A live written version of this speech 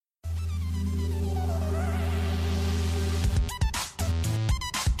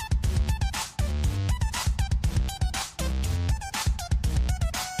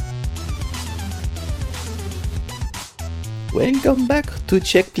Welcome back to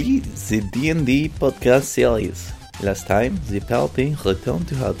Check Please, the D&D podcast series. Last time, the party returned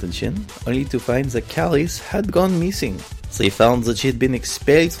to Hartenschen, only to find that Calice had gone missing. They found that she had been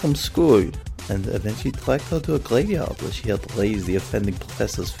expelled from school, and eventually tracked her to a graveyard where she had raised the offending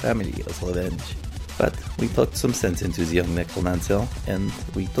professor's family as revenge. But we talked some sense into the young necromancer, and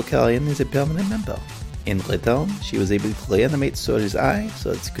we took her in as a permanent member. In return, she was able to reanimate Soul's eye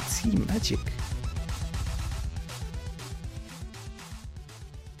so that she could see magic.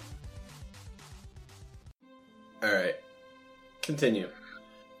 Alright. Continue.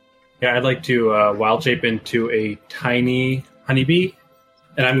 Yeah, I'd like to wild shape into a tiny honeybee,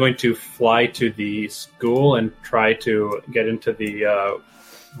 and I'm going to fly to the school and try to get into the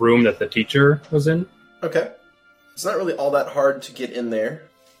room that the teacher was in. Okay. It's not really all that hard to get in there.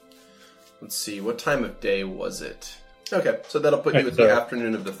 Let's see, what time of day was it? Okay, so that'll put you at the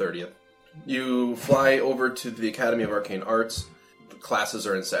afternoon of the 30th. You fly over to the Academy of Arcane Arts. The classes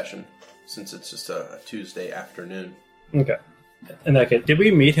are in session, since it's just a Tuesday afternoon. Okay. In that case, did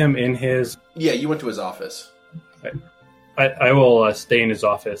we meet him in his... Yeah, you went to his office. I will stay in his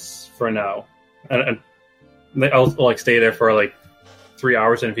office for now. And I'll stay there for 3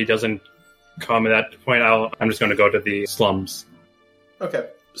 hours, and if he doesn't come at that point, I'm just going to go to the slums. Okay.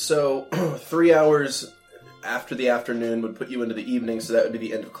 So, 3 hours after the afternoon would put you into the evening, so that would be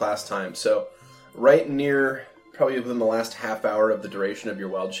the end of class time. So, right near, probably within the last half hour of the duration of your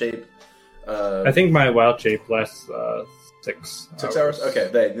wild shape. I think my wild shape lasts 6 hours. 6 hours? Okay,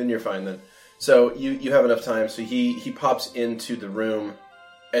 then you're fine then. So, you have enough time. So, he pops into the room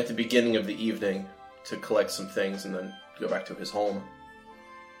at the beginning of the evening to collect some things and then go back to his home.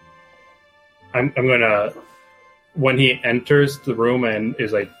 I'm going to... When he enters the room and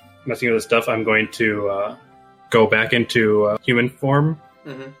is messing with his stuff, I'm going to go back into human form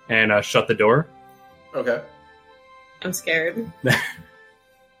and shut the door. Okay. I'm scared.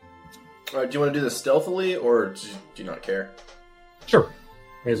 All right, do you want to do this stealthily, or do you not care? Sure.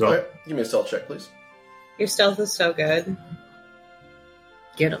 May as well. Okay, give me a stealth check, please. Your stealth is so good.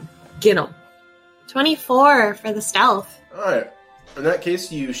 Get him. Get him. 24 for the stealth. All right. In that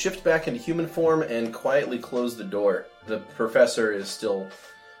case, you shift back into human form and quietly close the door. The professor is still,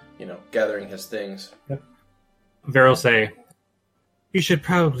 gathering his things. Yep. Vera will say, "You should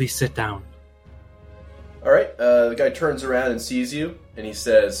probably sit down." All right. The guy turns around and sees you, and he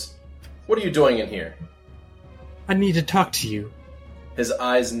says, "What are you doing in here?" "I need to talk to you." His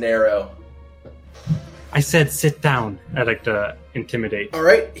eyes narrow. "I said sit down." I'd like to intimidate. All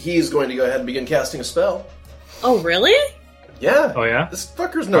right. He's going to go ahead and begin casting a spell. Oh, really? Yeah. Oh, yeah? This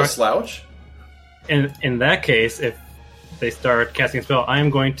fucker's no slouch. In that case, if they start casting a spell, I am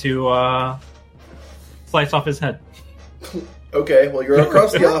going to slice off his head. Okay, well, you're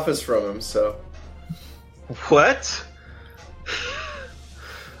across the office from him, so... What?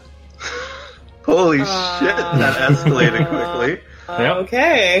 Holy shit, that escalated quickly.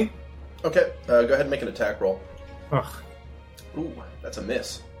 Okay. Okay, go ahead and make an attack roll. Ugh. Ooh, that's a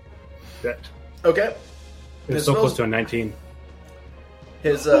miss. Shit. Okay. It was so close to a 19.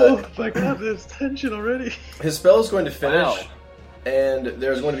 His oh my god, there's tension already. His spell is going to finish, and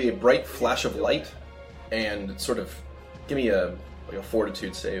there's going to be a bright flash of light, and sort of give me a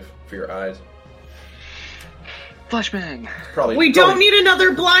fortitude save for your eyes. Flashbang. We don't need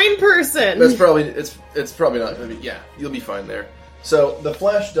another blind person. That's probably it's probably not going to be. Yeah, you'll be fine there. So the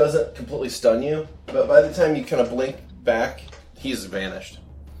flash doesn't completely stun you, but by the time you kind of blink back, he's vanished.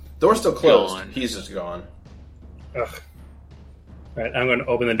 Door's still closed. Gone. He's just gone. Ugh. Right, I'm going to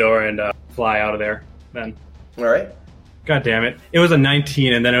open the door and fly out of there then. All right. God damn it. It was a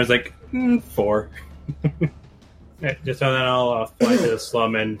 19, and then it was 4. Just so then I'll fly to the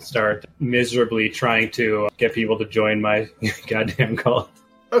slum and start miserably trying to get people to join my goddamn cult.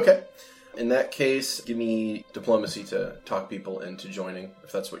 Okay. In that case, give me diplomacy to talk people into joining,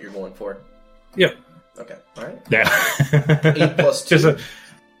 if that's what you're going for. Yep. Okay. All right. Yeah. 8 plus 2.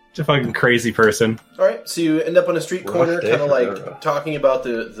 Just a fucking crazy person. All right, so you end up on a street corner, kind of talking about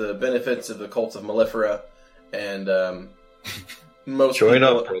the benefits of the cult of Mellifera, and most join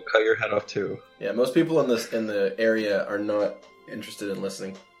people, up, we'll cut your head off too. Yeah, most people in the area are not interested in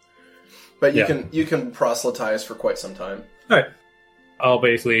listening, but you can proselytize for quite some time. All right, I'll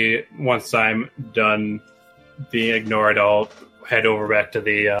basically, once I'm done being ignored, I'll head over back to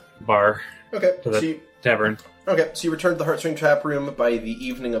the bar. Okay, to the tavern. Okay, so you return to the Heartstring Tap Room by the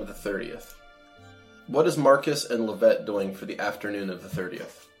evening of the 30th. What is Marcus and Levette doing for the afternoon of the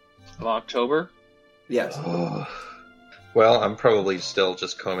 30th? Of October? Yes. Well, I'm probably still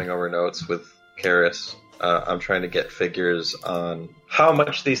just combing over notes with Karis. I'm trying to get figures on how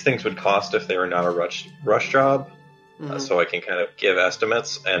much these things would cost if they were not a rush job. so I can kind of give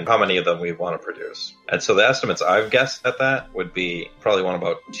estimates and how many of them we want to produce. And so the estimates I've guessed at that would be probably want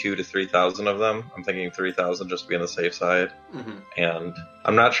about 2,000 to 3,000 of them. I'm thinking 3,000 just to be on the safe side. And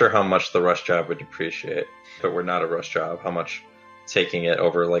I'm not sure how much the rush job would depreciate, but we're not a rush job. How much taking it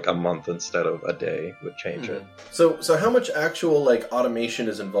over like a month instead of a day would change it. So how much actual like automation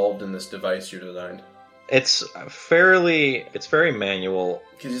is involved in this device you designed? It's very manual.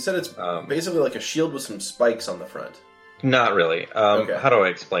 Because you said it's basically like a shield with some spikes on the front. Not really. Okay. How do I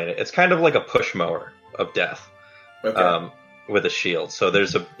explain it? It's kind of like a push mower of death, with a shield. So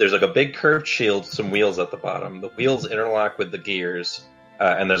there's like a big curved shield, some wheels at the bottom. The wheels interlock with the gears,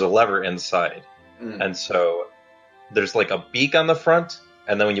 and there's a lever inside. And so there's like a beak on the front,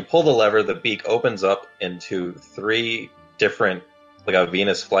 and then when you pull the lever, the beak opens up into 3 different, like a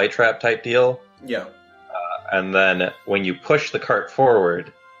Venus flytrap type deal. Yeah. And then when you push the cart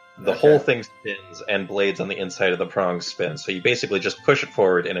forward, the whole thing spins, and blades on the inside of the prongs spin. So you basically just push it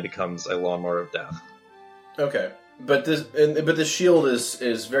forward, and it becomes a lawnmower of death. Okay, but the shield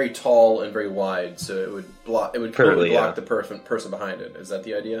is very tall and very wide, so it would block the person behind it. Is that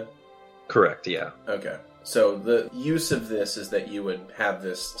the idea? Correct. Yeah. Okay, so the use of this is that you would have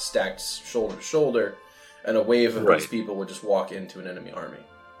this stacked shoulder to shoulder, and a wave of these people would just walk into an enemy army.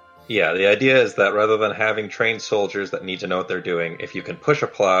 Yeah, the idea is that rather than having trained soldiers that need to know what they're doing, if you can push a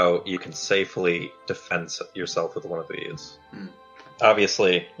plow, you can safely defend yourself with one of these.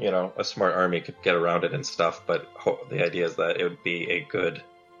 Obviously, a smart army could get around it and stuff, but the idea is that it'd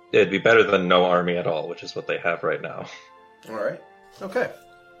be better than no army at all, which is what they have right now. All right. Okay.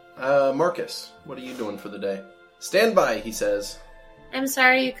 Marcus, what are you doing for the day? Stand by, he says. I'm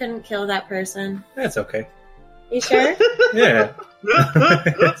sorry you couldn't kill that person. That's okay. You sure? Yeah.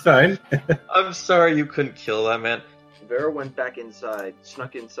 It's fine. I'm sorry you couldn't kill that man. Vera went back inside,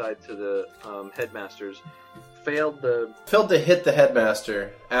 snuck inside to the headmasters, failed to hit the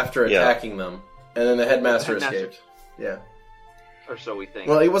headmaster after attacking them, and then the headmaster escaped. Yeah. Or so we think.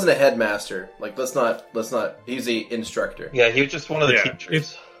 Well, he wasn't a headmaster. Like, let's not. He's the instructor. Yeah, he was just one of the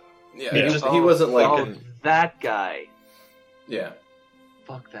teachers. He wasn't like that guy. Yeah.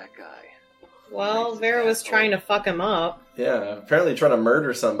 Fuck that guy. Well, Vera was trying to fuck him up. Yeah, apparently trying to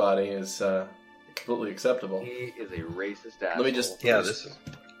murder somebody is completely acceptable. He is a racist asshole. Let me just... Yeah, this is...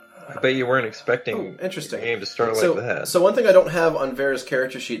 I bet you weren't expecting interesting. the game to start like that. So one thing I don't have on Vera's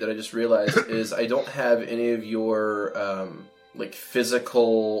character sheet that I just realized is I don't have any of your like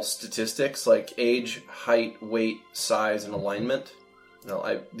physical statistics, like age, height, weight, size, and alignment.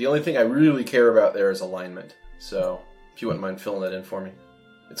 No, the only thing I really care about there is alignment. So if you wouldn't mind filling that in for me.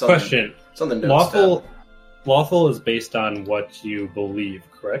 It's on Question. It's on the notes tab. Lawful is based on what you believe,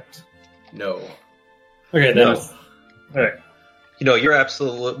 correct? No. Okay, then. No. All right. You're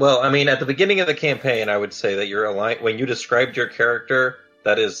absolutely... Well, I mean, at the beginning of the campaign, I would say that you're aligned... When you described your character,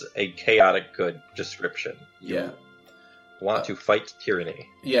 that is a chaotic good description. Yeah. You want to fight tyranny.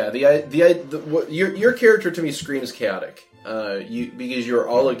 Yeah, your character to me screams chaotic. Because you're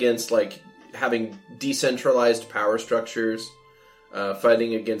all against, like, having decentralized power structures,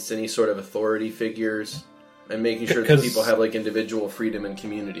 fighting against any sort of authority figures, and making sure that people have like individual freedom and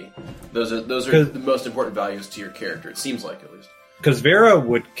community. Those are the most important values to your character. It seems like, at least. Because Vera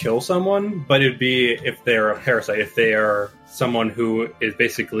would kill someone, but it'd be if they're a parasite. If they are someone who is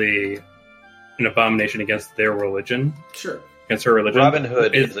basically an abomination against their religion. Sure. Against her religion. Robin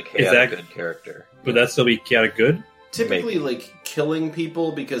Hood is a chaotic good character. Would that still be chaotic good? Typically, like, killing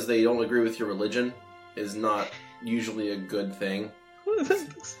people because they don't agree with your religion is not usually a good thing.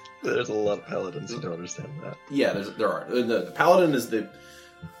 There's a lot of paladins who don't understand that. Yeah, there are. The paladin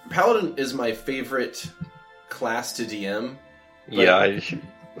is my favorite class to DM. Yeah, I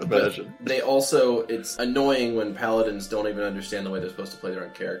imagine. They also, it's annoying when paladins don't even understand the way they're supposed to play their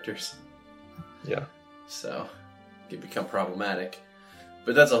own characters. Yeah. So, it can become problematic.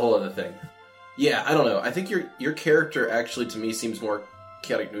 But that's a whole other thing. Yeah, I don't know. I think your character actually, to me, seems more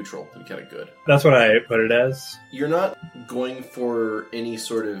chaotic neutral than chaotic good. That's what I put it as. You're not going for any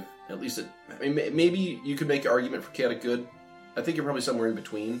sort of, at least, maybe you could make an argument for chaotic good. I think you're probably somewhere in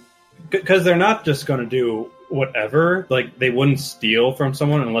between. Because they're not just going to do whatever. Like, they wouldn't steal from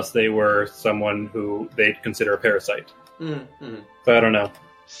someone unless they were someone who they'd consider a parasite. Mm-hmm. So I don't know.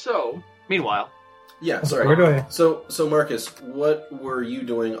 So, meanwhile... Yeah, sorry. Where do I... So Marcus, what were you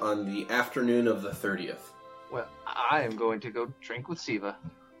doing on the afternoon of the 30th? Well, I am going to go drink with Siva.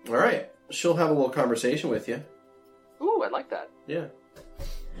 All right. She'll have a little conversation with you. Ooh, I like that. Yeah.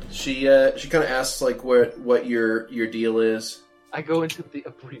 She kind of asks, like, what your deal is. I go into the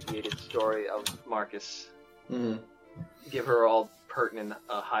abbreviated story of Marcus. Mm-hmm. Give her all pertinent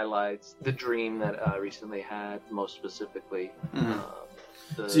highlights. The dream that I recently had, most specifically.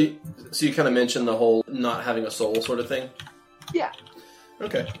 So you kind of mentioned the whole not having a soul sort of thing? Yeah.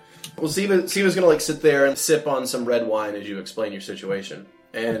 Okay. Well, Siva's going to like sit there and sip on some red wine as you explain your situation.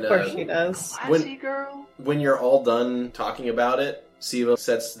 And Of course she does. Classy girl. when you're all done talking about it, Siva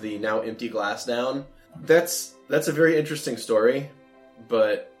sets the now empty glass down. That's a very interesting story,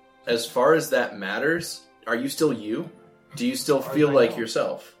 but as far as that matters, are you still you? Do you still feel like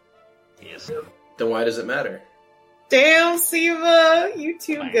yourself? Yes. Then why does it matter? Damn, Siva, you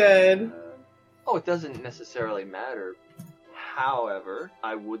too good. Oh, it doesn't necessarily matter. However,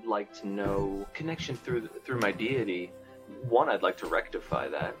 I would like to know connection through my deity. One, I'd like to rectify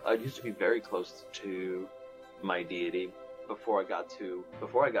that. I used to be very close to my deity before I got to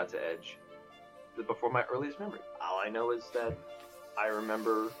Edge. Before my earliest memory. All I know is that I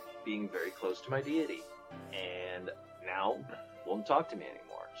remember being very close to my deity, and now won't talk to me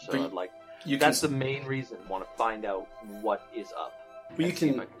anymore. So I'd like. That's the main reason. Want to find out what is up. But see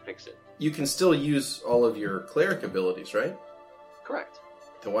if I can fix it. You can still use all of your cleric abilities, right? Correct.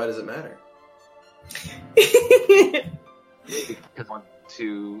 Then why does it matter? Because I want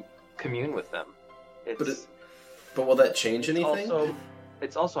to commune with them. But will that change anything?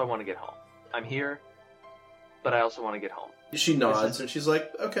 It's also I want to get home. I'm here, but I also want to get home. She nods and she's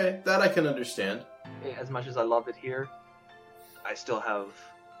like, okay, that I can understand. As much as I love it here, I still have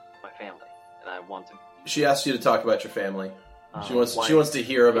my family, and I want to. She asks you to talk about your family. She wants to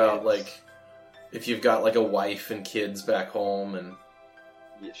hear about like if you've got like a wife and kids back home and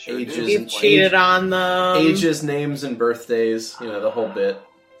ages. You've cheated on them. Ages, names, and birthdays. You know, the whole bit.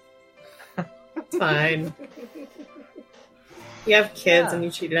 It's fine. You have kids and you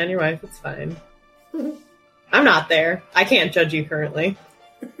cheated on your wife. It's fine. I'm not there. I can't judge you currently.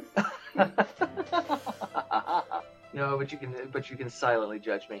 No, but you can silently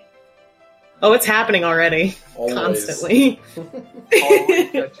judge me. Oh, it's happening already. Always. Constantly.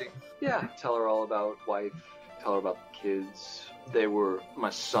 Always judging. Yeah, tell her all about wife. Tell her about the kids. My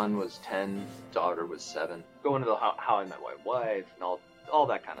son was 10, daughter was 7. Go into how I met my wife and all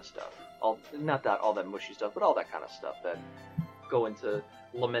that kind of stuff. All that mushy stuff, but all that kind of stuff that go into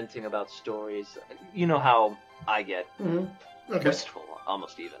lamenting about stories. You know how I get wistful,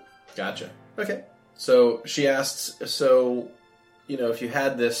 almost even. Gotcha. Okay. So she asks, if you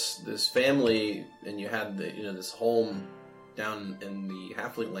had this family and you had this home down in the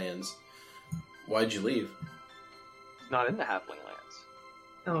Halfling lands, why'd you leave? Not in the Halfling lands.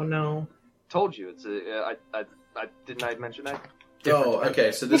 Oh no! Told you it's didn't I mention that? Oh,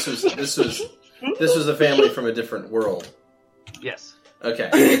 okay. So this was a family from a different world. Yes.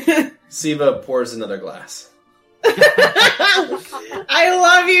 Okay. Siva pours another glass. I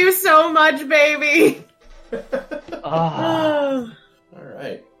love you so much, baby. All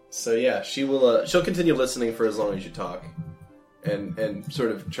right. So yeah, she'll continue listening for as long as you talk, and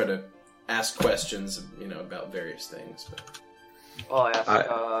sort of try to ask questions, about various things. But. Well,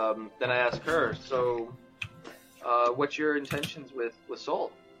 then I ask her. So, what's your intentions with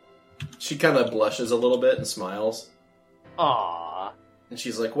Soul? She kind of blushes a little bit and smiles. Aww. And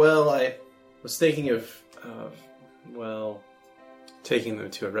she's like, "Well, I was thinking of, taking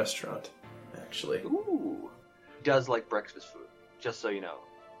them to a restaurant, actually." Ooh. Does like breakfast food, just so you know.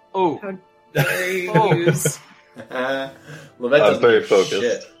 Oh. How dare you use... Levette I'm very focused.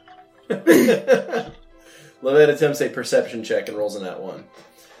 Shit. Levette attempts a perception check and rolls a nat 1.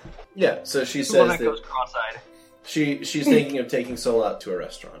 Yeah, so she says that goes cross-eyed. She's thinking of taking Soul out to a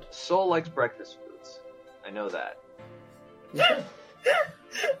restaurant. Soul likes breakfast foods. I know that. Yeah.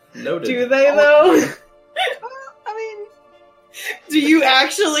 Noted. Do they, though? I mean... Do you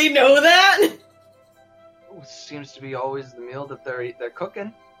actually know that? It seems to be always the meal that they're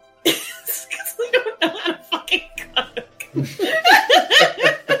cooking. It's because we don't know how to fucking cook.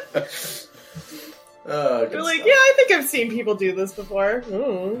 They're like, yeah, I think I've seen people do this before.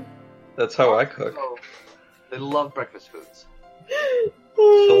 Ooh. That's how I cook. Oh, they love breakfast foods.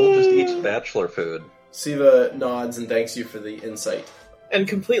 Soul just eats bachelor food. Siva nods and thanks you for the insight. And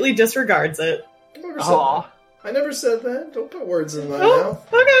completely disregards it. I never said that. Don't put words in my mouth.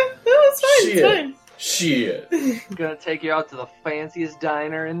 Okay. No, it's fine. Shit. It's fine. Shit. I'm gonna take you out to the fanciest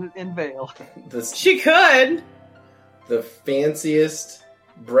diner in Vale. She could. The fanciest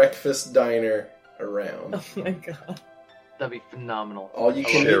breakfast diner around. Oh my god. That'd be phenomenal. All you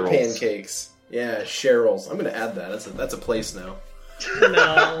can eat pancakes. Yeah, Cheryl's. I'm gonna add that. That's a place now.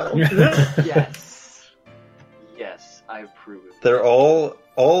 No. Yes, I approve it. They're all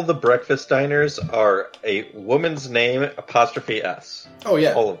the breakfast diners are a woman's name '*S. Oh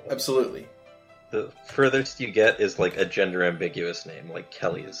yeah, all of them. Absolutely. The furthest you get is like a gender ambiguous name, like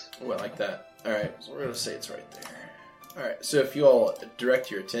Kelly's. Oh, I like that. All right, so we're going to say it's right there. All right, so if you all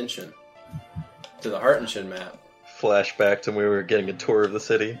direct your attention to the Hartenshin map. Flashback to when we were getting a tour of the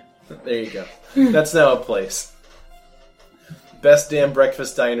city. There you go. That's now a place. Best damn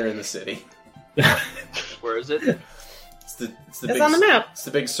breakfast diner in the city. Where is it? It's on the map. It's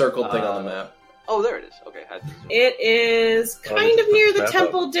the big circled thing on the map. Oh, there it is. Okay. It is kind of near the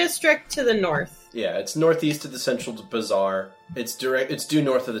Temple District to the north. Yeah, it's northeast of the Central Bazaar. It's due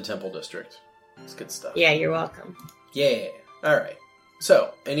north of the Temple District. It's good stuff. Yeah, you're welcome. Yeah. All right.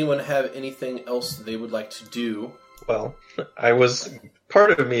 So, anyone have anything else they would like to do? Well,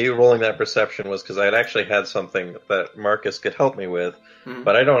 part of me rolling that perception was because I had actually had something that Marcus could help me with,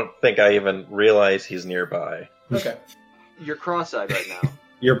 but I don't think I even realize he's nearby. Okay. You're cross-eyed right now.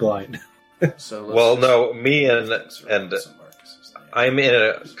 You're blind. So no, me and I'm in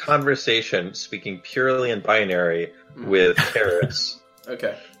a conversation speaking purely in binary with Karis.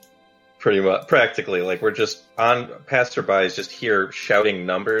 Okay. Pretty much, practically, like we're just on passerbys, just here shouting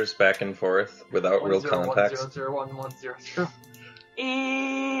numbers back and forth without real context. 1010100.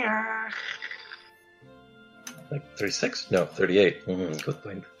 Like 36? No, 38. Good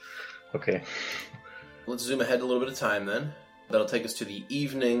point. Okay. Let's zoom ahead a little bit of time then. That'll take us to the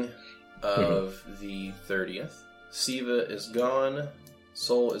evening of the 30th. Siva is gone.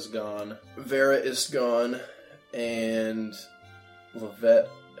 Sol is gone. Vera is gone. And Levette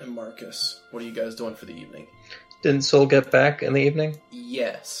and Marcus. What are you guys doing for the evening? Didn't Sol get back in the evening?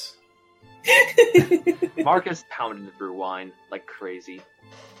 Yes. Marcus pounded through wine like crazy.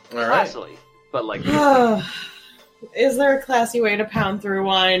 All right. Classily, but like... Is there a classy way to pound through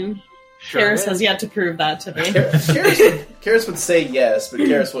wine? Sure Karis has yet to prove that to me. Karis would say yes, but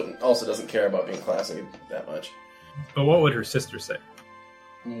Karis also doesn't care about being classy that much. But what would her sister say?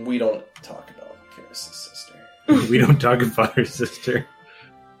 We don't talk about Karis' sister. We don't talk about her sister.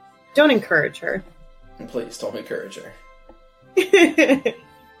 Don't encourage her. Please, don't encourage her.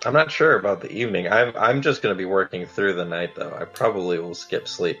 I'm not sure about the evening. I'm just going to be working through the night, though. I probably will skip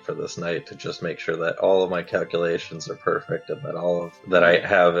sleep for this night to just make sure that all of my calculations are perfect and that I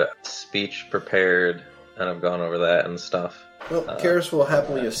have speech prepared and I've gone over that and stuff. Well, Karis will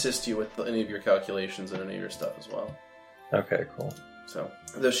happily assist you with any of your calculations and any of your stuff as well. Okay, cool. So,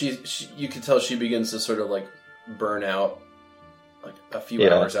 though you can tell she begins to sort of like burn out, like a few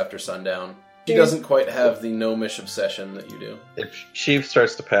hours after sundown. She doesn't quite have the gnomish obsession that you do. If she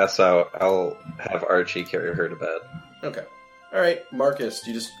starts to pass out, I'll have Archie carry her to bed. Okay. All right, Marcus,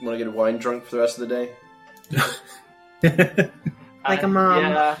 do you just want to get wine drunk for the rest of the day? Like a mom.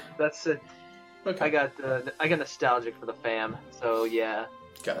 Yeah, that's it. Okay. I got nostalgic for the fam, so yeah.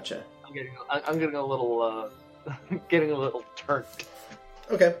 Gotcha. I'm getting a little getting a little turned.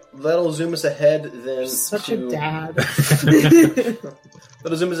 Okay, that'll zoom us ahead then. Such a dad.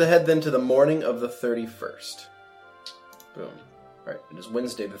 That'll zoom us ahead then to the morning of the 31st. Boom. All right, it is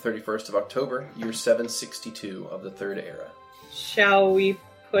Wednesday, the 31st of October, year 762 of the Third Era. Shall we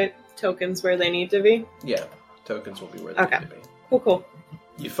put tokens where they need to be? Yeah, tokens will be where they need to be. Cool.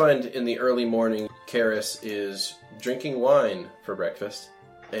 You find in the early morning, Karis is drinking wine for breakfast,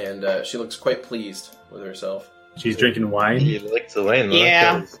 and she looks quite pleased with herself. She's drinking wine? You like the wine, though.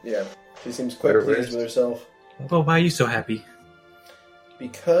 Yeah. Yeah, she seems quite pleased with herself. Well, why are you so happy?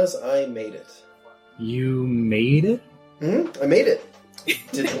 Because I made it. You made it? I made it.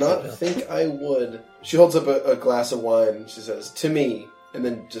 Did not think I would. She holds up a glass of wine, she says, to me, and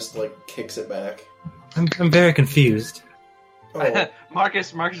then just, like, kicks it back. I'm very confused. Oh.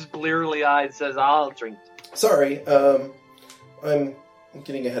 Marcus blearily eyed says, "I'll drink." Sorry, I'm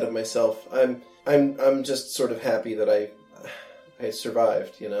getting ahead of myself. I'm just sort of happy that I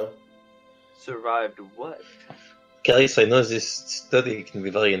survived, you know? Survived what? Guys, I know this study can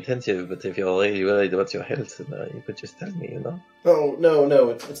be very intensive, but if you're already worried about your health, you could just tell me, you know? Oh, no,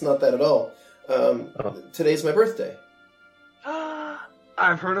 it's not that at all. Today's my birthday.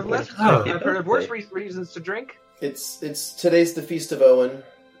 I've heard of I've heard of worse reasons to drink. Today's the Feast of Owen,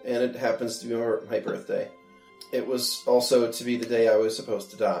 and it happens to be my birthday. It was also to be the day I was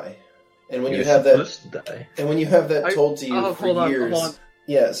supposed to die. And when you have that told to you for years... Hold on.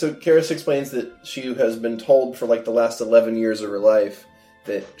 Yeah, so Karis explains that she has been told for like the last 11 years of her life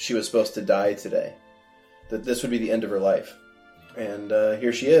that she was supposed to die today. That this would be the end of her life. And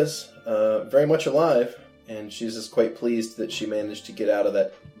here she is, very much alive, and she's just quite pleased that she managed to get out of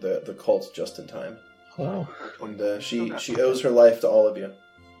the cult just in time. Wow. And she owes her life to all of you.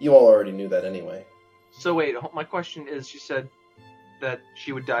 You all already knew that anyway. So wait, my question is, she said that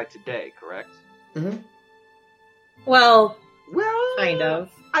she would die today, correct? Mm-hmm. Well, Kind of.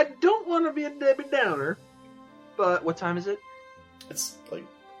 I don't want to be a Debbie Downer, but what time is it? It's like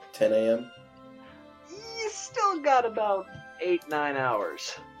 10 a.m. You still got about 8-9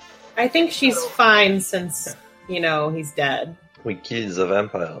 hours. I think she's fine since, he's dead. We killed the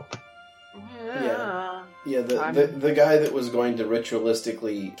vampire. Yeah, the guy that was going to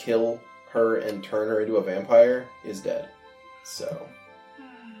ritualistically kill her and turn her into a vampire is dead. So.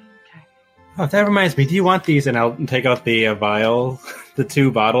 Oh, that reminds me. Do you want these? And I'll take out the vial, the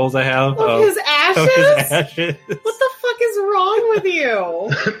 2 bottles I have of his ashes. What the fuck is wrong with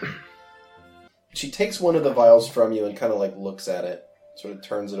you? She takes one of the vials from you and kind of like looks at it, sort of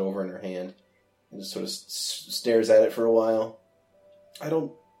turns it over in her hand, and just sort of stares at it for a while. I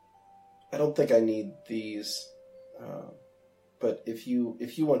don't think I need these, but if you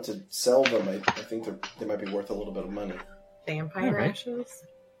want to sell them, I think they might be worth a little bit of money. Vampire ashes?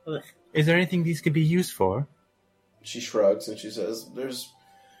 Ugh. Is there anything these could be used for? She shrugs and she says, "There's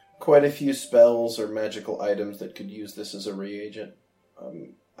quite a few spells or magical items that could use this as a reagent.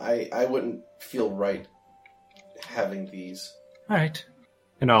 I wouldn't feel right having these." All right,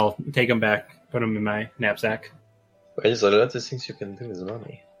 and I'll take them back, put them in my knapsack. Well, there's a lot of things you can do with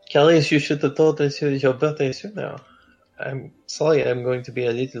money. Calais, you should have told us your birthday sooner. I'm sorry, I'm going to be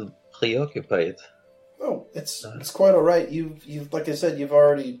a little preoccupied. Oh, it's quite all right. You've like I said, you've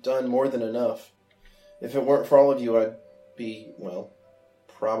already done more than enough. If it weren't for all of you, I'd be,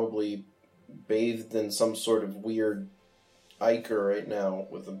 probably bathed in some sort of weird ichor right now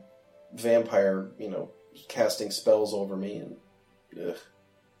with a vampire, casting spells over me. And ugh.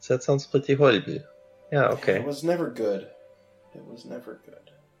 That sounds pretty horrible. Yeah, okay. It was never good.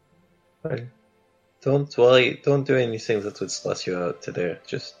 Well, don't worry. Don't do anything that would stress you out today.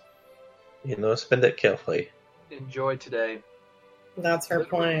 Just, spend it carefully. Enjoy today. That's her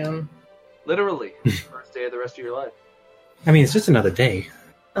plan. Literally. First day of the rest of your life. I mean, it's just another day.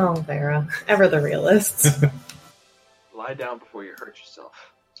 Oh, Vera. Ever the realist. Lie down before you hurt yourself.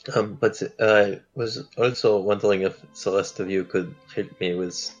 But I was also wondering if the rest of you could help me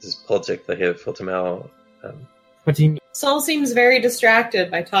with this project I have for tomorrow. What do you mean? Sol seems very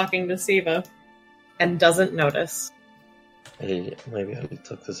distracted by talking to Siva and doesn't notice. Maybe I'll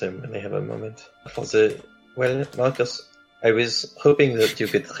talk to them when I have a moment. Marcus, I was hoping that you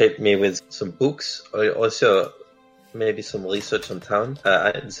could help me with some books, or also maybe some research on town.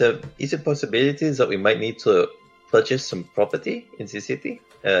 There is a possibility that we might need to purchase some property in the city,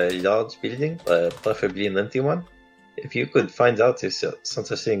 a large building, preferably an empty one. If you could find out if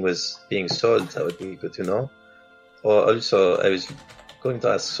such a thing was being sold, that would be good to know. Or also, I was going to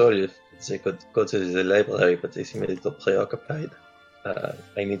ask Sol if they could go to the library, but they seem a little preoccupied.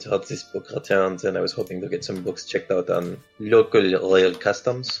 I need to have this book returned, and I was hoping to get some books checked out on local royal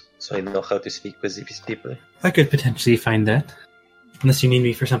customs, so I know how to speak with these people. I could potentially find that, unless you need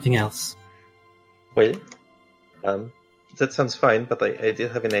me for something else. Well, that sounds fine, but I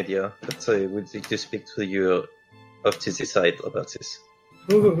did have an idea that I would like to speak to you off to the side about this.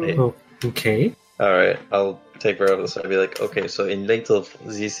 Oh, okay. Alright, I'll take her over, so I'll be like, okay, so in light of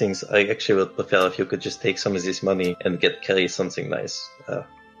these things, I actually would prefer if you could just take some of this money and get Carrie something nice. Pull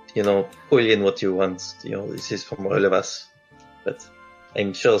in what you want, this is from all of us. But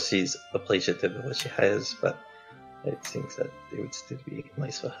I'm sure she's appreciative of what she has, but I think that it would still be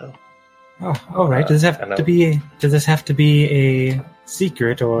nice for her. Oh, alright. Does this have to be a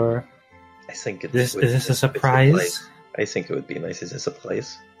secret, or I think is this a surprise? I think it would be nice as a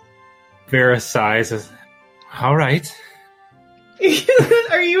surprise. Vera sighs. All right.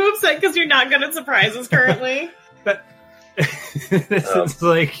 Are you upset because you're not good at surprises currently? This is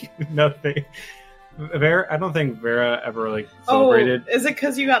like nothing. Vera, I don't think Vera ever celebrated. Oh, is it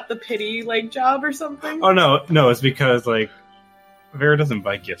because you got the pity job or something? Oh no, it's because Vera doesn't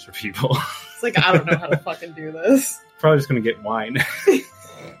buy gifts for people. It's I don't know how to fucking do this. Probably just gonna get wine.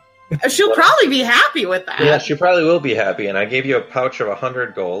 She'll probably be happy with that. Yeah, she probably will be happy, and I gave you a pouch of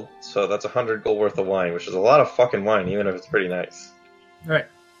 100 gold, so that's 100 gold worth of wine, which is a lot of fucking wine, even if it's pretty nice.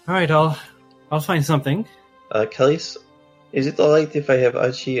 Alright, I'll find something. Calais, is it alright if I have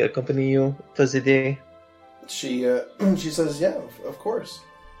Archie accompany you for the day? She says, yeah, of course.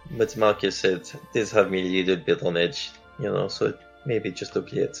 But Marcus said, this have me a little bit on edge, so maybe just to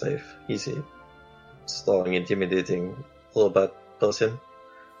play it safe. He's a strong, intimidating robot person.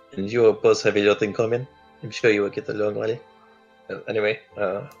 And you both have a lot in common. I'm sure you will get along well. Anyway,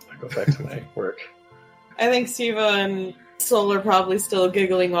 I'll go back to my work. I think Siva and Sol are probably still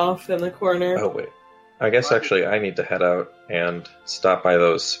giggling off in the corner. Oh, wait. I guess actually I need to head out and stop by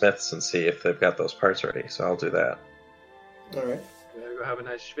those smiths and see if they've got those parts ready, so I'll do that. Alright. You gotta go have a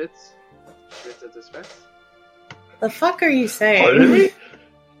nice schwitz. Schwitz at the smiths. The fuck are you saying? Pardon me?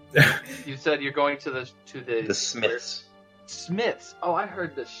 You said you're going to the Smiths. Smiths. Oh, I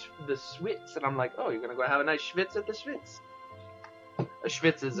heard the Schwitz, and I'm like, oh, you're gonna go have a nice schwitz at the Schwitz. A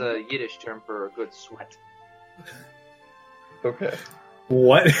schwitz is a Yiddish term for a good sweat. Okay.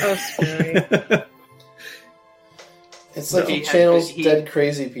 What? Oh, scary. It's like No. he channels He- dead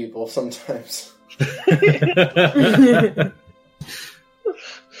crazy people sometimes.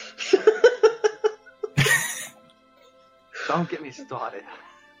 Don't get me started.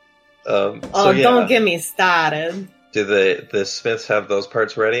 Oh, don't get me started. Do the Smiths have those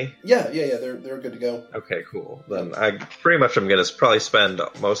parts ready? Yeah, they're good to go. Okay, cool. Then I pretty much am going to probably spend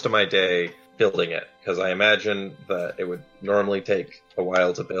most of my day building it, because I imagine that it would normally take a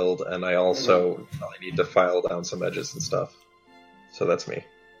while to build, and I also probably need to file down some edges and stuff. So that's me.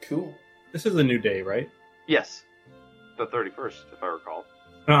 Cool. This is a new day, right? Yes, the 31st, if I recall.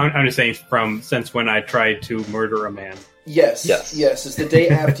 No, I'm just saying since when I tried to murder a man. Yes. Yes. It's the day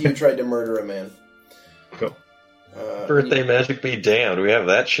after you tried to murder a man. Cool. Birthday magic be damned. We have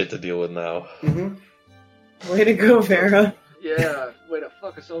that shit to deal with now. Mm-hmm. Way to go, Vera. Yeah, way to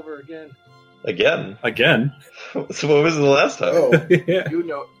fuck us over again. Again? Again? So what was the last time? Oh, Yeah. You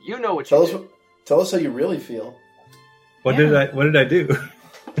know what tell you us did. tell us how you really feel. What did I do?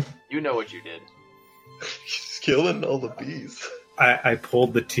 You know what you did. She's killing all the bees. I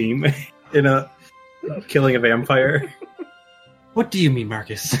pulled the team in a killing a vampire. What do you mean,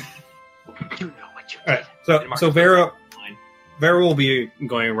 Marcus? You know what you All did. right, And Marcus so Vera fine. will be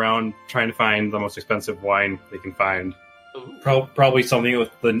going around trying to find the most expensive wine they can find. Ooh. Probably something with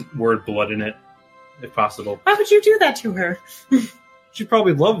the word blood in it, if possible. Why would you do that to her? She'd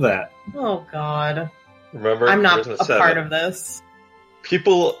probably love that. Oh, God. Remember? I'm not Prison a 7. part of this.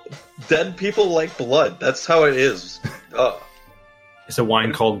 Dead people like blood. That's how it is. It's a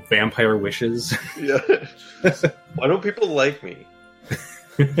wine called Vampire Wishes. Yeah. Why don't people like me?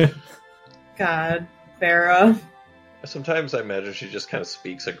 God, Vera. Sometimes I imagine she just kind of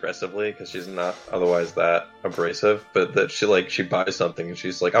speaks aggressively because she's not otherwise that abrasive, but that she buys something and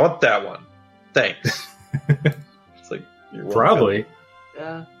she's like, I want that one. Thanks. It's like, you're welcome. Probably.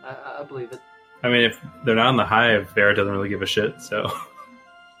 Yeah, I believe it. I mean, if they're not in the hive, Vera doesn't really give a shit, so...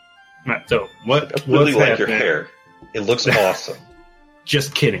 Alright, so, I really what's like your happening? hair. It looks awesome.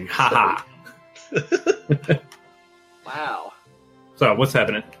 Just kidding, haha. Wow. So, what's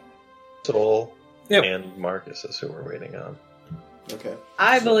happening? Soul Yep. and Marcus is who we're waiting on. Okay.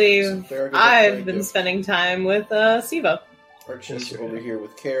 I So believe Farrah goes up I've there, been you spending time with Siva. Archie's Yes, over you here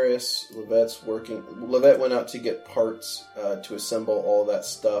with Karis. Levette's working. Levette went out to get parts to assemble all that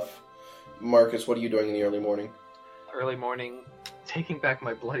stuff. Marcus, what are you doing in the early morning? Early morning, taking back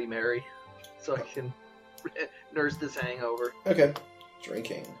my Bloody Mary so I can nurse this hangover. Okay.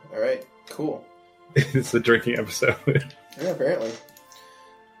 Drinking. All right. Cool. It's the drinking episode. Yeah, apparently.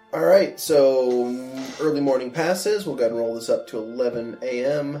 All right. So early morning passes. We'll go ahead and roll this up to 11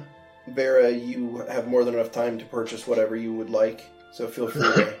 a.m. Vera, you have more than enough time to purchase whatever you would like. So feel free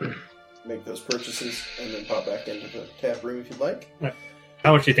to make those purchases and then pop back into the tap room if you'd like.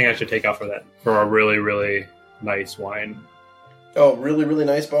 How much do you think I should take off for that? For a really, really nice wine? Oh, really, really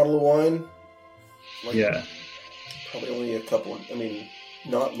nice bottle of wine. Like, Yeah. Probably only a couple. I mean,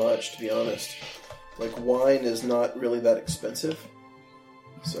 not much, to be honest. Like, wine is not really that expensive.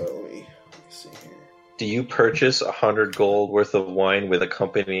 So let me see here. Do you purchase 100 gold worth of wine with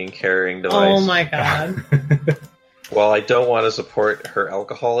accompanying carrying device? Oh my god. While I don't want to support her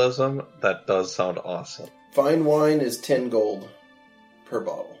alcoholism, that does sound awesome. Fine wine is 10 gold per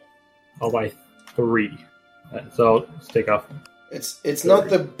bottle. I'll buy 3. So, let's take off. It's not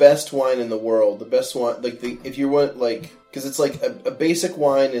the best wine in the world. The best wine, like, if you want, like, because it's like a basic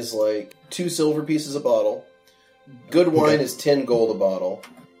wine is like 2 silver pieces a bottle. Good wine is 10 gold a bottle.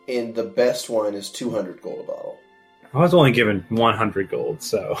 And the best wine is 200 gold a bottle. I was only given 100 gold,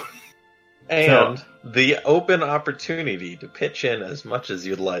 so... And the open opportunity to pitch in as much as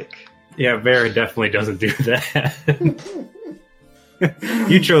you'd like. Yeah, Vera definitely doesn't do that.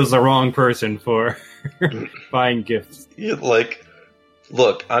 You chose the wrong person for buying gifts.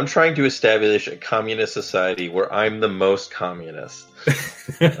 Look, I'm trying to establish a communist society where I'm the most communist.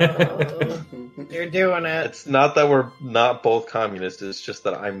 You're doing it. It's not that we're not both communist, it's just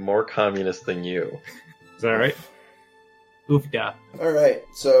that I'm more communist than you. Is that right? Oof, yeah. All right,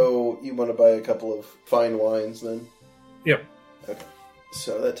 so you want to buy a couple of fine wines then? Yep. Okay.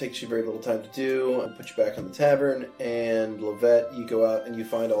 So that takes you very little time to do. I'll put you back in the tavern, and Levette, you go out and you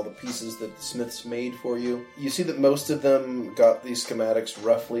find all the pieces that the smiths made for you. You see that most of them got these schematics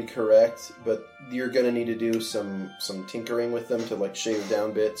roughly correct, but you're going to need to do some tinkering with them to like shave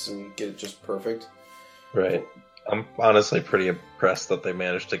down bits and get it just perfect. Right. I'm honestly pretty impressed that they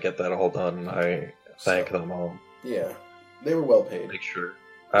managed to get that all done. I thank them all. Yeah, they were well paid.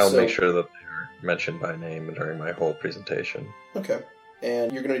 I'll make sure that they're mentioned by name during my whole presentation. Okay.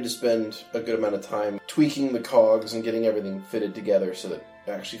 And you're going to need to spend a good amount of time tweaking the cogs and getting everything fitted together so that it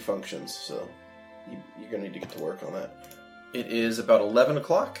actually functions. So you're going to need to get to work on that. It is about 11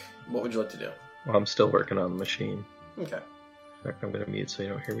 o'clock. What would you like to do? Well, I'm still working on the machine. Okay. In fact, I'm going to mute so you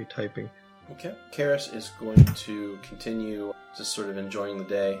don't hear me typing. Okay. Karis is going to continue just sort of enjoying the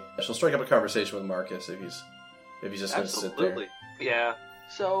day. She'll strike up a conversation with Marcus if he's just going to sit there. Absolutely. Yeah.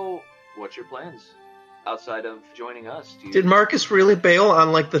 So, what's your plans? Outside of joining us, Did Marcus really bail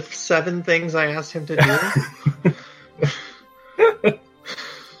on like the 7 things I asked him to do?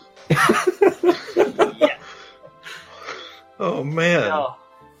 Yeah. Oh man! No.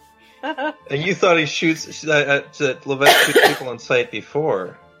 And you thought he shoots that Levesque shoots people on sight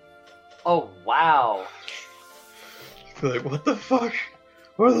before? Oh wow! Like, what the fuck?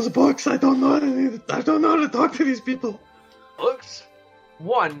 What are those books? I don't know how to talk to these people. Books.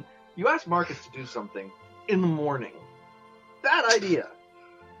 One. You asked Marcus to do something in the morning. Bad idea.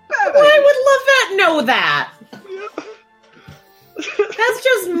 Why would Levette know that? That's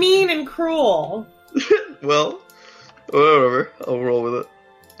just mean and cruel. Well, whatever. I'll roll with it.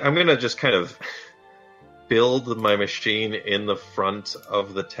 I'm gonna just kind of build my machine in the front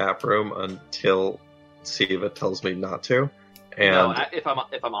of the tap room until Siva tells me not to. And no, if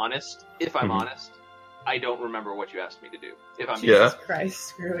I'm honest, I don't remember what you asked me to do. If I'm Jesus Christ,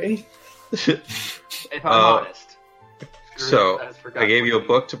 Screwy. If I'm honest. So, I gave you a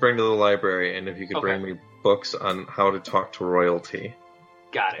book to bring to the library, and if you could bring me books on how to talk to royalty.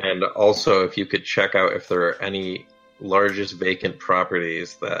 Got it. And also, if you could check out if there are any largest vacant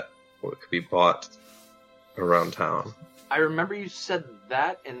properties that could be bought around town. I remember you said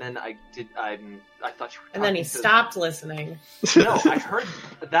that, and then I thought you were talking. And then he stopped listening. No, I heard.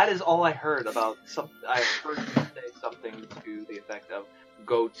 That is all I heard about I heard you say something to the effect of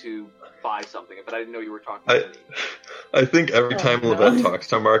go to buy something, but I didn't know you were talking to me. I think every time Levette talks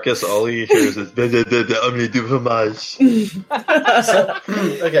to Marcus, all he hears is "Omni du fromage."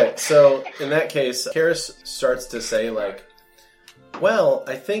 Okay, so in that case, Karis starts to say like, well,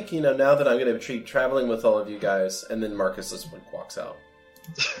 I think, now that I'm going to be traveling with all of you guys, and then Marcus just walks out.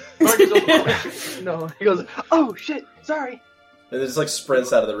 No, he goes, oh shit, sorry. And just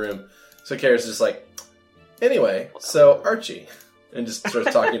sprints out of the room. So Karis is just like, anyway, so Archie. And just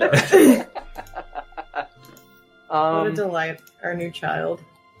starts talking to Archie. What a delight, our new child.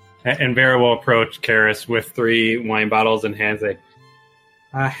 And Vera will approach Karis with 3 wine bottles in hand and say,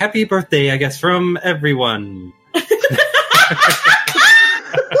 happy birthday, I guess, from everyone.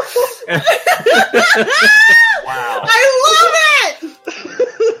 Wow. I love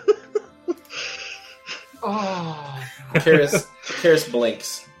it! Oh. Karis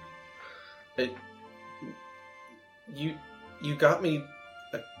blinks. You got me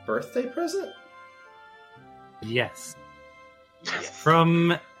a birthday present? Yes.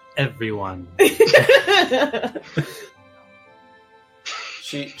 From everyone.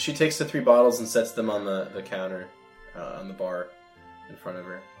 She takes the 3 bottles and sets them on the counter, on the bar in front of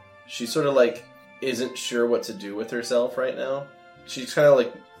her. She sort of isn't sure what to do with herself right now. She kind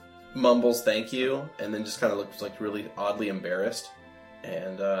of mumbles thank you and then just kind of looks really oddly embarrassed.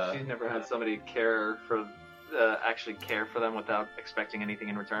 And she's never had somebody actually care for them without expecting anything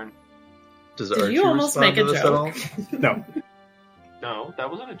in return. Does Did Archie you almost make a joke? No. No, that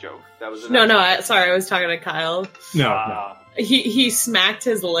wasn't a joke. That was Sorry, I was talking to Kyle. No. He smacked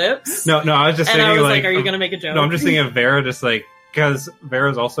his lips. No, I was just and thinking I was like, are you going to make a joke? No, I'm just thinking of Vera because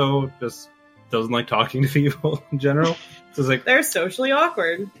Vera's also just doesn't like talking to people in general. So it's they're socially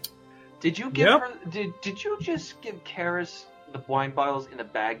awkward. Did you give her? Did you just give Karis the wine bottles in a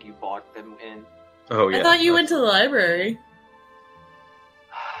bag you bought them in? Oh yeah. I thought you went to the library.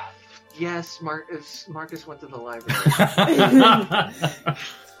 Yes, Marcus went to the library.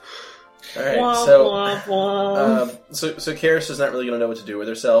 All right, so Karis is not really going to know what to do with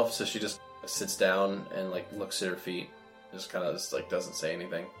herself, so she just sits down and looks at her feet, just kind of doesn't say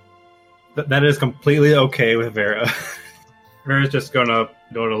anything. That is completely okay with Vera. Vera's just gonna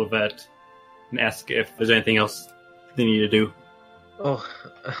go to Levette and ask if there's anything else they need to do. Oh,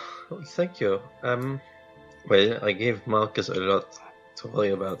 thank you. Well, I gave Marcus a lot to worry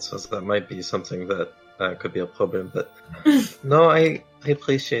about, so that might be something that could be a problem, but no, I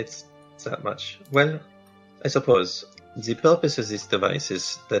appreciate that much. Well, I suppose the purpose of this device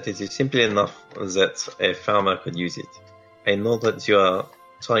is that it is simply enough that a farmer could use it. I know that you are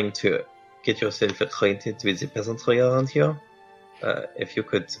trying to get yourself acquainted with the peasantry around here. if you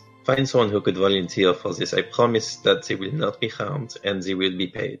could find someone who could volunteer for this, I promise that they will not be harmed and they will be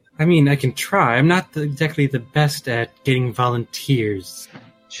paid. I mean, I can try. I'm not exactly the best at getting volunteers.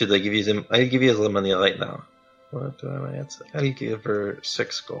 Should I give you them? I'll give you the money right now. What do I answer? I'll give her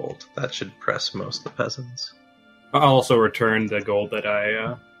 6 gold. That should press most of the peasants. I'll also return the gold that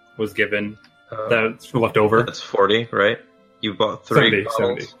I was given. That's left over. That's 40, right? You bought 3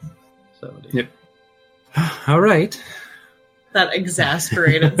 bottles? 70. Yep. All right. That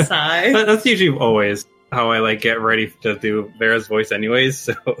exasperated sigh. That's usually always how I get ready to do Vera's voice anyways,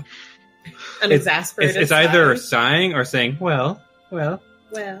 so... An exasperated it's either sighing or saying, well. Well.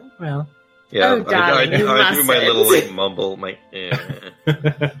 Yeah, Oh, darling, I you do my mustn't. little mumble, my...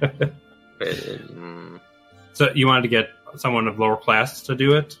 So you wanted to get someone of lower class to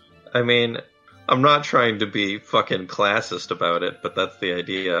do it? I mean, I'm not trying to be fucking classist about it, but that's the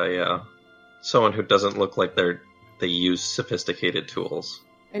idea, yeah. Someone who doesn't look like they use sophisticated tools.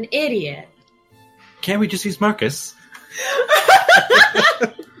 An idiot. Can't we just use Marcus?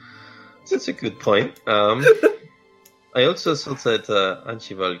 That's a good point. I also thought that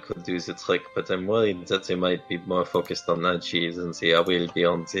Archibald could do the trick, but I'm worried that they might be more focused on Archie than they will be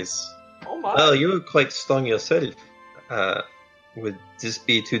on this. Oh my! Well, you're quite strong yourself. Would this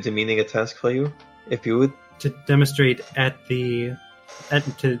be too demeaning a task for you? If you would? To demonstrate to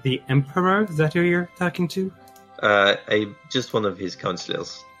the Emperor? Is that who you're talking to? I'm just one of his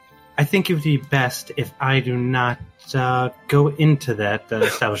counselors. I think it would be best if I do not go into that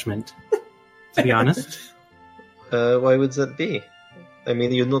establishment, to be honest. Why would that be? I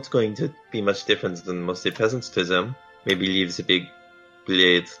mean, you're not going to be much different than most of the peasants to them. Maybe leave the big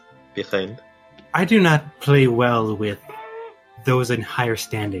blade behind. I do not play well with those in higher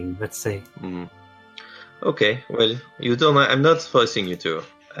standing, let's say. Okay, well, you don't. I'm not forcing you to.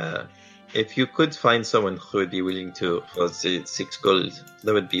 If you could find someone who would be willing to for the 6 gold,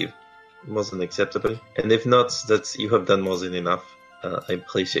 that would be more than acceptable. And if not, that you have done more than enough. I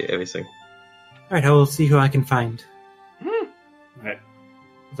appreciate everything. Alright, I will see who I can find. Alright.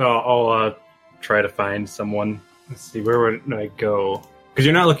 So I'll try to find someone. Let's see, where would I go? Because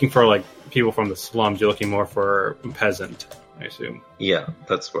you're not looking for, people from the slums. You're looking more for a peasant, I assume. Yeah,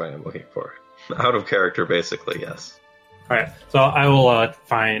 that's what I'm looking for. Out of character, basically, yes. Alright, so I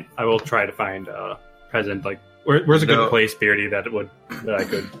will try to find a peasant. Where's a good place, Beardy, that I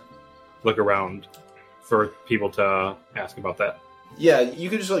could look around for people to ask about that? Yeah, you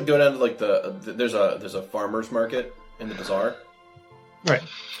could just go down to there's a farmer's market in the bazaar. Right.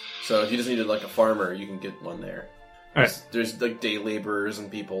 So if you just needed a farmer, you can get one there. All right. There's day laborers and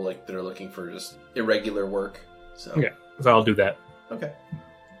people that are looking for just irregular work. So okay, so I'll do that. Okay.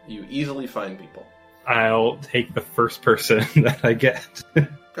 You easily find people. I'll take the first person that I get.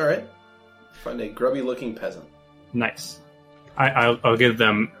 All right. Find a grubby-looking peasant. Nice. I'll give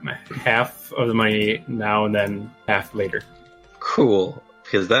them half of the money now and then half later. Cool,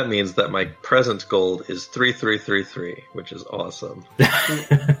 because that means that my present gold is 3333, which is awesome.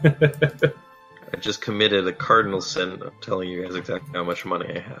 I just committed a cardinal sin of telling you guys exactly how much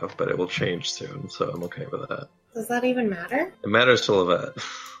money I have, but it will change soon, so I'm okay with that. Does that even matter? It matters to Levette.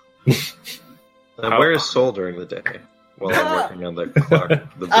 Where is Soul during the day while I'm working on the clock? The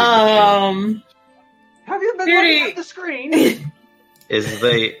big machine? Have you been looking at the screen? Is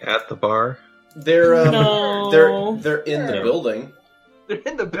they at the bar? They're No. they're in the building. They're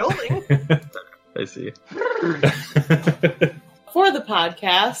in the building. I see. For the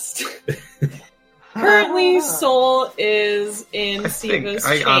podcast, currently Soul is in Siva's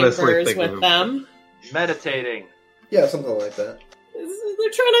chambers with them. Meditating. Yeah, something like that.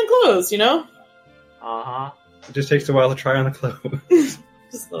 They're trying on clothes, Uh-huh. It just takes a while to try on the clothes.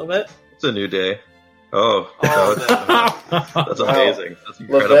 Just a little bit. It's a new day. That's amazing. That's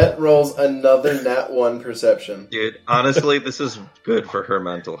incredible. Levette rolls another nat 1 perception. Dude, honestly, this is good for her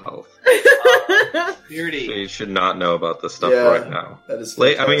mental health. Beauty. She should not know about this stuff right now. That is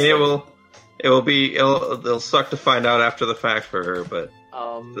I mean, it'll suck to find out after the fact for her, but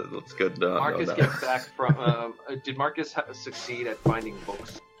it's good. Marcus gets back from. Did Marcus succeed at finding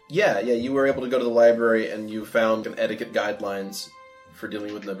books? Yeah, you were able to go to the library and you found an etiquette guidelines for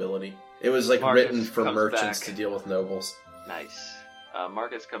dealing with nobility. It was Marcus written for comes merchants back. to deal with nobles. Nice.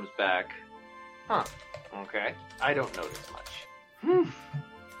 Marcus comes back. Huh. Okay. I don't notice much.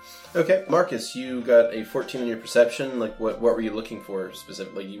 Okay, Marcus, you got a 14 in your perception. What were you looking for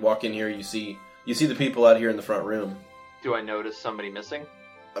specifically? You walk in here, you see the people out here in the front room. Do I notice somebody missing?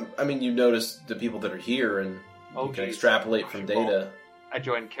 I mean, you notice the people that are here, and you can extrapolate from data. I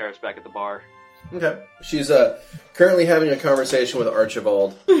joined Karis back at the bar. Okay. She's currently having a conversation with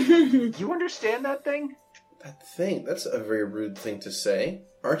Archibald. You understand that thing? That's a very rude thing to say.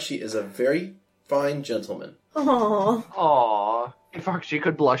 Archie is a very fine gentleman. Aww. Aww. If Archie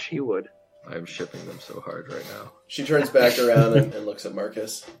could blush, he would. I'm shipping them so hard right now. She turns back around and looks at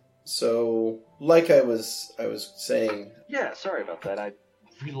Marcus. So, like I was saying... Yeah, sorry about that. I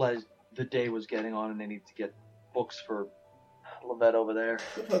realized the day was getting on and I need to get books for Levette over there.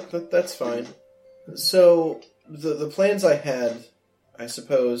 That's fine. So, the plans I had, I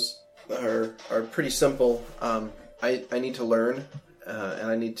suppose, are pretty simple. I need to learn,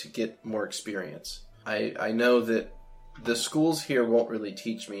 and I need to get more experience. I know that the schools here won't really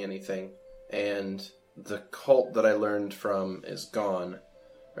teach me anything, and the cult that I learned from is gone,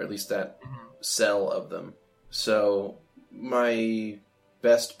 or at least that cell of them. So my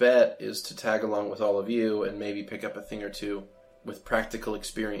best bet is to tag along with all of you and maybe pick up a thing or two with practical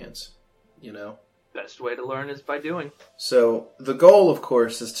experience, you know? Best way to learn is by doing. So the goal, of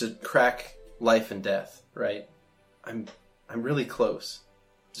course, is to crack life and death, right? I'm really close.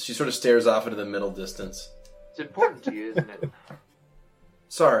 She sort of stares off into the middle distance. It's important to you, isn't it?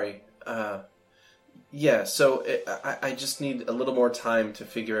 Sorry. Yeah, so I just need a little more time to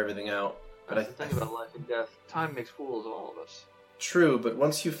figure everything out. But That's the thing about life and death. Time makes fools of all of us. True, but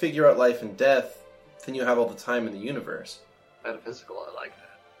once you figure out life and death, then you have all the time in the universe. Metaphysical, I like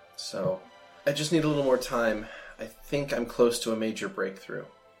that. So, I just need a little more time. I think I'm close to a major breakthrough.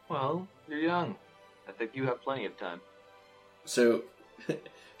 Well, you're young. I think you have plenty of time. So,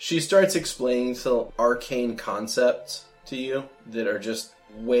 she starts explaining some arcane concepts to you that are just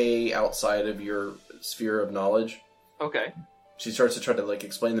way outside of your sphere of knowledge. Okay. She starts to try to,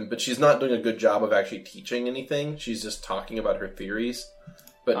 explain them, but she's not doing a good job of actually teaching anything. She's just talking about her theories,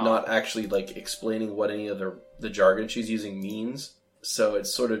 but not actually, explaining what any of the jargon she's using means. So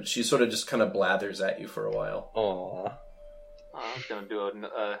it's she sort of just kind of blathers at you for a while. Aww. I was going to do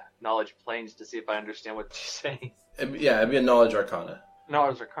a knowledge planes to see if I understand what she's saying. Yeah, it'd be a knowledge arcana.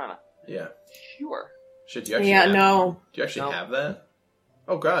 Knowledge arcana. Yeah. Sure. Shit, do you actually no. Do you actually have that?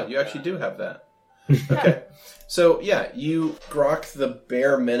 Oh god, you actually do have that. Okay. So, yeah, you grok the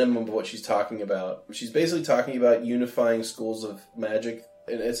bare minimum of what she's talking about. She's basically talking about unifying schools of magic,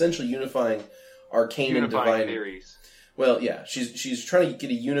 and essentially unifying arcane and divine theories. Well, yeah, she's trying to get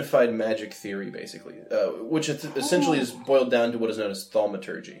a unified magic theory, basically, which essentially is boiled down to what is known as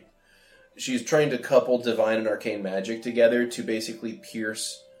thaumaturgy. She's trying to couple divine and arcane magic together to basically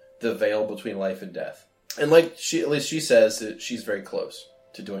pierce the veil between life and death. And at least she says that she's very close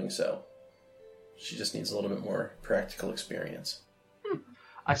to doing so. She just needs a little bit more practical experience.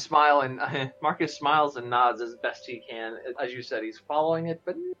 I smile, and Marcus smiles and nods as best he can. As you said, he's following it,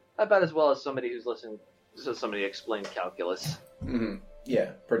 but about as well as somebody who's listening to somebody explain calculus. Mm-hmm.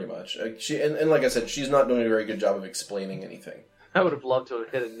 Yeah, pretty much. And like I said, she's not doing a very good job of explaining anything. I would have loved to have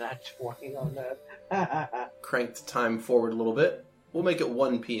hit a nat 20 on that. Crank the time forward a little bit. We'll make it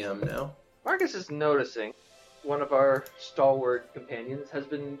 1 p.m. now. Marcus is noticing one of our stalwart companions has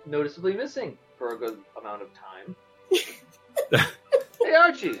been noticeably missing for a good amount of time. Hey,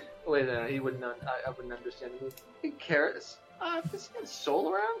 Archie! Wait, he would not. I wouldn't understand the move. Hey, Karis. Is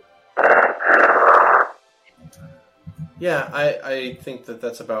Soul around? Yeah, I think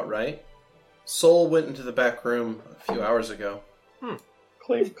that's about right. Soul went into the back room a few hours ago.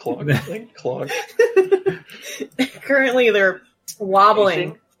 Clink, clonk, clink, clonk. Currently, they're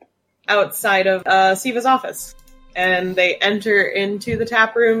wobbling outside of Siva's office. And they enter into the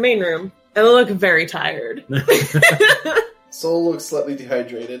tap room, main room. And they look very tired. Soul looks slightly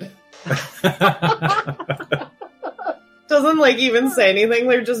dehydrated. Doesn't even say anything.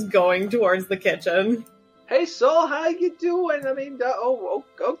 They're just going towards the kitchen. Hey, Soul, how you doing? I mean,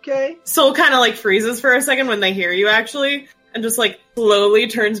 okay. Soul kind of freezes for a second when they hear you, actually, and just slowly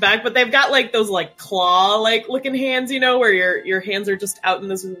turns back. But they've got those claw looking hands, where your hands are just out in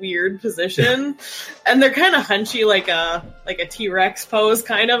this weird position, and they're kind of hunchy, like a T-Rex pose,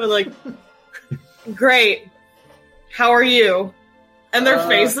 kind of, and great. How are you? And their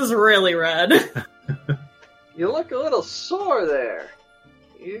face is really red. You look a little sore there.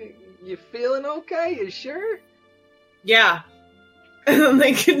 You feeling okay? You sure? Yeah. And then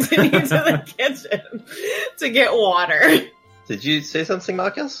they continue to the kitchen to get water. Did you say something,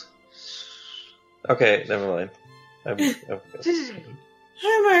 Marcus? Okay, never mind. Okay.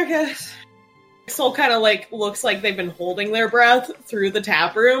 Hi, Marcus. Soul kind of like looks like they've been holding their breath through the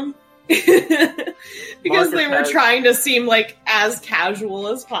tap room because Marcus they were trying to seem like as casual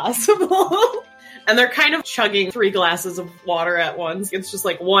as possible. And they're kind of chugging 3 glasses of water at once. It's just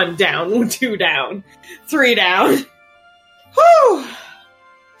like 1 down, 2 down, 3 down. Whew!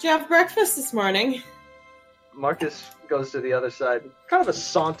 Did you have breakfast this morning? Marcus goes to the other side. Kind of a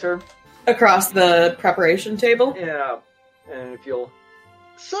saunter. Across the preparation table? Yeah. And if you'll...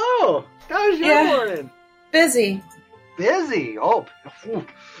 So, how's your morning? Busy. Busy? Oh, phew.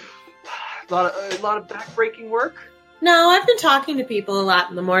 A lot of back-breaking work? No, I've been talking to people a lot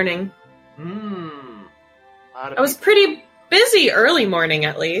in the morning. I was pretty busy early morning,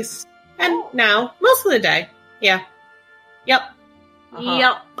 at least. And now, most of the day. Yeah. Yep.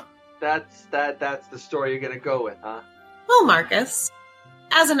 Yep. That's the story you're gonna go with, huh? Well, Marcus,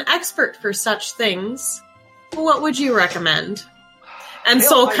 as an expert for such things, what would you recommend? And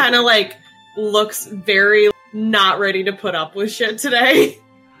Soul kind of, looks very not ready to put up with shit today.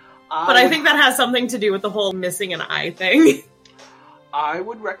 But I think that has something to do with the whole missing an eye thing. I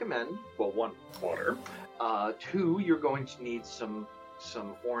would recommend, well, 1, water. 2, you're going to need some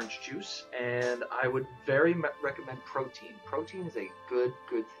orange juice, and I would very recommend protein. Protein is a good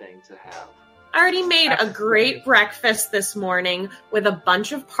thing to have. I already made a great breakfast this morning with a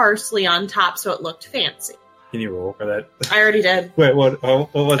bunch of parsley on top, so it looked fancy. Can you roll for that? I already did. Wait, what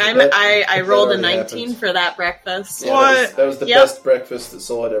was it? I rolled a 19 for that breakfast. Yeah, what? That was the best breakfast that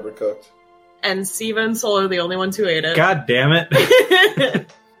Soul had ever cooked. And Siva and Soul are the only ones who ate it. God damn it.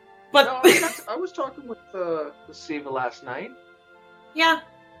 But no, I was talking with Siva last night. Yeah.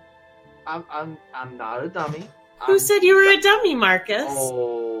 I'm not a dummy. Who said you were a dummy, Marcus?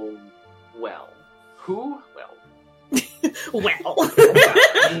 Oh, well. Who? Well. Well.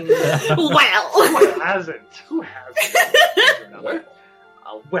 Well. Who hasn't?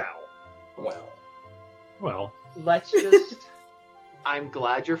 Well. Let's just... I'm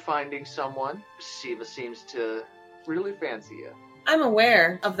glad you're finding someone. Siva seems to really fancy you. I'm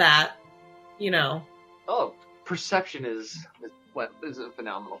aware of that. You know. Oh, perception is a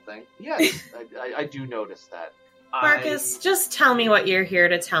phenomenal thing. Yes, I do notice that. Marcus, just tell me what you're here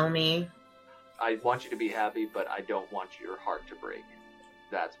to tell me. I want you to be happy, but I don't want your heart to break.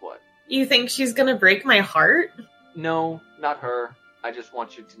 That's what. You think she's gonna break my heart? No, not her. I just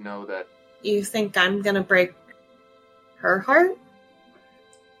want you to know that... You think I'm gonna break her heart?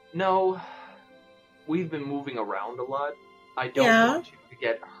 No. We've been moving around a lot. I don't want you to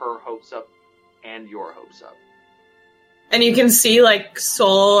get her hopes up and your hopes up. And you can see,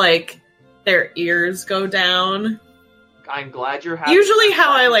 Soul, their ears go down. I'm glad you're happy. Usually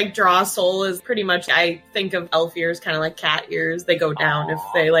how I, draw Soul is pretty much, I think of elf ears kind of like cat ears. They go down if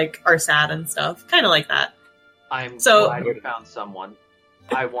they, are sad and stuff. Kind of like that. I'm glad you found someone.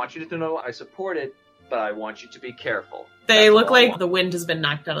 I want you to know I support it, but I want you to be careful. They look like the wind has been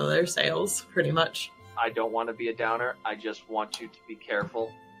knocked out of their sails, pretty much. I don't want to be a downer. I just want you to be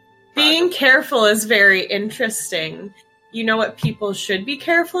careful. Being careful is very interesting. You know what people should be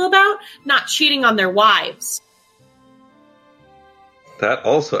careful about? Not cheating on their wives. That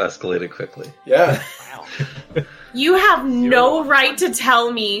also escalated quickly. Yeah. Wow. You have no right to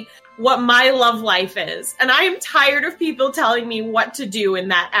tell me what my love life is. And I am tired of people telling me what to do in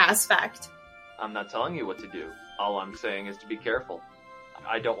that aspect. I'm not telling you what to do. All I'm saying is to be careful.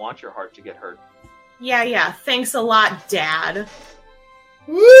 I don't want your heart to get hurt. Yeah. Thanks a lot, Dad.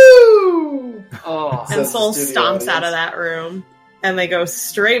 Woo! Oh. And Soul stomps out of that room. And they go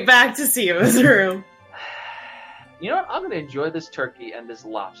straight back to Siva's room. You know what? I'm going to enjoy this turkey and this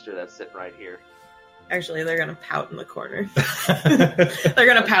lobster that's sitting right here. Actually, they're going to pout in the corner. They're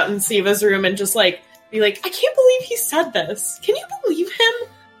going to pout in Siva's room and just, be like, I can't believe he said this. Can you believe him?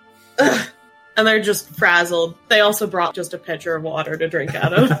 Ugh. And they're just frazzled. They also brought just a pitcher of water to drink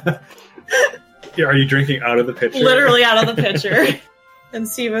out of. Yeah, are you drinking out of the pitcher? Literally out of the pitcher. And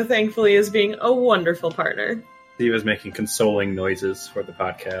Siva, thankfully, is being a wonderful partner. Siva's making consoling noises for the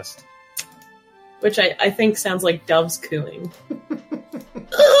podcast. Which I think sounds like doves cooing.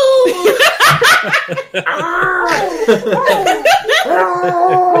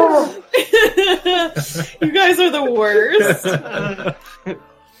 You guys are the worst.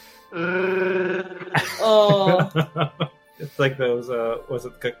 Oh. It's like those, was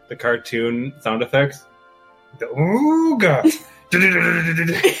it the cartoon sound effects? The ooga!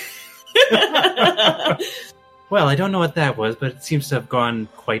 Well, I don't know what that was, but it seems to have gone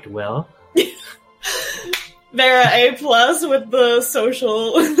quite well. They're A+ with the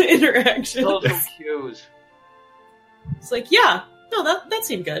social interactions. Social cues. It's like, yeah, no, that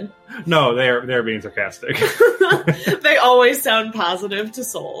seemed good. No, they're being sarcastic. They always sound positive to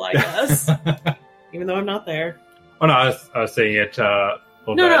Soul, I guess. Even though I'm not there. Oh no, I was saying it. No,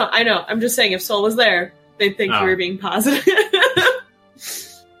 I know. I'm just saying if Soul was there, they'd think you were being positive.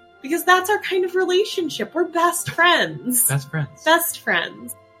 Because that's our kind of relationship. We're best friends. Best friends. Best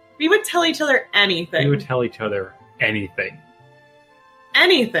friends. We would tell each other anything. We would tell each other anything.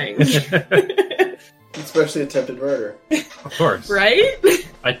 Anything. Especially attempted murder. Of course. Right?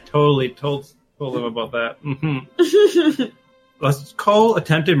 I totally told him about that. Mm-hmm. Let's call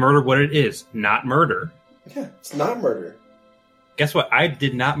attempted murder what it is, not murder. Yeah, it's not murder. Guess what? I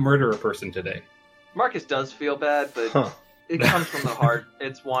did not murder a person today. Marcus does feel bad, but it comes from the heart.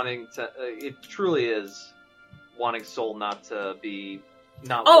 It's wanting to. It truly is wanting Soul not to be.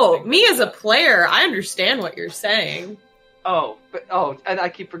 Not. Oh, me as a player, I understand what you're saying. And I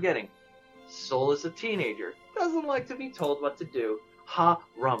keep forgetting. Soul is a teenager. Doesn't like to be told what to do. Ha,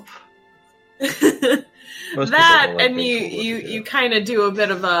 rumph. That, and you kind of do a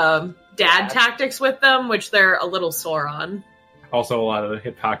bit of dad tactics with them, which they're a little sore on. Also, a lot of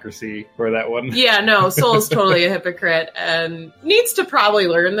hypocrisy for that one. Yeah, no, Soul is totally a hypocrite and needs to probably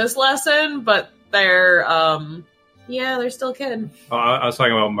learn this lesson, but they're still a kid. Oh, I was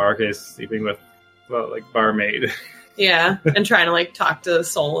talking about Marcus sleeping with, barmaid. Yeah, and trying to, talk to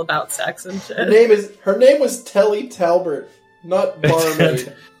Soul about sex and shit. Her name was Telly Talbert, not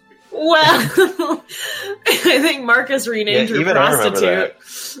barmaid. Well, I think Marcus renamed her prostitute.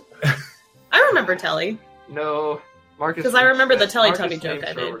 I remember Telly. No, Marcus. Because I remember the Teletubby joke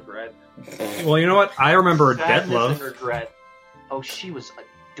I did. Regret. Well, you know what? I remember Sadness Detlef. and regret. Oh, she was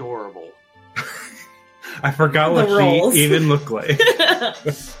adorable. I forgot what she even looked like.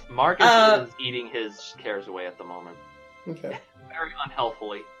 Marcus is eating his cares away at the moment. Okay. Very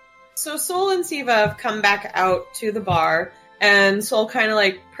unhealthily. So Soul and Siva have come back out to the bar, and Soul kind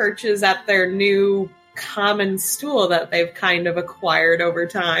of perches at their new common stool that they've kind of acquired over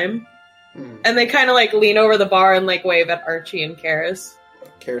time. And they kind of lean over the bar and wave at Archie and Karis.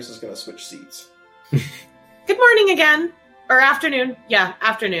 Karis is going to switch seats. Good morning again. Or afternoon. Yeah,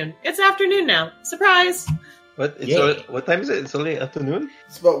 afternoon. It's afternoon now. Surprise! What time is it? It's only afternoon?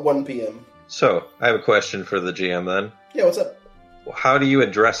 It's about 1 p.m. So, I have a question for the GM then. Yeah, what's up? How do you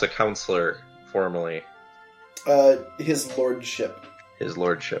address a counselor formally? His lordship. His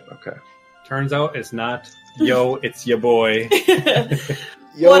lordship, okay. Turns out it's not, yo, it's your boy.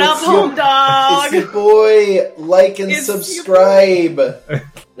 Yo, what up, home dog? It's your boy. Like and subscribe.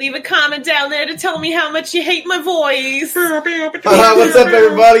 Leave a comment down there to tell me how much you hate my voice. What's up,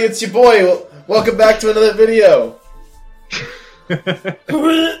 everybody? It's your boy. Welcome back to another video.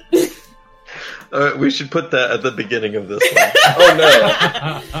 We should put that at the beginning of this one. Oh,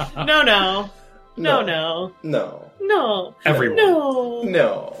 No. Everyone.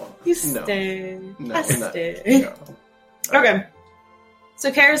 No. You stay. No. I stay. No. Okay.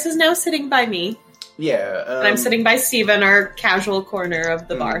 So Karis is now sitting by me. Yeah. And I'm sitting by Steve in our casual corner of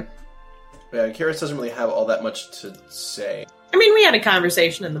the bar. Yeah, Karis doesn't really have all that much to say. I mean, we had a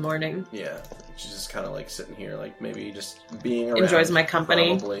conversation in the morning. Yeah. She's just kind of sitting here, maybe just being around. Enjoys my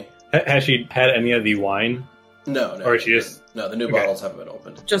company. Probably. Has she had any of the wine? No. Or is she just... No, the new bottles haven't been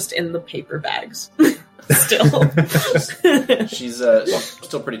opened. Just in the paper bags. Still. She's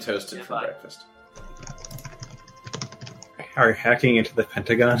still pretty toasted for breakfast. Are you hacking into the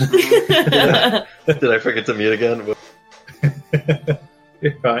Pentagon? Did I forget to mute again?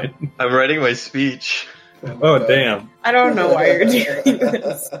 You're fine. I'm writing my speech. Oh, damn. I don't know why you're doing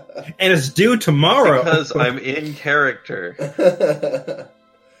this. And it's due tomorrow. Because I'm in character.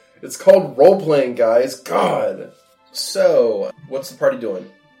 It's called role-playing, guys. God. So, what's the party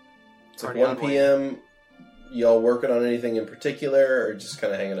doing? It's 1 p.m. Y'all working on anything in particular, or just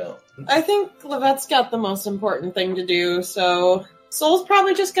kind of hanging out? I think Levette's got the most important thing to do, so Soul's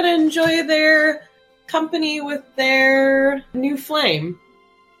probably just going to enjoy their company with their new flame.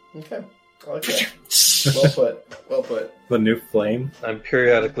 Okay. I like that. Well put. The new flame? I'm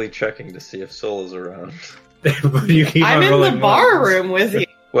periodically checking to see if Soul is around. You keep I'm in the bar room with you.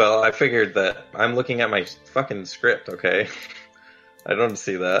 Well, I figured that I'm looking at my fucking script, okay? I don't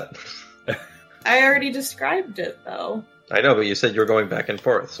see that. I already described it, though. I know, but you said you were going back and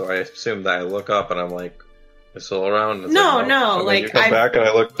forth, so I assumed that I look up and I'm like, is Soul around? And No. And then you come back and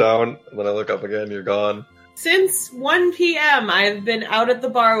I look down, and then I look up again, you're gone. Since 1 p.m., I've been out at the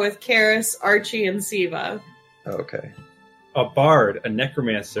bar with Karis, Archie, and Siva. Okay. A bard, a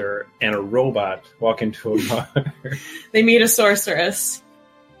necromancer, and a robot walk into a bar. They meet a sorceress.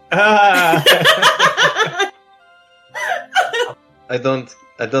 Ah! I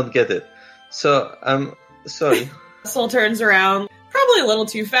don't get it. So, I'm sorry. Soul turns around, probably a little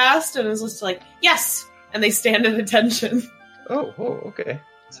too fast, and is just like, yes! And they stand at attention. Oh, okay.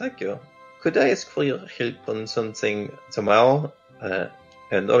 Thank you. Could I ask for your help on something tomorrow?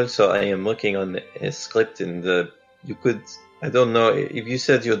 And also, I am working on a script, and you could... I don't know, if you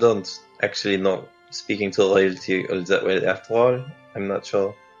said you don't actually know speaking to royalty all that well after all, I'm not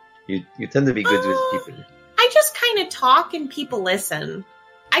sure. You tend to be good with people. I just kind of talk and people listen.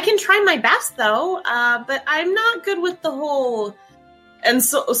 I can try my best, though, but I'm not good with the whole... And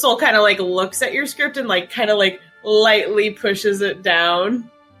Soul kind of, like, looks at your script and, like, kind of, like, lightly pushes it down.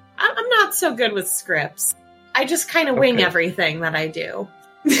 I'm not so good with scripts. I just kind of wing everything that I do.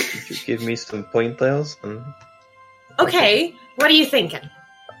 Could you give me some pointers? Okay, what are you thinking?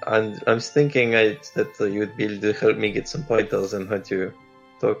 I'm thinking that you would be able to help me get some pointers on how to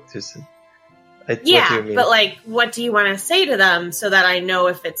talk to some... Yeah, but, like, what do you want to say to them so that I know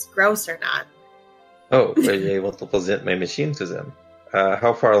if it's gross or not? Oh, well, I want to present my machine to them.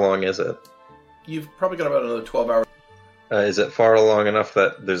 How far along is it? You've probably got about another 12 hours. Is it far along enough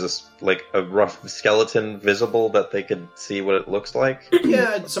that there's a rough skeleton visible that they could see what it looks like?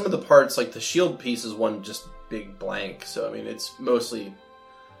 Yeah, some of the parts, like the shield piece is one just big blank. So, I mean, it's mostly...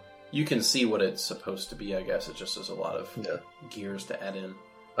 You can see what it's supposed to be, I guess. It just has a lot of gears to add in.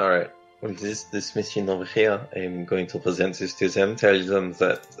 Alright. Well, this machine over here, I'm going to present this to them, tell them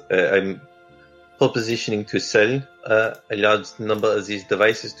that I'm propositioning to sell a large number of these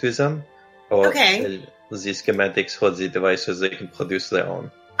devices to them, or sell the schematics for the devices they can produce their own.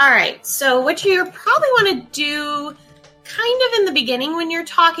 Alright, so what you probably want to do kind of in the beginning when you're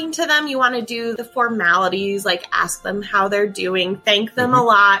talking to them, you want to do the formalities, like ask them how they're doing, thank them a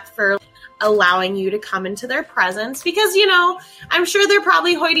lot for allowing you to come into their presence, because, you know, I'm sure they're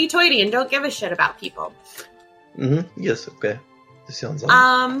probably hoity-toity and don't give a shit about people. Yes, okay. This sounds like...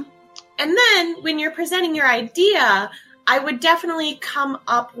 And then, when you're presenting your idea, I would definitely come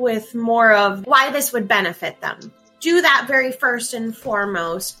up with more of why this would benefit them. Do that very first and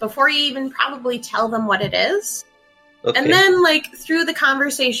foremost, before you even probably tell them what it is. Okay. And then, like, through the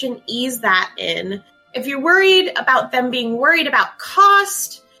conversation, ease that in. If you're worried about them being worried about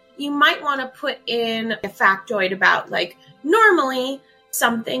cost, you might want to put in a factoid about, like, normally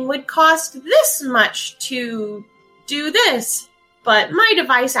something would cost this much to do this, but my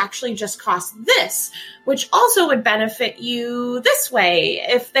device actually just costs this, which also would benefit you this way.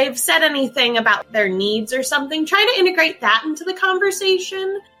 If they've said anything about their needs or something, try to integrate that into the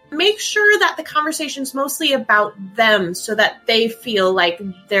conversation. Make sure that the conversation's mostly about them so that they feel like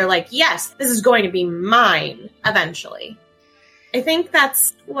they're like, yes, this is going to be mine eventually. I think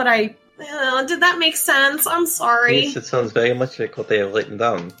that's what did that make sense? I'm sorry. Yes, it sounds very much like what they have written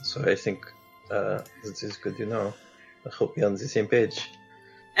down. So I think this is good to know. I hope we're on the same page.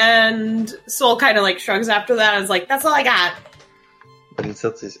 And Soul kind of like shrugs after that and is like, that's all I got.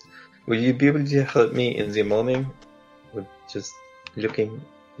 Will you be able to help me in the morning with just looking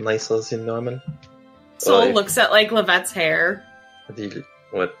nicer than normal? Soul looks at like Levette's hair.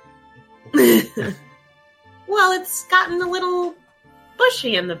 What? Well, it's gotten a little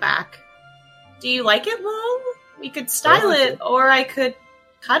bushy in the back. Do you like it long? We could style it, or I could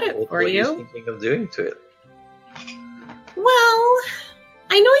cut it for you. What are you thinking of doing to it? Well,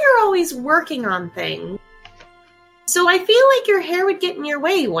 I know you're always working on things, so I feel like your hair would get in your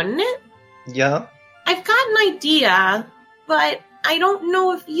way, wouldn't it? Yeah. I've got an idea, but I don't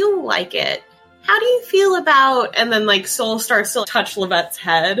know if you'll like it. How do you feel about... And then, like, Soul starts to touch Levette's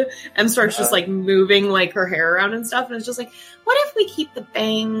head and starts just, like, moving, like, her hair around and stuff. And it's just like, what if we keep the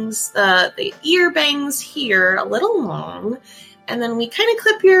bangs, the ear bangs here a little long, and then we kind of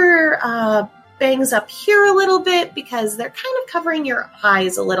clip your bangs up here a little bit because they're kind of covering your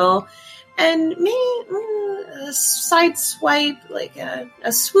eyes a little, and maybe a side swipe, like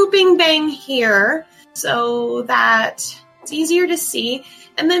a swooping bang here so that it's easier to see.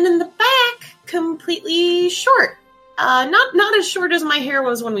 And then in the back, completely short. Not as short as my hair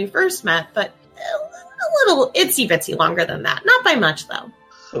was when we first met, but a little itsy-bitsy longer than that. Not by much, though.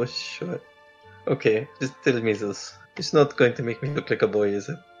 So short. Okay, just tell me this. It's not going to make me look like a boy, is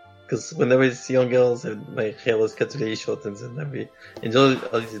it? Because when I was young girls, my hair was cut really short, and then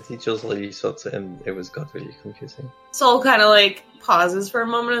all the teachers really short, and it got really confusing. Soul kind of like pauses for a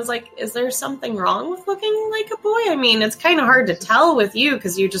moment and is like, is there something wrong with looking like a boy? I mean, it's kind of hard to tell with you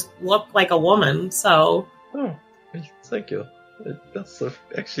because you just look like a woman, so... Oh, thank you. That's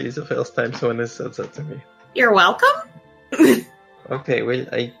actually the first time someone has said that to me. You're welcome? Okay, well,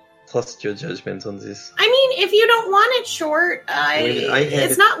 I trust your judgment on this. I mean, if you don't want it short,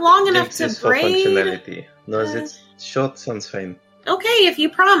 it's not long enough to braid. Functionality. No, it's short sounds fine. Okay, if you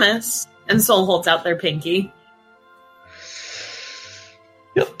promise. And Soul holds out their pinky.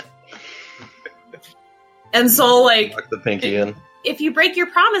 Yep. And Soul, like... Lock the pinky in. If you break your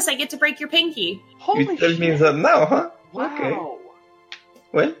promise, I get to break your pinky. You tell me that now, huh? Wow. Okay.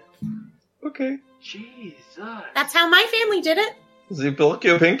 Well, okay. Jesus. That's how my family did it. You broke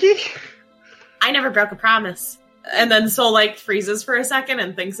your pinky? I never broke a promise. And then Soul, like, freezes for a second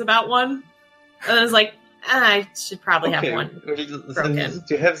and thinks about one. And then is like, I should probably have one broken.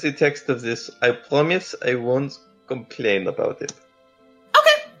 To have the text of this, I promise I won't complain about it.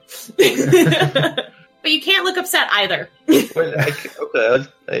 Okay. But you can't look upset either. Well, I'll not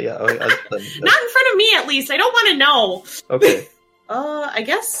in front of me, at least. I don't want to know. Okay. I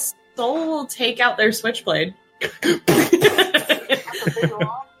guess Soul will take out their switchblade.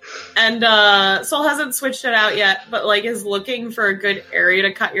 And Soul hasn't switched it out yet, but like is looking for a good area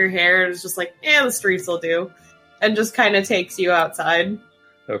to cut your hair. And is just like, the streets will do, and just kind of takes you outside.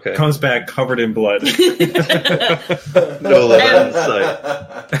 Okay. Comes back covered in blood. No Levette in sight.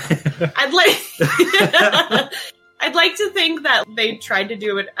 I'd like to think that they tried to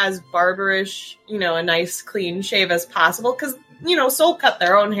do it as barbarish, a nice clean shave as possible, because Soul cut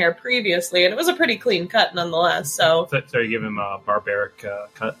their own hair previously, and it was a pretty clean cut nonetheless. So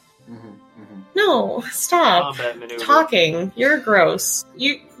No, stop talking. You're gross.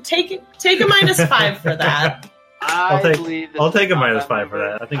 You take a -5 for that. I'll take a -5 for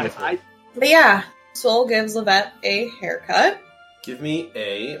that. I think it's But yeah, Soul gives Levette a haircut. Give me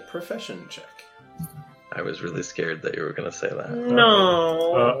a profession check. I was really scared that you were going to say that.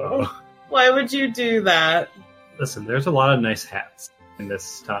 No. Uh-oh. Why would you do that? Listen, there's a lot of nice hats in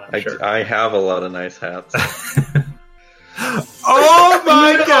this town, I'm sure. I have a lot of nice hats. Oh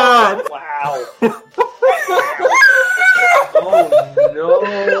my god! Wow.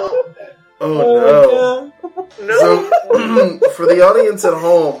 Oh no. So, for the audience at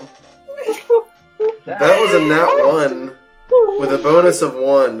home, that was a nat 1 with a bonus of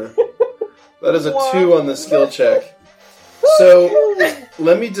 1. That is a 2 on the skill check. So,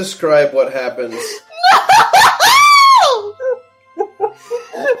 let me describe what happens.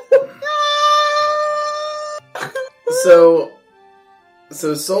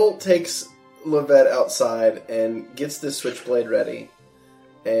 So Soul takes Levette outside and gets this switchblade ready.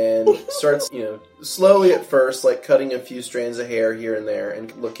 And starts, slowly at first, like cutting a few strands of hair here and there,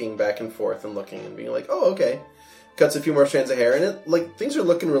 and looking back and forth and looking and being like, "Oh, okay." Cuts a few more strands of hair, and things are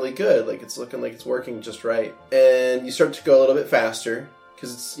looking really good. Like it's looking like it's working just right. And you start to go a little bit faster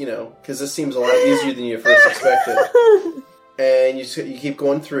because because this seems a lot easier than you first expected. And you keep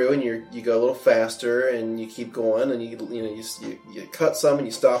going through, and you go a little faster, and you keep going, and you cut some, and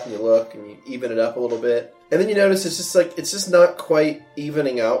you stop, and you look, and you even it up a little bit. And then you notice it's just not quite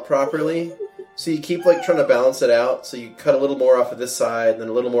evening out properly. So you keep trying to balance it out. So you cut a little more off of this side, and then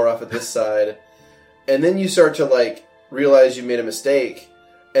a little more off of this side. And then you start to realize you made a mistake.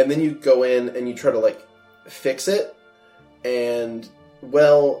 And then you go in and you try to fix it. And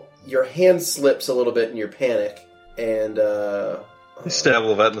your hand slips a little bit in your panic. And you stab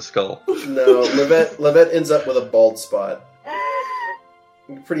Levette in the skull. No, Levette ends up with a bald spot.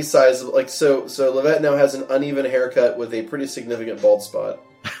 Pretty sizable. So Levette now has an uneven haircut with a pretty significant bald spot.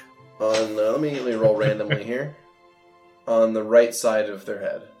 On let me roll randomly here. On the right side of their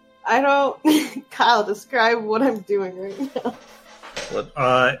head. I don't. Kyle, describe what I'm doing right now.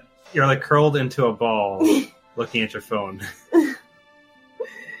 What? You're curled into a ball, looking at your phone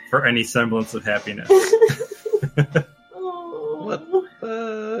for any semblance of happiness. What?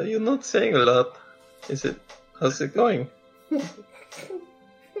 You're not saying a lot. How's it going?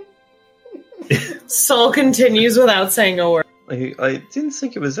 Soul continues without saying a word. I didn't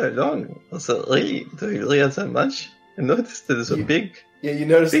think it was that long. Also, do you really have that much? I noticed that there's a big... Yeah, you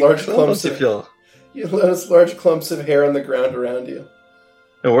notice large clumps of... You notice large clumps of hair on the ground around you.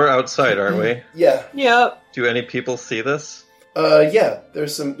 And we're outside, aren't we? Yeah. Yep. Do any people see this? Yeah.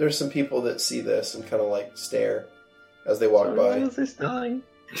 There's some people that see this and kind of stare as they walk by. Why is this dying?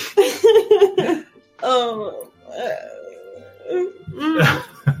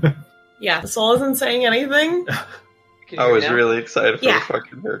 Yeah, Soul isn't saying anything. I was really excited for the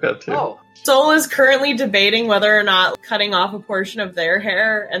fucking haircut, too. Oh. Soul is currently debating whether or not cutting off a portion of their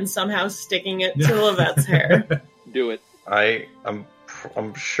hair and somehow sticking it to Levette's hair. Do it. I'm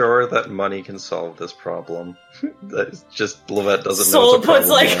sure that money can solve this problem. That's just Levette doesn't know it's a problem.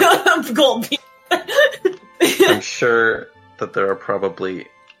 Soul puts a gold piece. I'm sure that there are probably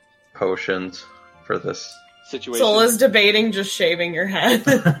potions for this situation. Soul is debating just shaving your head.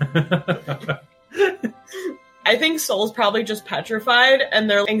 I think Soul's probably just petrified, and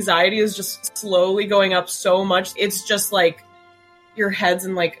their anxiety is just slowly going up so much. It's just your head's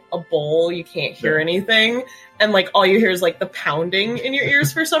in a bowl, you can't hear anything, and all you hear is the pounding in your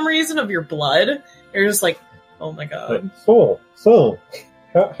ears for some reason of your blood. You're just oh my god. Soul,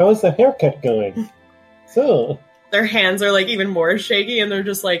 how's the haircut going? Soul. Their hands are even more shaky, and they're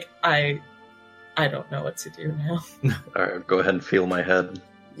just I don't know what to do now. Alright, go ahead and feel my head.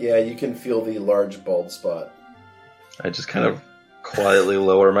 Yeah, you can feel the large bald spot. I just kind of quietly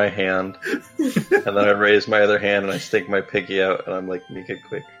lower my hand, and then I raise my other hand and I stick my piggy out, and I'm like, make it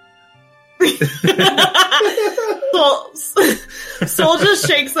quick. Soul just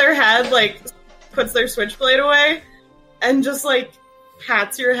shakes their head, like, puts their switchblade away, and just, like,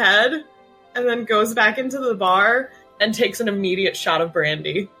 pats your head, and then goes back into the bar and takes an immediate shot of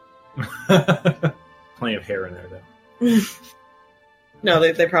brandy. Plenty of hair in there, though. No,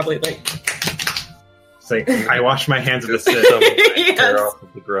 they probably, like... It's like, I wash my hands with a Yes. Hair off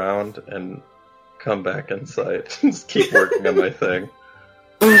of the ground and come back inside. Just keep working on my thing.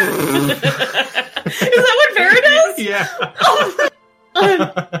 Is that what Vera does? Yeah. Oh my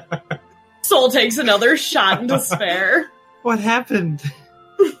God. Soul takes another shot in despair. What happened?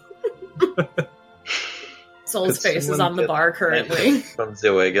 Soul's face is on the bar currently. From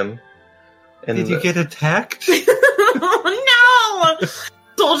the wagon. Did you get attacked? Oh, no!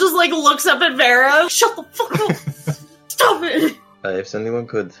 Soul just like looks up at Vera. Shut the fuck up! Stop it! If anyone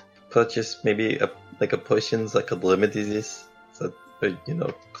could purchase maybe a potions that could limit this, so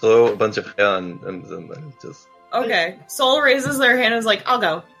grow a bunch of hair and then just. Okay. Soul raises their hand and is like, I'll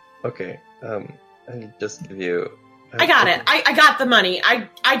go. Okay. I'll just give you. I got it. I got the money. I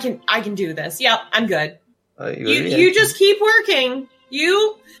can do this. Yep, I'm good. You just keep working.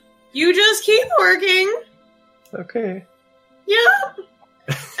 You just keep working. Okay. Yeah.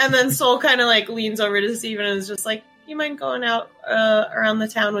 And then Soul kind of like leans over to Steven and is just like, you mind going out around the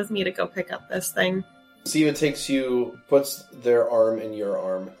town with me to go pick up this thing? Steven puts their arm in your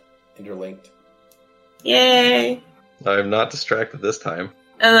arm, and you're linked. Yay. I'm not distracted this time.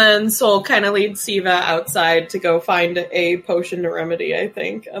 And then Soul kind of leads Siva outside to go find a potion to remedy, I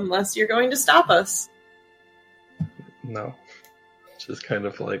think, unless you're going to stop us. No. Just kind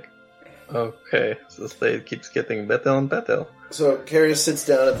of like, okay, so this day keeps getting better and better. So Carius sits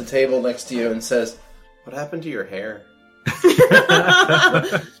down at the table next to you and says, what happened to your hair?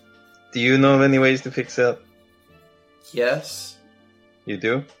 Do you know of any ways to fix it? Yes. You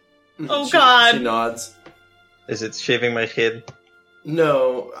do? Oh, God. She nods. Is it shaving my head?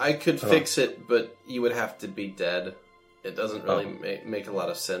 No, I could fix it, but you would have to be dead. It doesn't really make a lot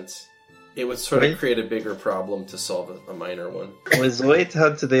of sense. It would sort of create a bigger problem to solve a minor one. With the way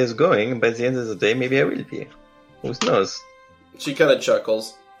how today is going, by the end of the day, maybe I will be. Who knows? She kind of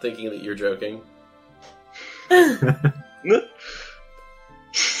chuckles, thinking that you're joking.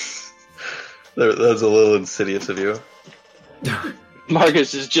 That's a little insidious of you.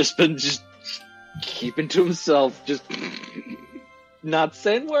 Marcus has just been keeping to himself, just not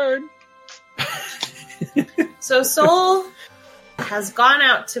saying word. So Soul has gone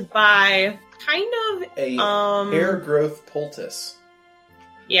out to buy kind of a hair growth poultice.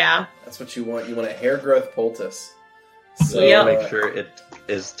 Yeah. That's what you want. You want a hair growth poultice. So make sure it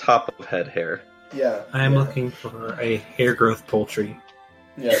is top of head hair. Yeah. I'm looking for a hair growth poultry.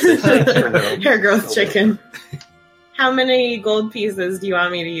 Yeah. Hair growth chicken. How many gold pieces do you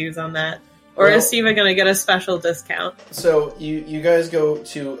want me to use on that? Or is Siva going to get a special discount? So you guys go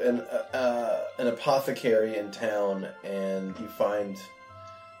to an apothecary in town, and you find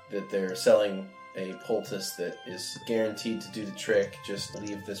that they're selling a poultice that is guaranteed to do the trick. Just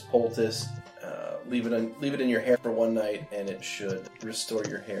leave this poultice, leave it in your hair for one night, and it should restore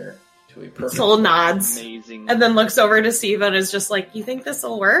your hair to a perfect. Soul nods, amazing, and then looks over to Siva and is just like, "You think this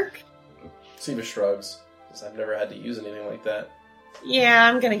will work?" Siva shrugs, because I've never had to use anything like that. Yeah,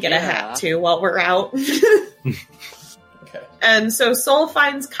 I'm gonna get a hat too while we're out. Okay. And so Soul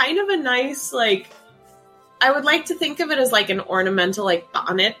finds kind of a nice, like, I would like to think of it as like an ornamental, like,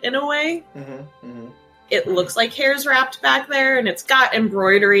 bonnet in a way. Mm-hmm, mm-hmm. It looks like hair's wrapped back there, and it's got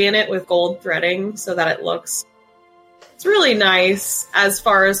embroidery in it with gold threading so that it's really nice as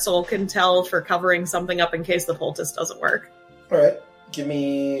far as Soul can tell for covering something up in case the poultice doesn't work. Alright, give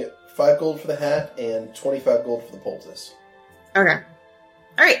me 5 gold for the hat and 25 gold for the poultice. Okay.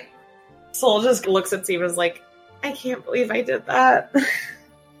 Alright. Soul just looks at Siva's like, I can't believe I did that.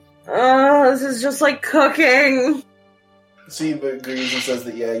 Oh, this is just like cooking. Siva agrees and says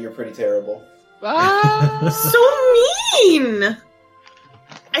that, yeah, you're pretty terrible. So mean!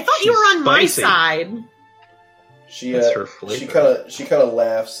 I thought you were on my side. She she kind of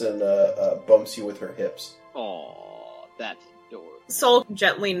laughs and bumps you with her hips. Aw, that's adorable. Soul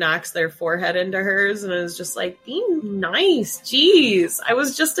gently knocks their forehead into hers and is just like, be nice. Jeez, I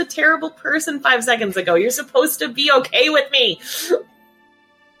was just a terrible person 5 seconds ago. You're supposed to be okay with me.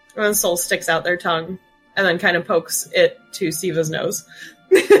 And then Soul sticks out their tongue and then kind of pokes it to Siva's nose.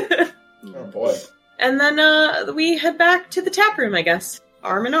 Oh boy. And then we head back to the tap room, I guess.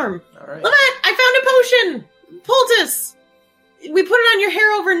 Arm in arm. Alright. Lynette, I found a potion! Poultice! We put it on your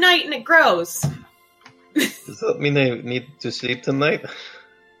hair overnight and it grows. Does that mean I need to sleep tonight?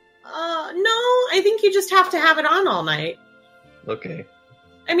 No, I think you just have to have it on all night. Okay.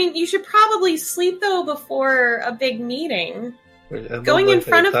 I mean, you should probably sleep, though, before a big meeting. Going in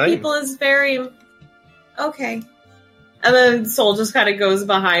front of people is very... Okay. And then Soul just kind of goes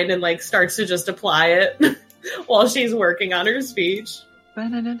behind and, like, starts to just apply it while she's working on her speech.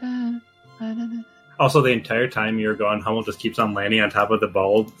 Also, the entire time you're gone, Hummel just keeps on landing on top of the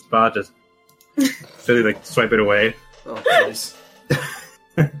bald spot, just really, like, swipe it away. Oh, nice.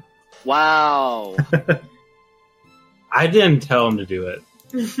 Wow. I didn't tell him to do it.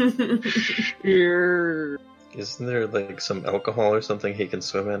 Sure. Isn't there, like, some alcohol or something he can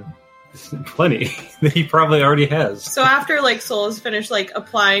swim in? Plenty. He probably already has. So after, like, Soul has finished, like,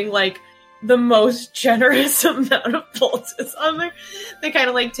 applying, like, the most generous amount of poultice on there, they kind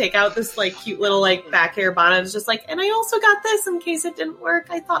of, like, take out this, like, cute little, like, back hair bonnet. It's just like, and I also got this in case it didn't work.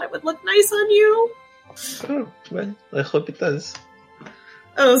 I thought it would look nice on you. Oh, well, I hope it does.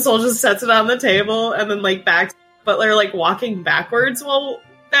 And then Soul just sets it on the table and then, like, backs, but they're, like, walking backwards while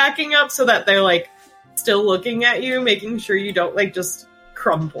backing up so that they're, like, still looking at you, making sure you don't, like, just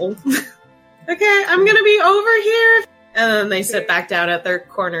crumble. Okay, I'm gonna be over here. And then they sit back down at their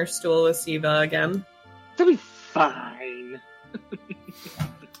corner stool with Siva again. It'll be fine.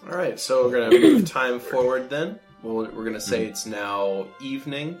 Alright, so we're gonna move time forward then. We're gonna say it's now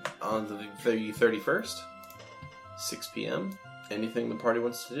evening on the 31st, 6 p.m. Anything the party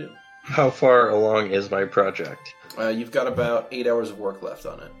wants to do. How far along is my project? You've got about 8 hours of work left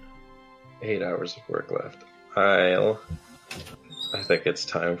on it. 8 hours of work left. I think it's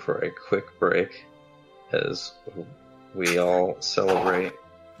time for a quick break as we all celebrate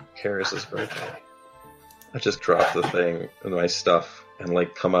Karis' birthday. I just drop the thing in my stuff and,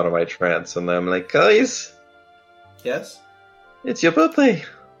 like, come out of my trance, and then I'm like, guys! Yes? It's your birthday!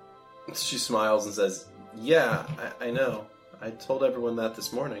 She smiles and says, yeah, I know. I told everyone that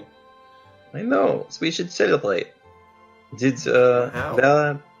this morning. I know, so we should celebrate. Did How?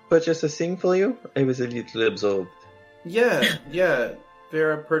 Vera purchase a thing for you? I was a little absorbed. Yeah.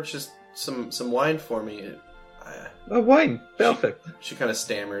 Vera purchased some wine for me. Wine! Perfect. She kind of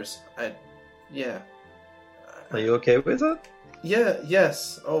stammers. Yeah. Are you okay with that? Yeah,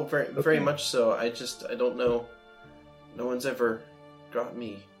 yes. Oh, very much so. I don't know. No one's ever got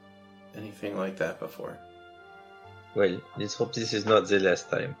me anything like that before. Well, let's hope this is not the last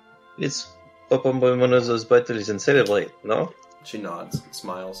time. Let's open one of those bottles and celebrate, no? She nods and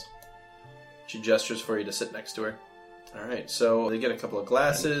smiles. She gestures for you to sit next to her. Alright, so they get a couple of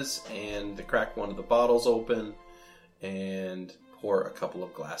glasses, and they crack one of the bottles open, and pour a couple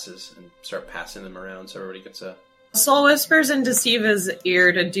of glasses, and start passing them around so everybody gets a... Soul whispers into Siva's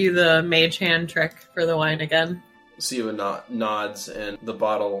ear to do the mage hand trick for the wine again. Siva nods, and the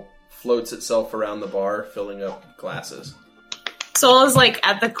bottle floats itself around the bar, filling up glasses. Soul is, like,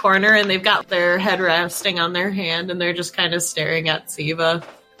 at the corner, and they've got their head resting on their hand, and they're just kind of staring at Siva.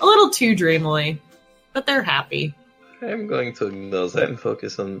 A little too dreamily, but they're happy. I'm going to ignore that and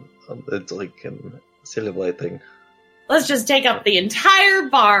focus on the drink and celebrating. Let's just take up the entire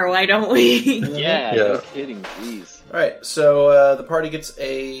bar, why don't we? Yeah, no kidding, jeez. Alright, so the party gets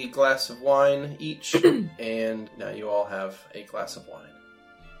a glass of wine each, and now you all have a glass of wine.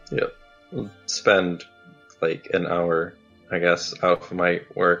 Yep. We'll spend, like, an hour, I guess, out of my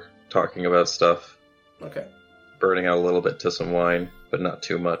work talking about stuff. Okay. Burning out a little bit to some wine, but not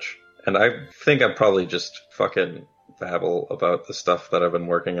too much. And I think I'll probably just fucking babble about the stuff that I've been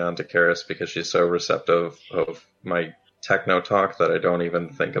working on to Karis because she's so receptive of my techno talk that I don't even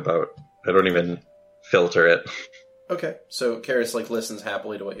think about. I don't even filter it. Okay, so Karis, like, listens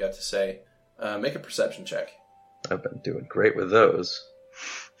happily to what you have to say. Make a perception check. I've been doing great with those.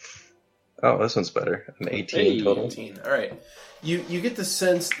 Oh, this one's better. An 18 total. 18. All right. You get the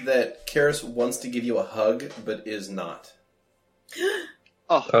sense that Karis wants to give you a hug, but is not.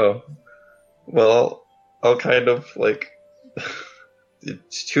 Oh. Well, I'll kind of, like...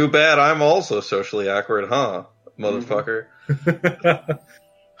 It's too bad I'm also socially awkward, huh, motherfucker?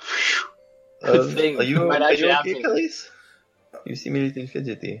 Good thing. Are you Might actually okay, happen. Kelly's? You seem a little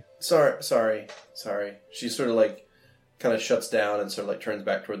fidgety. Sorry. She sort of, like, kind of shuts down and sort of, like, turns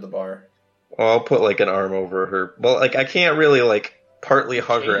back toward the bar. Well, I'll put, like, an arm over her. Well, like, I can't really, like, partly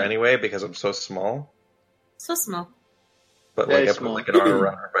hug her anyway because I'm so small. So small. But, Very like, I small. put, like, an arm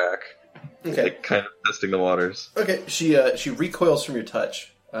around her back. Okay. Like, kind of testing the waters. Okay, she recoils from your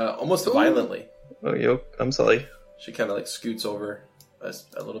touch, almost violently. Oh, I'm sorry. She kind of, like, scoots over a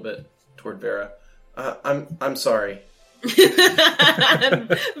little bit toward Vera. I'm sorry.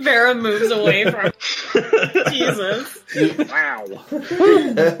 Vera moves away from Jesus. Wow.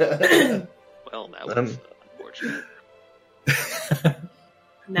 Well, that was unfortunate.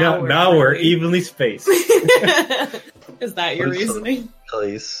 Now we're evenly spaced. Is that your reasoning?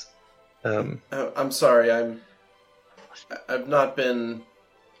 Please. I'm sorry. I've not been.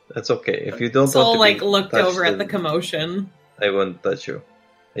 That's okay. If you don't Soul want to be looked touched, over at the then commotion. I won't touch you.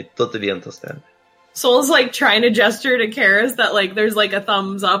 I totally understand. Soul's trying to gesture to Karis that there's a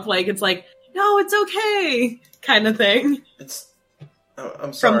thumbs up, it's no, it's okay kind of thing.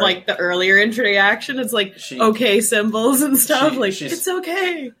 I'm sorry. From the earlier interaction, it's okay symbols and stuff. It's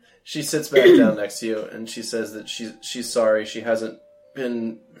okay. She sits back down next to you and she says that she's sorry. She hasn't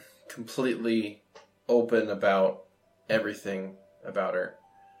been completely open about everything about her,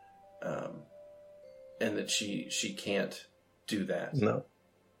 and that she can't do that. No,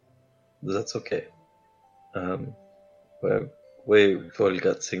 that's okay. Well, we've all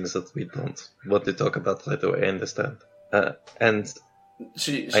got things that we don't want to talk about right away. I understand. And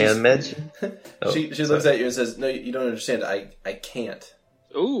I imagine she looks at you and says, "No, you don't understand. I can't."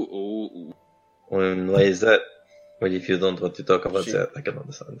 Ooh. Why is that? Well, if you don't want to talk about that, I can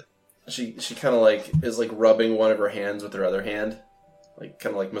understand. She kind of is rubbing one of her hands with her other hand,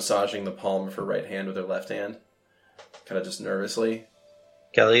 kind of massaging the palm of her right hand with her left hand, kind of just nervously.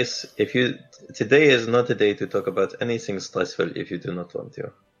 Karis, today is not a day to talk about anything stressful if you do not want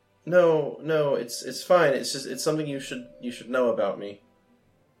to. No, it's fine. It's something you should know about me.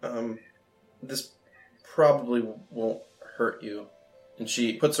 This probably won't hurt you. And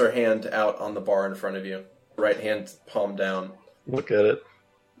she puts her hand out on the bar in front of you, right hand palm down. Look at it.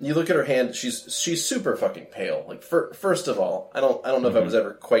 You look at her hand. She's super fucking pale. First of all, I don't know if I was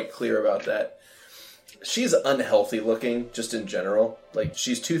ever quite clear about that. She's unhealthy looking, just in general.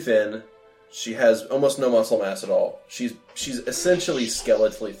 She's too thin. She has almost no muscle mass at all. She's essentially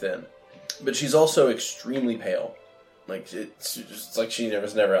skeletally thin, but she's also extremely pale. It's just she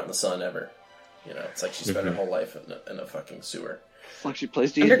was never out in the sun ever. It's she spent her whole life in a fucking sewer. It's she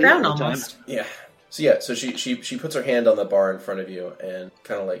plays D&D underground all the time. almost. Yeah. So she puts her hand on the bar in front of you and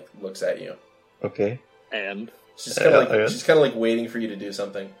kind of looks at you. Okay. And she's kind of waiting for you to do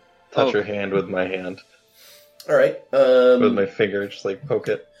something. Touch her hand with my hand. All right. With my finger, just poke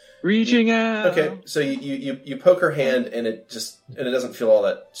it. Reaching out. Okay, so you poke her hand and it doesn't feel all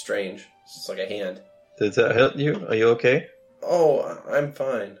that strange. It's just like a hand. Does that hurt you? Are you okay? Oh, I'm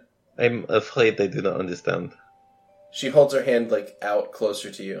fine. I'm afraid I do not understand. She holds her hand out closer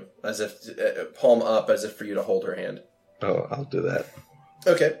to you, as if palm up, as if for you to hold her hand. Oh, I'll do that.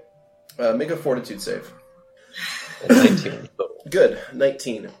 Okay, make a fortitude save. 19. Good,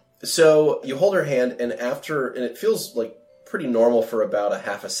 19. So you hold her hand, and it feels pretty normal for about a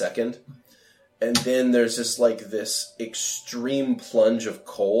half a second, and then there's just this extreme plunge of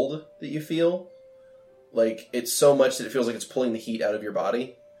cold that you feel. It's so much that it feels like it's pulling the heat out of your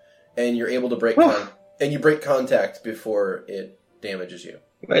body, and you're able to break contact before it damages you.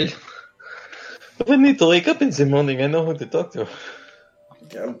 Well, if I need to wake up in the morning, I know who to talk to.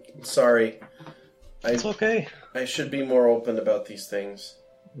 I'm sorry. It's okay. I should be more open about these things.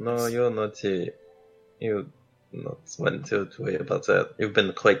 No, you're not. You're not one to worry about that. You've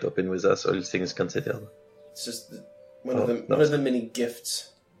been quite open with us, all things considered. It's just one of the many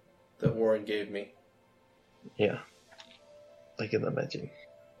gifts that Warren gave me. Yeah, I can imagine.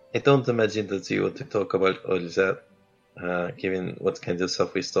 I don't imagine that you want to talk about all that, given what kind of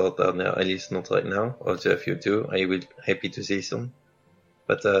stuff we start down now. At least not right now. Although if you do, I will be happy to see some.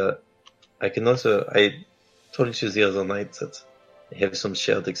 But I told you the other night that I have some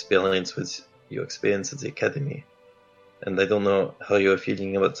shared experience with your experience at the academy. And I don't know how you're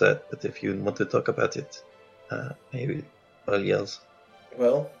feeling about that, but if you want to talk about it, maybe all yours.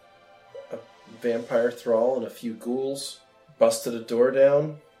 Well, a vampire thrall and a few ghouls busted a door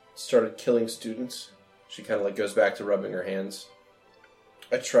down, started killing students. She kind of goes back to rubbing her hands.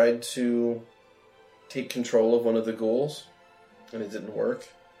 I tried to take control of one of the ghouls, and it didn't work.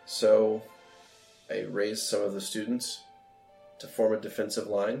 So I raised some of the students to form a defensive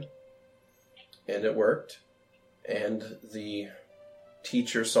line, and it worked. And the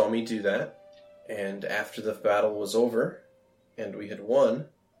teacher saw me do that, and after the battle was over and we had won,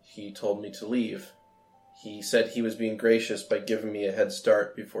 he told me to leave. He said he was being gracious by giving me a head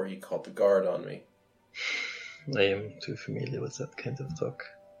start before he called the guard on me. I am too familiar with that kind of talk.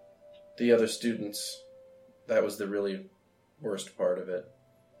 The other students, that was the really worst part of it.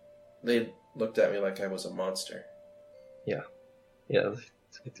 They looked at me like I was a monster. Yeah,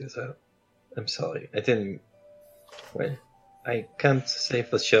 it is that. I'm sorry. I didn't... Well, I can't say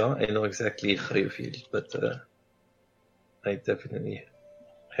for sure. I know exactly how you feel, but I definitely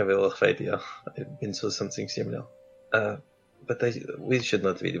have a rough idea. I've been through something similar. But we should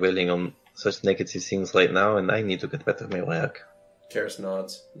not be dwelling on such negative things right now, and I need to get back to my work. Karis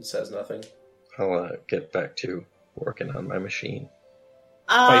nods and says nothing. I'll get back to working on my machine.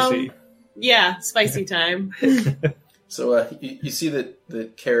 Spicy. Yeah, spicy time. So you see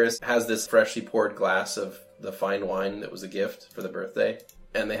that Karis has this freshly poured glass of the fine wine that was a gift for the birthday,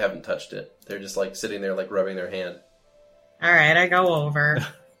 and they haven't touched it. They're just like sitting there, like rubbing their hand. All right, I go over.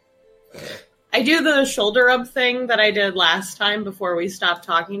 I do the shoulder rub thing that I did last time before we stopped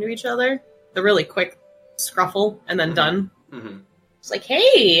talking to each other. The really quick scruffle and then done. Mm-hmm. It's like,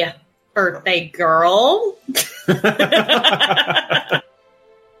 hey, birthday girl.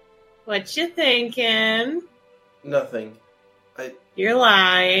 What you thinking? Nothing. You're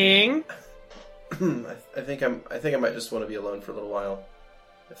lying. I think I might just want to be alone for a little while,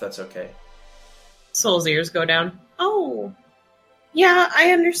 if that's okay. Soul's ears go down. Oh, yeah,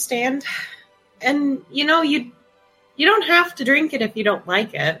 I understand. And you know, you don't have to drink it if you don't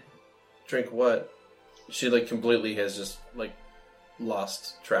like it. Drink what? She like completely has just like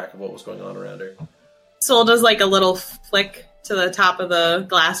lost track of what was going on around her. Soul does like a little flick to the top of the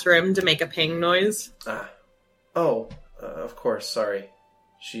glass rim to make a ping noise. Of course, sorry.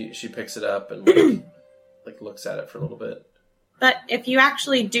 She picks it up and like looks at it for a little bit. But if you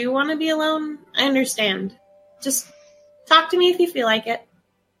actually do want to be alone, I understand. Just talk to me if you feel like it.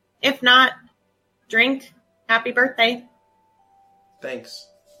 If not, drink. Happy birthday. Thanks.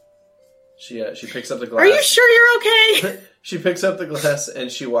 She picks up the glass. Are you sure you're okay? She picks up the glass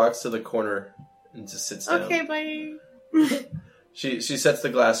and she walks to the corner and just sits down. Okay, bye. She sets the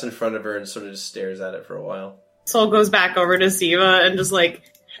glass in front of her and sort of just stares at it for a while. Soul goes back over to Siva and just like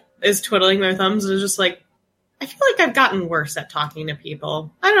is twiddling their thumbs and is just like, I feel like I've gotten worse at talking to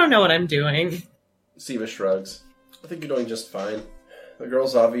people. I don't know what I'm doing. Siva shrugs. I think you're doing just fine. The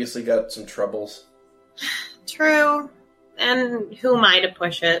girl's obviously got some troubles. True. And who am I to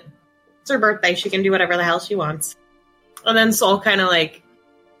push it? It's her birthday. She can do whatever the hell she wants. And then Soul kind of like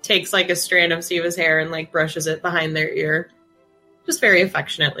takes like a strand of Siva's hair and like brushes it behind their ear. Just very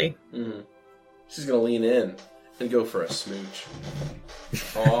affectionately. Mm-hmm. She's going to lean in and go for a smooch.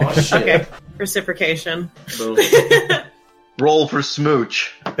 Aw, shit. Okay. Reciprocation. Boom. Roll for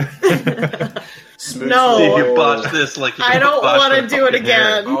smooch. Smooch. No. See if you botch this like you I don't want to do it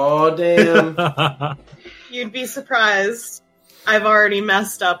again. Oh, damn. You'd be surprised. I've already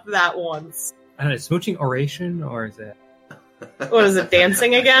messed up that once. I don't know, smooching oration, or is it? What is it,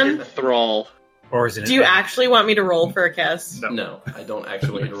 dancing again? Thrall. Or is it? Do you actually want me to roll for a kiss? No, I don't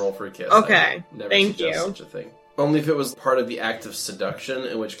actually want you to roll for a kiss. Okay, I never thank suggest you. Such a thing. Only if it was part of the act of seduction,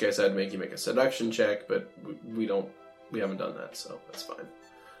 in which case I'd make you make a seduction check, but we haven't done that, so that's fine.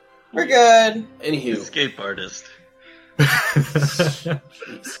 We're good. Anywho. Escape artist.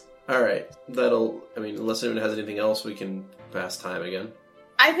 Alright, unless anyone has anything else, we can pass time again.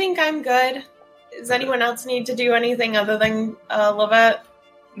 I think I'm good. Does anyone else need to do anything other than Lovette?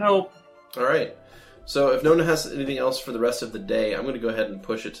 Nope. Alright, so if no one has anything else for the rest of the day, I'm going to go ahead and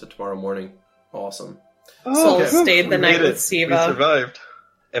push it to tomorrow morning. Awesome. Soul stayed the night with Siva. We survived.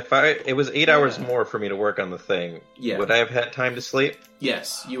 It was 8 hours more for me to work on the thing, would I have had time to sleep?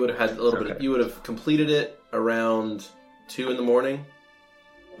 Yes, you would have had a little bit. You would have completed it around 2 in the morning.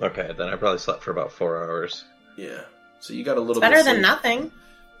 Okay, then I probably slept for about 4 hours. Yeah, so you got a little bit better than nothing.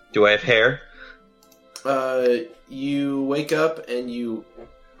 Do I have hair? You wake up and you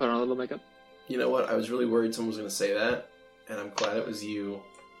put on a little makeup. You know what? I was really worried someone was going to say that, and I'm glad it was you.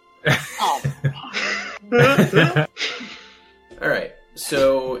 All right.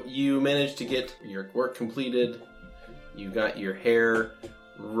 So you managed to get your work completed. You got your hair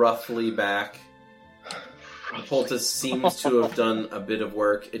roughly back. The poultice seems to have done a bit of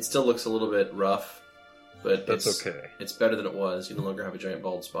work. It still looks a little bit rough, but that's okay. It's better than it was. You no longer have a giant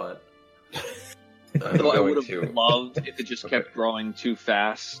bald spot. Though I would have loved if it just kept growing too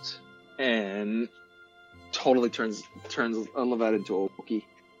fast and totally turns Lovette into a Wookiee.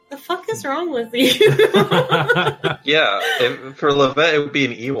 The fuck is wrong with you? Yeah, for Lovette it would be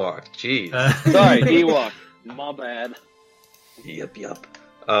an Ewok. Jeez. Sorry, Ewok. My bad. Yep.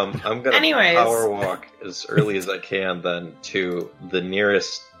 I'm gonna power walk as early as I can then to the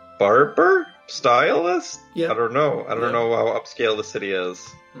nearest barber? Stylist? Yeah. I don't know how upscale the city is.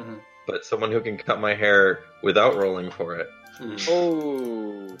 Mm-hmm. But someone who can cut my hair without rolling for it. Mm.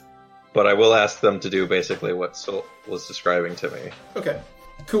 Oh. But I will ask them to do basically what Sol was describing to me. Okay.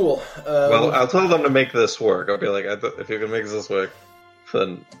 Cool. Well, I'll tell them to make this work. I'll be like, if you can make this work,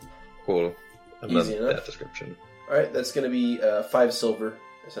 then cool. And easy then enough. that description. Alright, that's going to be 5 silver,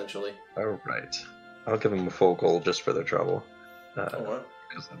 essentially. Alright. I'll give them a full gold just for their trouble. Wow.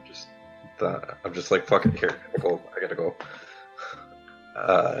 Because I'm just like, fuck it, here, I gotta go.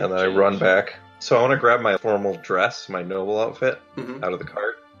 and then I run back. So I want to grab my formal dress, my noble outfit, out of the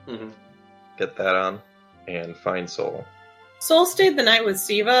cart. Get that on, and find Soul. Soul stayed the night with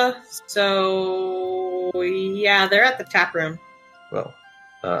Siva, so yeah, they're at the tap room. Well,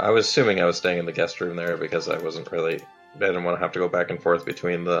 I was assuming I was staying in the guest room there because I didn't want to have to go back and forth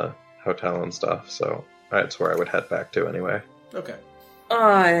between the hotel and stuff, so that's where I would head back to anyway. Okay.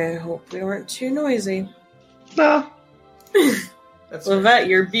 I hope we weren't too noisy. No. That's Levette,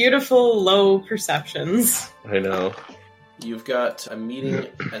 your beautiful low perceptions. I know. You've got a meeting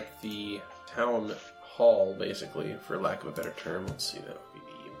at the town hall, basically, for lack of a better term. Let's see, that would be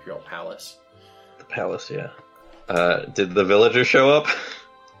the Imperial Palace. The palace, yeah. Did the villagers show up?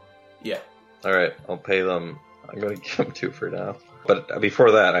 Yeah. Alright, I'll pay them. I'm going to give them 2 for now. But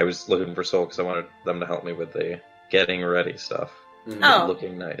before that, I was looking for Soul because I wanted them to help me with the getting ready stuff. Oh.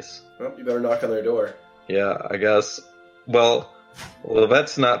 Looking nice. Well, you better knock on their door. Yeah, I guess. Well,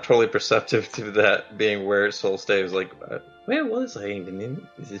 that's not totally perceptive to that being where Soul stays. Like, where was I even in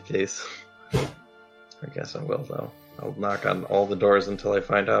this place? I guess I will, though. I'll knock on all the doors until I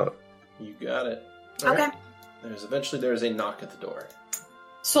find out. You got it. All okay. Right. There's a knock at the door.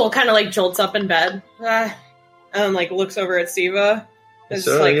 Soul kind of like jolts up in bed, and like looks over at Siva.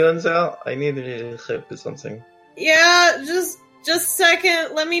 Sorry, Yunzal, I need to help with something. Yeah, just a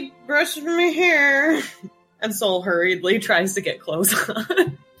second. Let me brush my hair. And Soul hurriedly tries to get clothes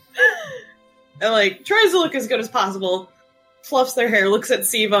on. And like tries to look as good as possible. Fluffs their hair, looks at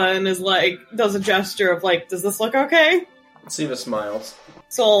Siva, and is like, does a gesture of like, does this look okay? Siva smiles.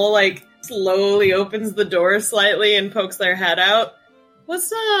 Soul like slowly opens the door slightly and pokes their head out.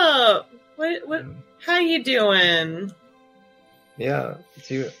 What's up? What? How you doing? Yeah,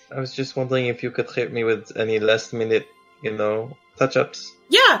 I was just wondering if you could help me with any last minute, touch-ups.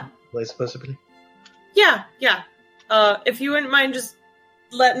 Yeah. Possibly. Yeah. If you wouldn't mind just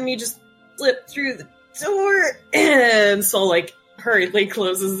letting me just slip through the door. And Soul like hurriedly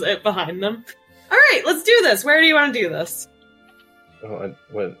closes it behind them. All right, let's do this. Where do you want to do this? Oh,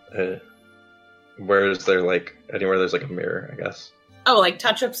 where is there like anywhere there's like a mirror, I guess. Oh, like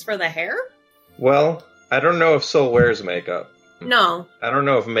touch-ups for the hair? Well, I don't know if Soul wears makeup. No. I don't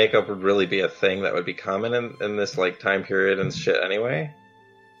know if makeup would really be a thing that would be common in this like time period and shit anyway.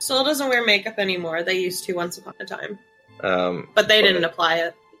 Soul doesn't wear makeup anymore. They used to once upon a time. But they didn't apply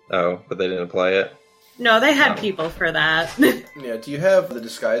it. Oh, but they didn't apply it? No, they had people for that. Yeah, do you have the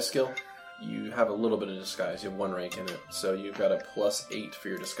disguise skill? You have a little bit of disguise. You have 1 rank in it. So you've got a +8 for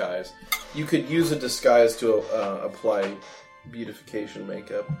your disguise. You could use a disguise to apply beautification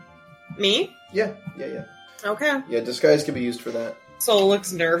makeup. Me? Yeah. Okay. Yeah, disguise can be used for that. Soul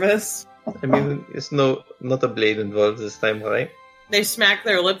looks nervous. I mean, it's not a blade involved this time, right? They smack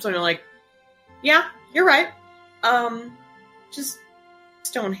their lips and are like, yeah, you're right. Just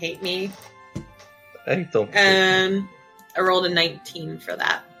don't hate me. I don't. And I rolled a 19 for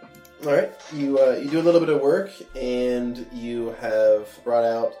that. All right, you do a little bit of work, and you have brought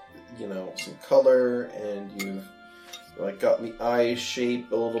out, some color, and you've gotten the eye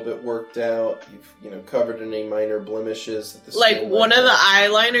shape a little bit worked out. You've covered any minor blemishes. That the one of the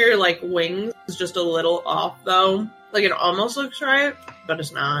eyeliner wings is just a little off though. Like it almost looks right, but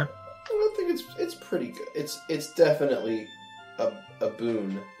it's not. I don't think it's pretty good. It's definitely a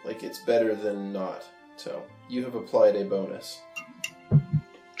boon. Like it's better than not. So you have applied a bonus.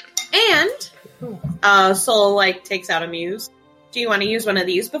 And Soul takes out a muse. Do you want to use one of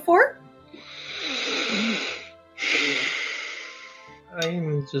these before?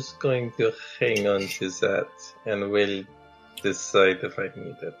 I'm just going to hang on to that and will decide if I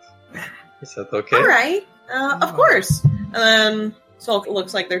need it. Is that okay? All right. Of course. And then Soul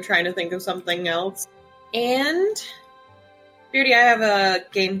looks like they're trying to think of something else. And Beauty, I have a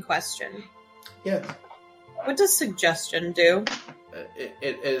game question. Yeah. What does suggestion do?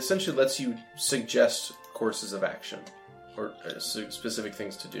 It essentially lets you suggest courses of action or specific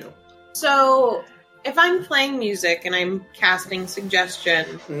things to do. So, if I'm playing music and I'm casting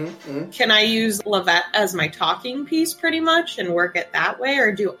suggestion, can I use Levette as my talking piece pretty much and work it that way,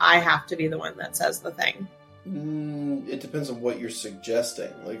 or do I have to be the one that says the thing? It depends on what you're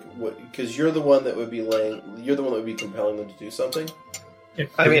suggesting. Because you're the one that would be you're the one that would be compelling them to do something.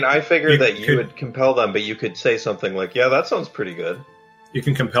 I mean, I figured that you would compel them, but you could say something like, yeah, that sounds pretty good. You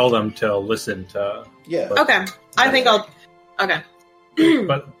can compel them to listen to... Yeah. Okay. I think I'll... Okay.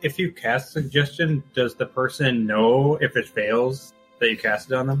 But if you cast suggestion, does the person know if it fails that you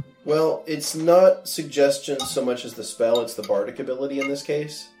cast it on them? Well, it's not suggestion so much as the spell, it's the bardic ability in this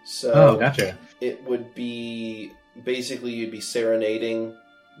case. So gotcha. It would be... Basically, you'd be serenading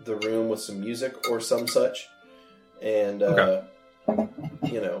the room with some music or some such. And...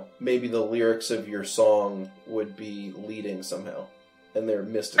 maybe the lyrics of your song would be leading somehow. And they're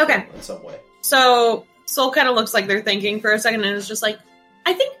mystical in some way. So Soul kind of looks like they're thinking for a second and is just like,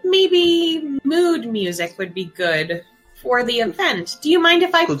 I think maybe mood music would be good for the event. Do you mind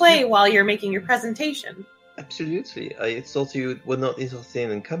if I play while you're making your presentation? Absolutely. I thought you were not interested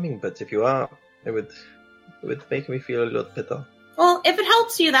in coming, but if you are, it would make me feel a lot better. Well, if it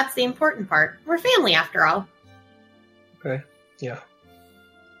helps you, that's the important part. We're family, after all. Okay, yeah.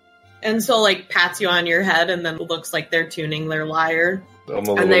 And Soul, pats you on your head and then looks like they're tuning their lyre.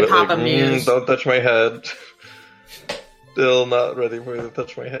 And they pop a muse. Don't touch my head. Still not ready for you to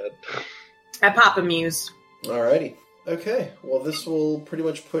touch my head. I pop a muse. Alrighty. Okay, well this will pretty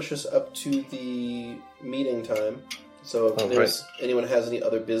much push us up to the meeting time. So if anyone has any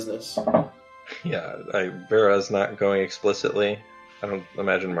other business. Yeah, Vera's not going explicitly. I don't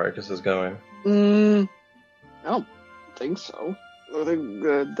imagine Marcus is going. I don't think so. I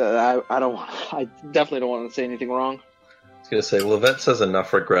definitely don't want to say anything wrong. I was going to say, Levette says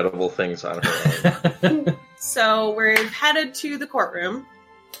enough regrettable things on her own. So we're headed to the courtroom.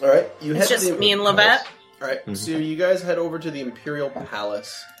 Alright, it's just me and Levette. Alright, so you guys head over to the Imperial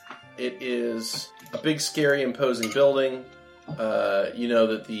Palace. It is a big, scary, imposing building. You know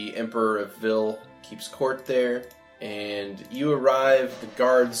that the Emperor of Vil keeps court there. And you arrive, the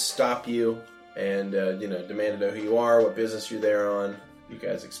guards stop you, and, demand to know who you are, what business you're there on. You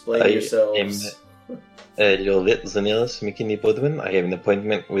guys explain yourselves. Levette Zanelis McKinney Bodwin. I have an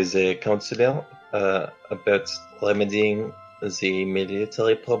appointment with a counselor about remedying the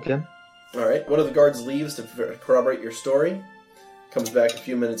military problem. Alright, one of the guards leaves to corroborate your story, comes back a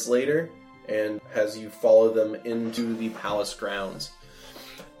few minutes later, and has you follow them into the palace grounds.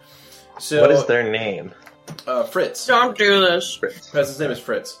 So, what is their name? Fritz. Don't do this. His name is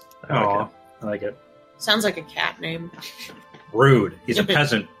Fritz. Oh, I like it. Sounds like a cat name. Rude. He's a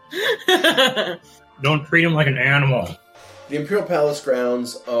peasant. Don't treat him like an animal. The Imperial Palace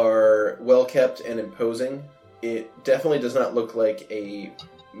grounds are well kept and imposing. It definitely does not look like a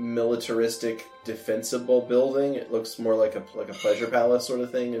militaristic, defensible building. It looks more like a pleasure palace sort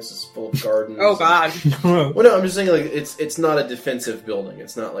of thing. It's just full of gardens. Oh God! Well, no, I'm just saying it's not a defensive building.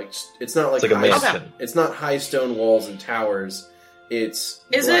 It's not like it's like a mansion. It's not high stone walls and towers. It's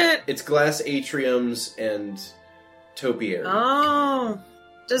glass atriums and topiary. Oh.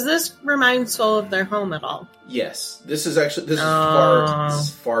 Does this remind Soul of their home at all? Yes. This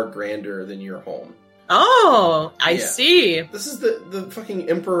is far grander than your home. Oh, I see. This is the fucking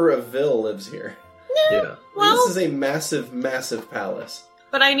Emperor of Vil lives here. Yeah. Well, this is a massive, massive palace.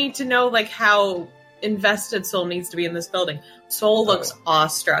 But I need to know how invested Soul needs to be in this building. Soul looks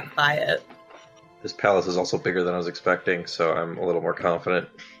awestruck by it. This palace is also bigger than I was expecting, so I'm a little more confident.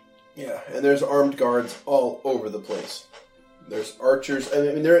 Yeah, and there's armed guards all over the place. There's archers. I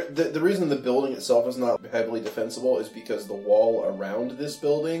mean, the reason the building itself is not heavily defensible is because the wall around this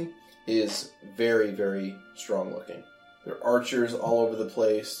building is very, very strong looking. There are archers all over the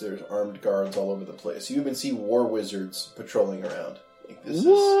place. There's armed guards all over the place. You even see war wizards patrolling around.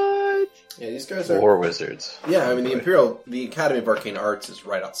 What? Yeah, these guys are war wizards. Yeah, I mean the Academy of Arcane Arts is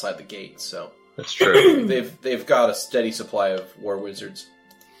right outside the gate, so that's true. They've got a steady supply of war wizards.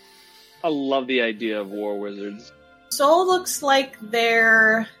 I love the idea of war wizards. Soul looks like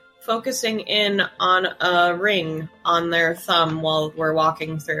they're focusing in on a ring on their thumb while we're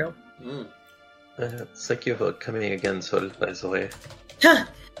walking through. Thank you for coming again, Sol, by the way.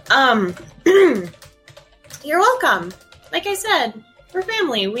 You're welcome. Like I said, we're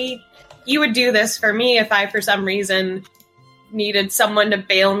family. You would do this for me if I, for some reason, needed someone to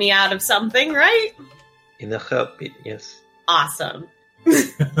bail me out of something, right? In a heartbeat, yes. Awesome.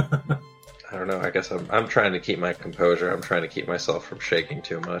 I don't know, I guess I'm trying to keep my composure. I'm trying to keep myself from shaking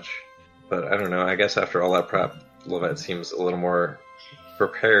too much. But I don't know, I guess after all that prep, Levette seems a little more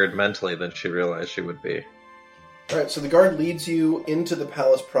prepared mentally than she realized she would be. Alright, so the guard leads you into the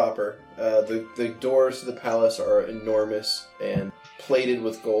palace proper. The doors to the palace are enormous and plated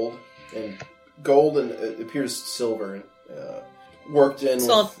with gold. And it appears silver and worked in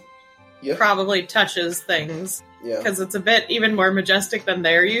with... probably touches things. Yeah. Because it's a bit even more majestic than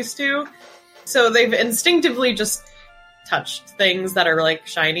they're used to. So they've instinctively just touched things that are,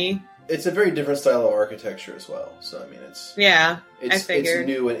 shiny. It's a very different style of architecture as well. So, I mean, I figured. It's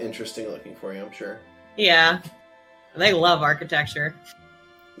new and interesting looking for you, I'm sure. Yeah. They love architecture.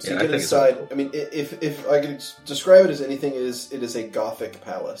 So you get inside. I mean, if I could describe it as anything, it is a Gothic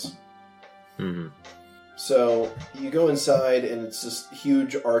palace. Mm-hmm. So you go inside, and it's just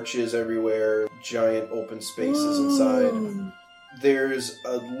huge arches everywhere, giant open spaces inside. there's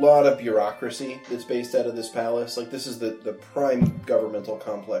a lot of bureaucracy that's based out of this palace. Like, this is the prime governmental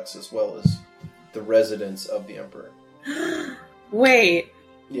complex as well as the residence of the Emperor. Wait.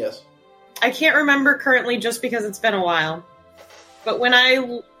 Yes. I can't remember currently just because it's been a while. But when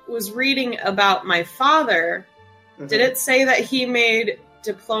I was reading about my father, did it say that he made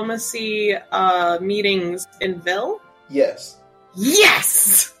diplomacy meetings in Ville? Yes.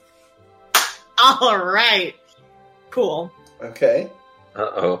 Yes! All right. Cool. Okay.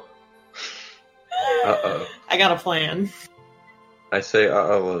 Uh-oh. Uh-oh. I got a plan. I say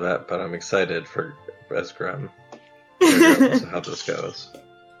uh-oh to that, but I'm excited for Esgrim. Regardless of how this goes.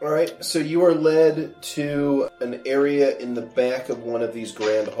 Alright, so you are led to an area in the back of one of these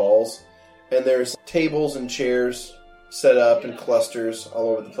grand halls, and there's tables and chairs set up in clusters all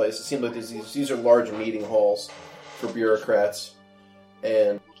over the place. It seems like these are large meeting halls for bureaucrats,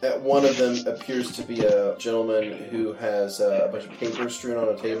 and at one of them appears to be a gentleman who has a bunch of papers strewn on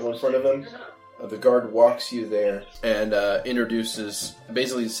a table in front of him. The guard walks you there and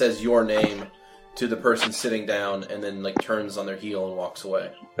basically says your name to the person sitting down, and then turns on their heel and walks away.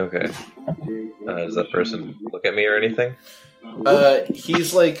 Okay. Does that person look at me or anything?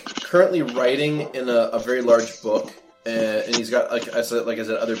 He's currently writing in a very large book, and he's got like I said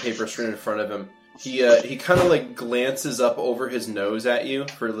other papers strewn in front of him. He kind of glances up over his nose at you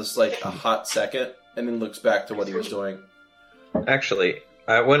for just a hot second, and then looks back to what he was doing. Actually,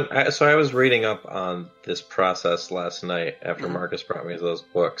 I was reading up on this process last night after Marcus brought me those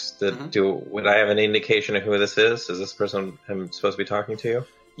books. Would I have any indication of who this is? Is this person I'm supposed to be talking to?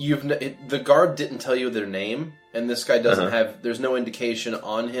 The guard didn't tell you their name, and this guy doesn't have. There's no indication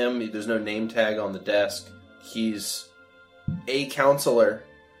on him. There's no name tag on the desk. He's a counselor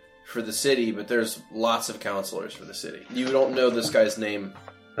for the city, but there's lots of counselors for the city. You don't know this guy's name.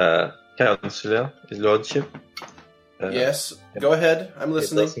 Counselor, His Lordship. Yes, go ahead. I'm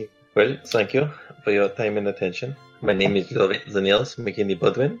listening. Well, thank you for your time and attention. My name is Daniels McKinney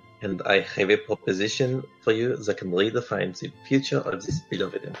Bodwin, and I have a proposition for you that can redefine the future of this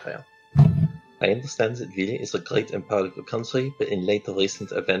beloved empire. I understand that Ville is a great and powerful country, but in later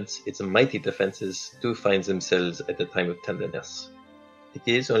recent events, its mighty defenses do find themselves at a time of tenderness. It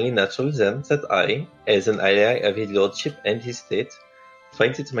is only natural then that I, as an ally of His Lordship and his state,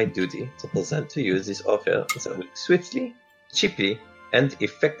 find it my duty to present to you this offer that will swiftly, cheaply, and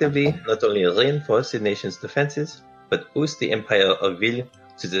effectively not only reinforce the nation's defenses, but boost the empire of Ville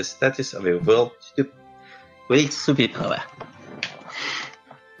to the status of a world superpower.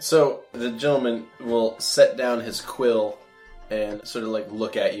 So the gentleman will set down his quill and sort of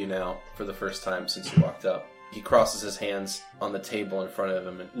look at you now for the first time since you walked up. He crosses his hands on the table in front of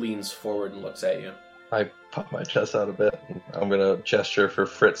him and leans forward and looks at you. I pop my chest out a bit. I'm going to gesture for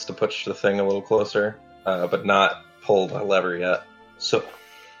Fritz to push the thing a little closer, but not pull the lever yet. So,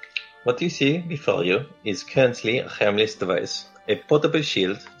 what you see before you is currently a harmless device, a portable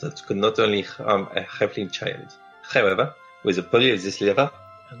shield that could not only harm a halfling child. However, with the pull of this lever,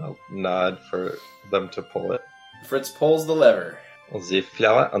 and I'll nod for them to pull it. Fritz pulls the lever. The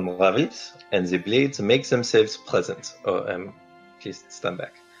flower unravels, and the blades make themselves present. Please stand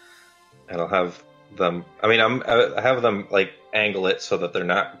back. And I'll have them. I have them angle it so that they're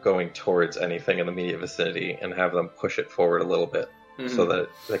not going towards anything in the immediate vicinity, and have them push it forward a little bit so that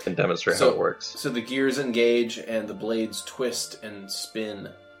they can demonstrate how it works. So the gears engage and the blades twist and spin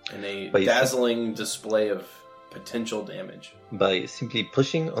in a dazzling display of potential damage. By simply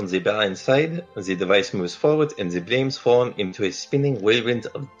pushing on the bar inside, the device moves forward and the flames form into a spinning whirlwind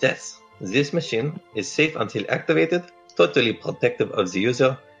of death. This machine is safe until activated, totally protective of the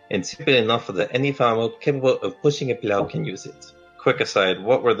user, and simple enough that any farmer capable of pushing a plow can use it. Quick aside,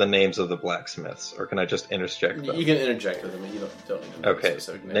 what were the names of the blacksmiths? Or can I just interject them? You can interject with them, you don't need to know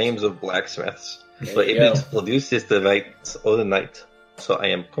specific names of blacksmiths. Were able to produce this device overnight. So I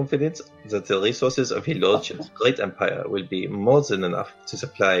am confident that the resources of His Lordship's great empire will be more than enough to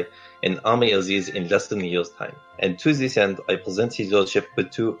supply an army of these in less than a year's time. And to this end, I present His Lordship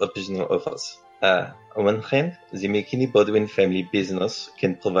with two optional offers. On one hand, the McKinney Bodwin family business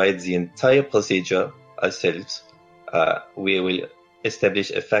can provide the entire procedure ourselves. We will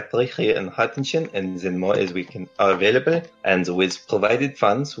establish a factory here in Hartingen, and then more as we are available. And with provided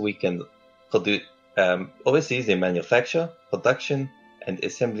funds, we can oversee the manufacture, production, and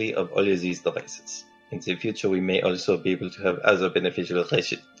assembly of all of these devices. In the future, we may also be able to have other beneficial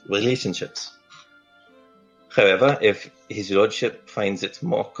relationships. However, if His Lordship finds it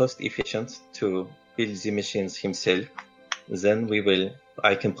more cost-efficient to build the machines himself, then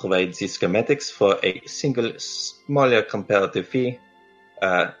I can provide the schematics for a single, smaller comparative fee,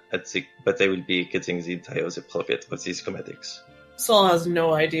 but I will be getting the entire profit of these schematics. Soul has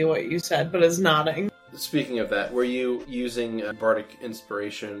no idea what you said, but is nodding. Speaking of that, were you using bardic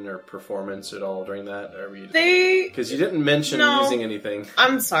inspiration or performance at all during that? Or were you... Because you didn't mention using anything.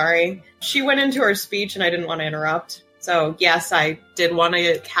 I'm sorry. She went into her speech and I didn't want to interrupt. So, yes, I did want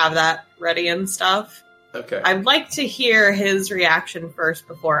to have that ready and stuff. Okay. I'd like to hear his reaction first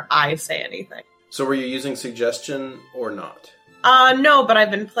before I say anything. So were you using suggestion or not? No, but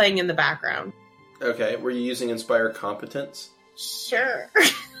I've been playing in the background. Okay. Were you using Inspire Competence? Sure.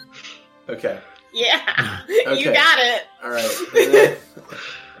 Okay. Yeah. Okay. You got it. All right.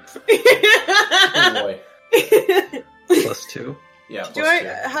 Oh, boy. +2. Yeah, Do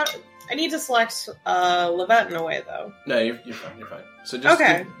I need to select Levette in a way, though. No, you're fine. You're fine. So just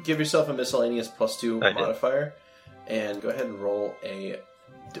give yourself a miscellaneous +2 modifier, and go ahead and roll a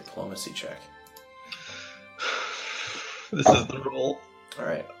diplomacy check. This is the roll. All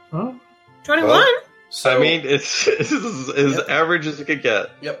right. Huh? 21. So, I mean, it's as average as you could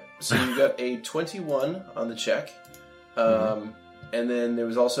get. Yep. So you got a 21 on the check, and then there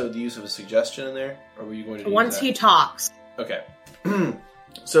was also the use of a suggestion in there. Or were you going to do once that? he talks? Okay.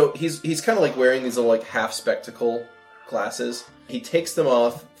 So he's kind of like wearing these little like half spectacle glasses. He takes them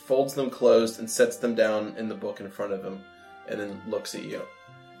off, folds them closed, and sets them down in the book in front of him, and then looks at you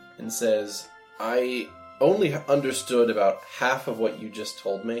and says, "I only understood about half of what you just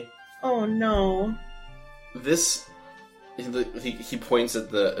told me." Oh no. This, he points at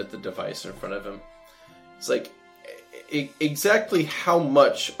the device in front of him. It's like, exactly how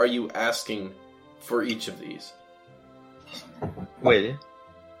much are you asking for each of these? Well,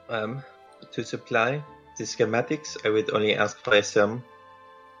 to supply the schematics, I would only ask for a sum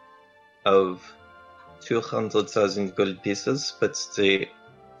of 200,000 gold pieces, but the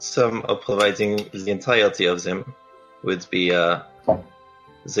sum of providing the entirety of them would be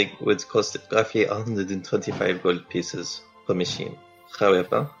they would cost roughly 125 gold pieces per machine.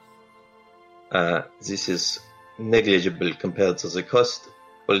 However, this is negligible compared to the cost,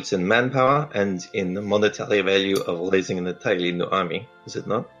 both in manpower and in the monetary value of raising an entirely new army. Is it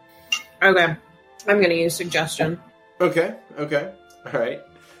not? Okay. I'm going to use suggestion. Okay. All right.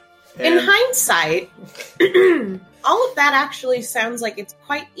 In hindsight, all of that actually sounds like it's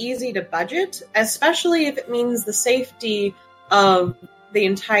quite easy to budget, especially if it means the safety of the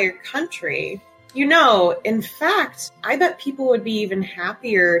entire country. You know, in fact, I bet people would be even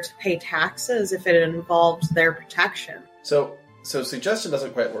happier to pay taxes if it involved their protection. So suggestion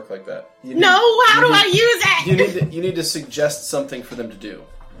doesn't quite work like that. How do I use it? You need to suggest something for them to do.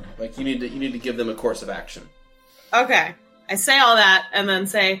 Like you need to give them a course of action. Okay. I say all that and then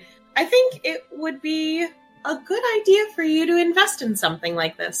say, I think it would be a good idea for you to invest in something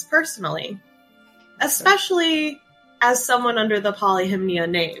like this personally. Especially as someone under the Polyhymnia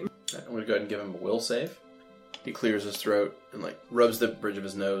name. I'm going to go ahead and give him a will save. He clears his throat and like rubs the bridge of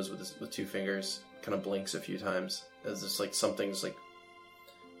his nose with 2 fingers. Kind of blinks a few times as if like something's like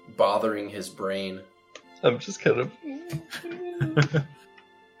bothering his brain. I'm just kind of...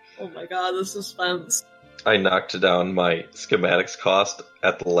 Oh my god, the suspense. I knocked down my schematics cost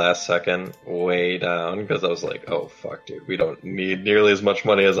at the last second way down because I was like, oh fuck dude, we don't need nearly as much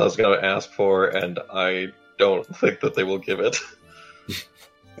money as I was going to ask for, and I don't think that they will give it.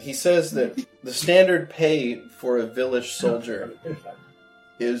 He says that the standard pay for a village soldier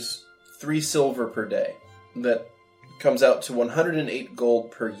is 3 silver per day. That comes out to 108 gold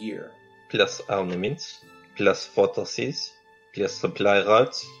per year. Plus armaments, plus fortresses, plus supply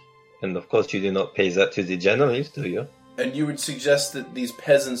routes, and of course you do not pay that to the generals, do you? And you would suggest that these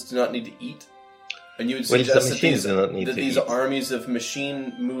peasants do not need to eat? And you would suggest that these armies of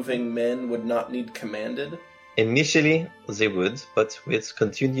machine-moving men would not need commanded? Initially, they would, but with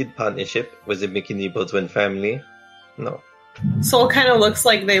continued partnership with the McKinney-Baldwin family, no. Soul kind of looks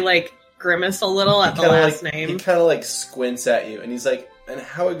like they, like, grimace a little at the last name. He kind of, like, squints at you, and he's like, and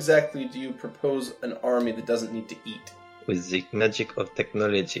how exactly do you propose an army that doesn't need to eat? With the magic of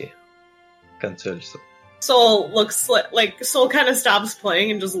technology. Soul looks like Soul kind of stops playing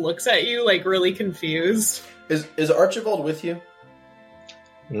and just looks at you, like, really confused. Is Archibald with you?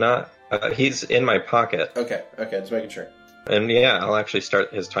 Not. He's in my pocket. Okay, just making sure. And yeah, I'll actually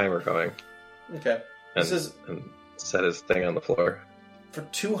start his timer going. Okay. And set his thing on the floor. For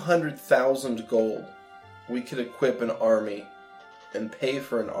 200,000 gold, we could equip an army and pay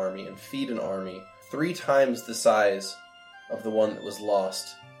for an army and feed an army 3 times the size of the one that was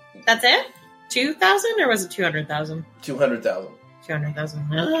lost. That's it? 2,000 or was it 200,000? 200,000. 200,000.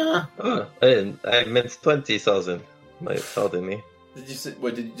 Oh, I meant 20,000. Pardon me. Did you say?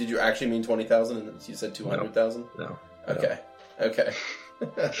 What, did you actually mean 20,000 and you said 200,000? No. Okay.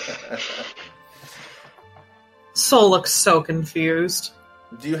 Soul looks so confused.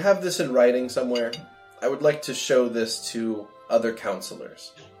 Do you have this in writing somewhere? I would like to show this to other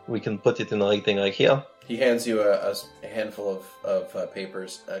counselors. We can put it in writing like here. He hands you a handful of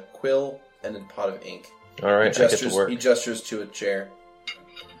papers, a quill, and a pot of ink. All right, I get to work. He gestures to a chair.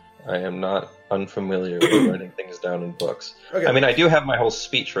 I am not unfamiliar with writing things down in books. Okay. I mean, I do have my whole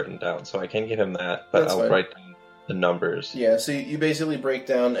speech written down, so I can give him that, but That's I'll fine. write down the numbers. Yeah, so you basically break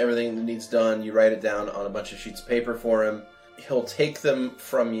down everything that needs done. You write it down on a bunch of sheets of paper for him. He'll take them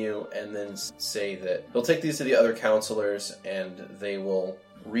from you and then say that he'll take these to the other counselors and they will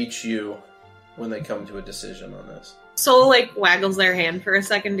reach you when they come to a decision on this. Soul, like, waggles their hand for a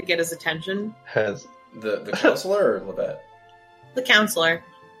second to get his attention. Has The counselor or Levette? The counselor.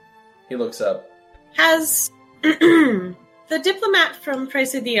 He looks up. Has the diplomat from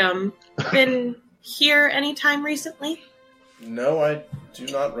Presidium been here anytime recently? No, I do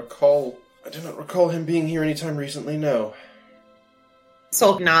not recall him being here anytime recently, no.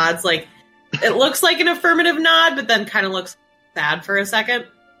 Soul nods, like, it looks like an affirmative nod, but then kind of looks sad for a second.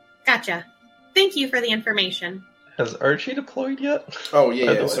 Gotcha. Thank you for the information. Has Archie deployed yet? Oh,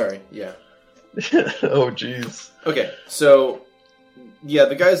 yeah, sorry, yeah. Oh, jeez. Okay, so, yeah,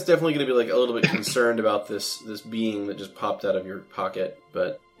 the guy's definitely going to be, like, a little bit concerned about this being that just popped out of your pocket,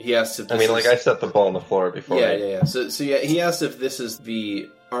 but he asks if this I set the ball on the floor before. Yeah. So yeah, he asked if this is the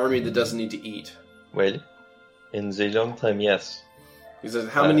army that doesn't need to eat. Well, in the long time, yes. He says,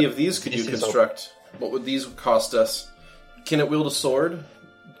 how many of these could you construct? What would these cost us? Can it wield a sword?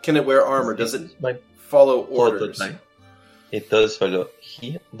 Can it wear armor? Does it follow orders? It does follow.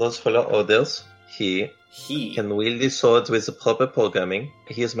 He does follow orders. He can wield the sword with the proper programming.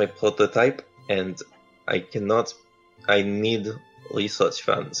 He is my prototype, and I need research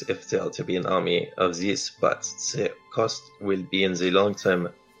funds if there are to be an army of this, but the cost will be in the long term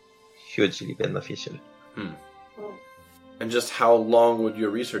hugely beneficial. And just how long would your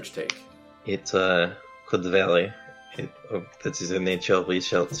research take? It could vary. That is the nature of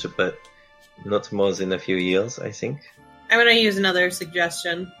research, but not more than a few years, I think. I'm going to use another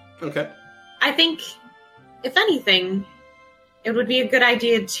suggestion. Okay. I think, if anything, it would be a good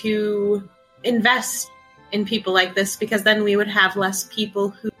idea to invest in people like this, because then we would have less people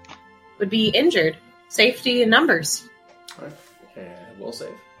who would be injured. Safety in numbers. All right. And we'll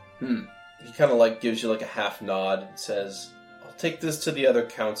save. He kind of like gives you like a half nod and says, I'll take this to the other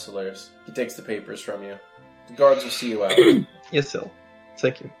counselors. He takes the papers from you. The guards will see you out. Yes, sir.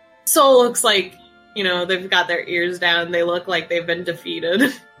 Thank you. Soul looks like, they've got their ears down. They look like they've been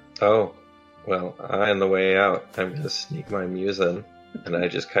defeated. Oh, well, on the way out, I'm going to sneak my muse in. And I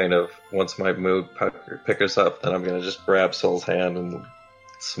just kind of, once my mood pickers up, then I'm going to just grab Soul's hand and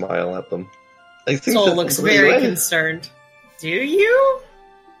smile at them. I think Soul looks very concerned. Do you?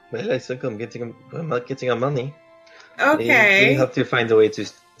 Well, I think I'm not getting our money. Okay. We have to find a way to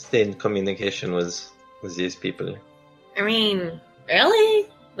stay in communication with these people. I mean, really?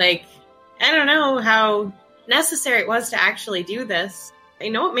 Like, I don't know how necessary it was to actually do this. I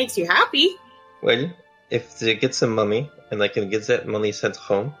know it makes you happy. Well, if they get some money, and I can get that money sent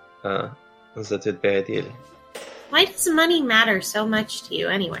home, that would be ideal. Why does money matter so much to you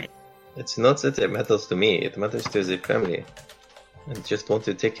anyway? It's not that it matters to me, it matters to the family. I just want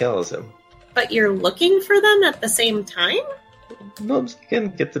to take care of them. But you're looking for them at the same time? Gnomes can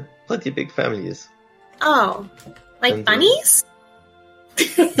get pretty big families. Oh, like bunnies?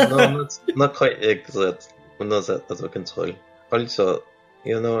 No, not quite exact. Not that out of control. Also,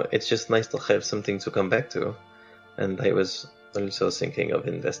 it's just nice to have something to come back to. And I was also thinking of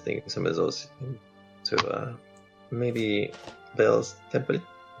investing some of those into maybe Belle's temple.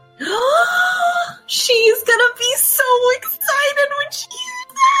 She's gonna be so excited when she hears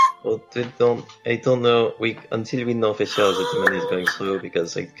that! Well, I don't know, until we know for sure that the money is going through,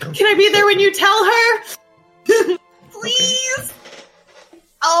 because I can't... Can I be there when you tell her? Please! Okay.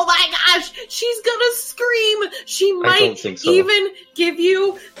 Oh my gosh, she's gonna scream! She might even give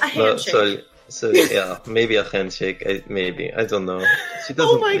you a handshake. So yeah, maybe a handshake, maybe. I don't know. She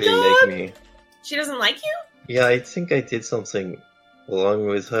doesn't like me. She doesn't like you? Yeah, I think I did something wrong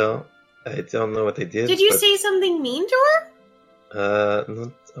with her. I don't know what I did. Did you say something mean to her?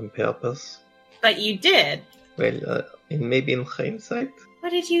 Not on purpose. But you did? Well, maybe in hindsight.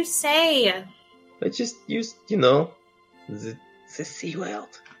 What did you say? I just used, the C word.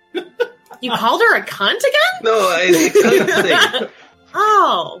 You called her a cunt again? No, I can't say.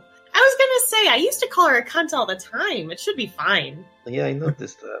 Oh, I was gonna say, I used to call her a cunt all the time. It should be fine. Yeah, I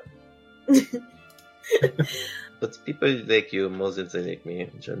noticed that. But people like you more than they like me,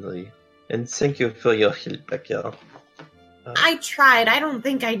 generally. And thank you for your help, Becca. I tried. I don't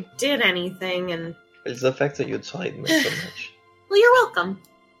think I did anything, and It's the fact that you tried me so much. Well, you're welcome.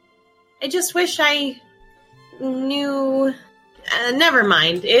 I just wish I knew... never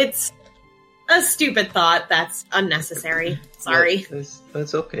mind. It's a stupid thought that's unnecessary. Sorry. No,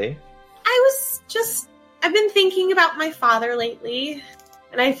 that's okay. I've been thinking about my father lately,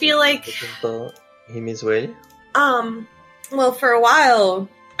 and I feel like... Him as well? Well, for a while,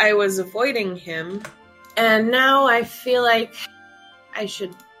 I was avoiding him, and now I feel like I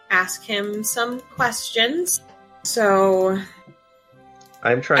should ask him some questions. So...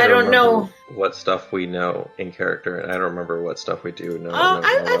 I'm trying to remember what stuff we know in character, and I don't remember what stuff we do know.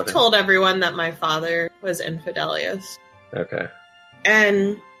 I've told everyone that my father was Infidelius. Okay.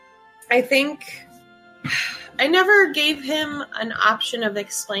 And I think I never gave him an option of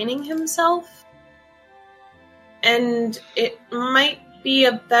explaining himself. And it might be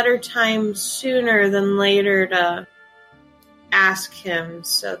a better time sooner than later to ask him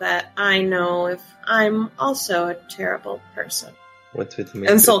so that I know if I'm also a terrible person. What's with me?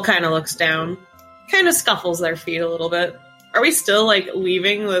 And Soul kind of looks down, kind of scuffles their feet a little bit. Are we still,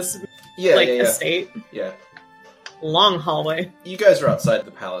 leaving this, estate? Yeah. Long hallway. You guys are outside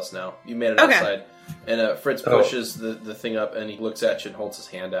the palace now. You made it outside. And Fritz pushes the thing up, and he looks at you and holds his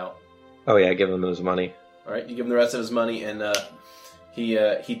hand out. Oh, yeah, give him his money. All right, you give him the rest of his money, and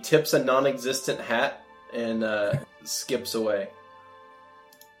he tips a non-existent hat and skips away.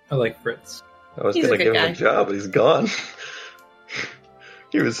 I like Fritz. I was going to give him a job, but he's gone.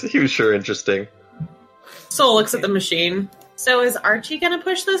 He was sure interesting. Soul looks at the machine. So is Archie going to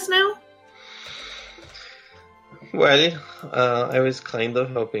push this now? Well, I was kind of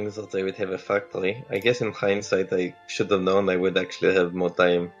hoping that I would have a factory. I guess in hindsight I should have known I would actually have more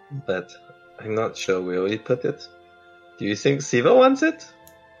time, but I'm not sure where we put it. Do you think Siva wants it?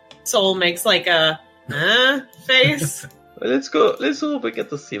 Soul makes a face. Well, let's go. Let's hope we get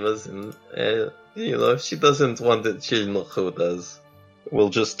the Sivas, and if she doesn't want it, she'll know who does. We'll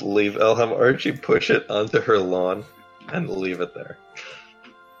just leave. I'll have Archie push it onto her lawn and leave it there.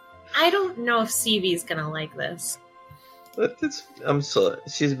 I don't know if CV's gonna like this. But I'm sorry.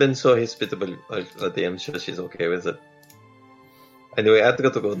 She's been so hospitable lately. I'm sure she's okay with it. Anyway, I've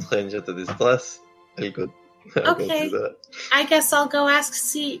got to go change into this class. I'll go do that. I guess I'll go ask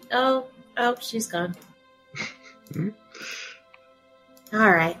Oh, she's gone.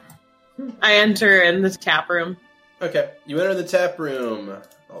 Alright. I enter in the tap room. Okay, you enter the tap room.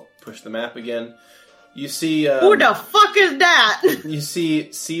 I'll push the map again. You see... who the fuck is that? You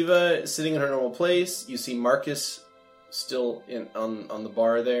see Siva sitting in her normal place. You see Marcus still on the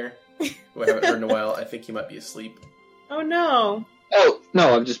bar there, who I haven't heard in a while. I think he might be asleep. Oh, no. Oh,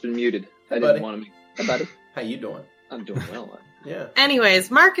 no, I've just been muted. I didn't want to make... Hey, buddy. How you doing? I'm doing well. Yeah.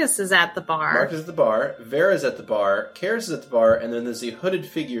 Anyways, Marcus is at the bar. Marcus is at the bar. Vera's at the bar. Karis is at the bar. And then there's a hooded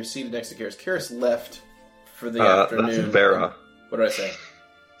figure seated next to Karis. Karis left for the afternoon. That's Vera. What did I say?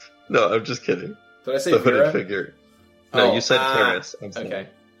 No, I'm just kidding. Did I say the Vera? Hooded figure. No, you said Karis. Okay.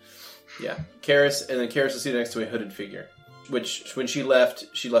 Yeah. Karis, and then Karis is seated next to a hooded figure. Which, when she left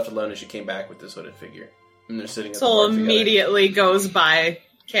alone and she came back with this hooded figure. And they're sitting at the bar Soul immediately goes by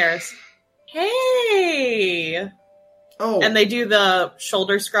Karis. Hey! Oh. And they do the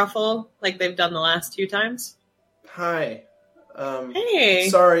shoulder scruffle like they've done the last 2 times. Hi. Hey.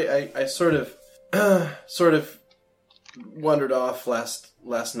 Sorry, I sort of wandered off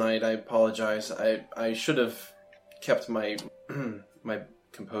last night. I apologize. I should have kept my my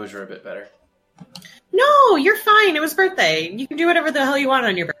composure a bit better. No, you're fine. It was birthday. You can do whatever the hell you want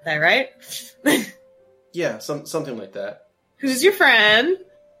on your birthday, right? Yeah, something like that. Who's your friend?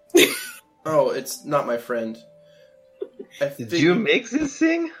 Oh, it's not my friend. Did you make this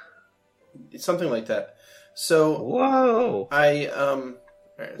thing? Something like that. So whoa!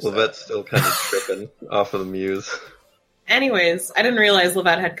 Well, that's still kind of tripping off of the muse. Anyways, I didn't realize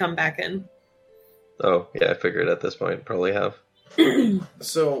Levette had come back in. Oh, yeah, I figured at this point probably have.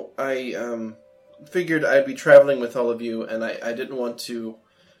 So I figured I'd be traveling with all of you, and I didn't want to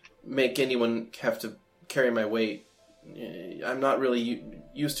make anyone have to carry my weight. I'm not really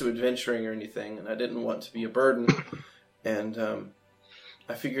used to adventuring or anything, and I didn't want to be a burden. And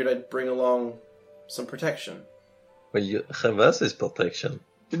I figured I'd bring along some protection. Well, you have us as protection.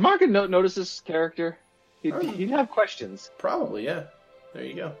 Did Mark notice this character? He'd have questions. Probably, yeah. There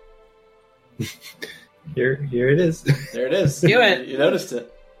you go. Here it is. There it is. Do it. You noticed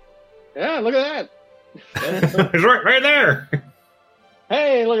it. Yeah, look at that. Yeah. It's right there.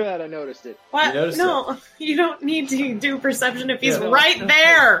 Hey, look at that. I noticed it. What? No, you don't need to do perception if he's right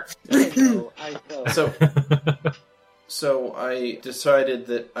there. I know. So I decided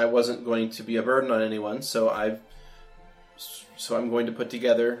that I wasn't going to be a burden on anyone, so I've So I'm going to put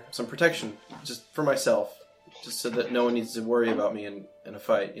together some protection, just for myself. Just so that no one needs to worry about me in a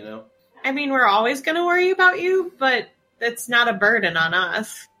fight, you know? I mean, we're always going to worry about you, but it's not a burden on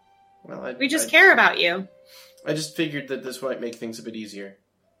us. Well, we just care about you. I just figured that this might make things a bit easier.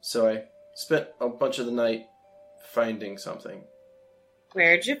 So I spent a bunch of the night finding something.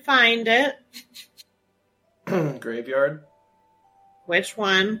 Where'd you find it? Graveyard. Which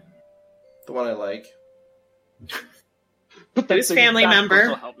one? The one I like. Whose family member?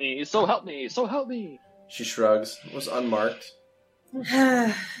 So help me, so help me, so help me. She shrugs. It was unmarked.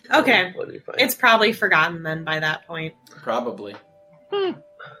 Okay. It's probably forgotten then by that point. Probably.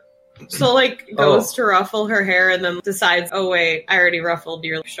 So, goes to ruffle her hair and then decides, oh, wait, I already ruffled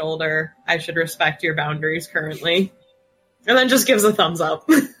your shoulder. I should respect your boundaries currently. And then just gives a thumbs up.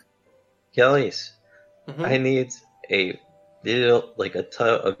 Kellys, I need a little, a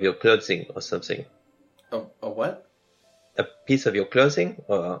tub of your clothing or something. A what? A piece of your clothing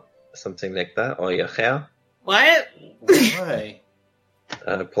or something like that, or your hair. What? Why?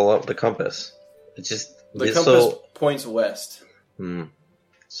 Pull out the compass. It's just the compass points west.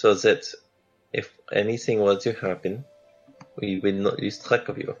 So that if anything were to happen, we will not lose track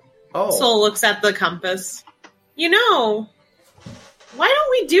of you. Oh. Soul looks at the compass. You know, why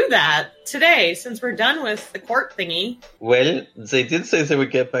don't we do that today, since we're done with the court thingy? Well, they did say they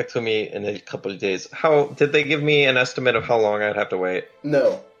would get back to me in a couple of days. How did they give me an estimate of how long I'd have to wait?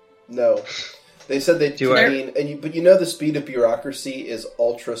 No. They said they do. But you know the speed of bureaucracy is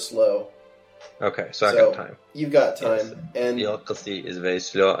ultra slow. Okay, so I got time. You've got time, Yes. and Bureaucracy is very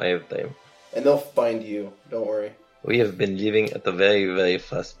slow. I have time. And they'll find you. Don't worry. We have been living at a very, very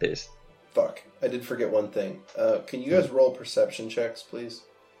fast pace. Fuck. I did forget one thing. Can you guys roll perception checks, please?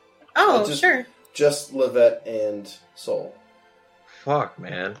 Oh, sure. Just Levette and Soul. Fuck,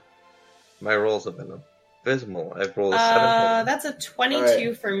 man. My rolls have been abysmal. I've rolled a 7. That's a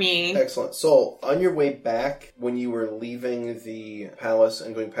 22 for me. Excellent. Soul, on your way back, when you were leaving the palace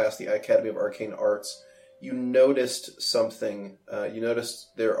and going past the Academy of Arcane Arts, you noticed something. You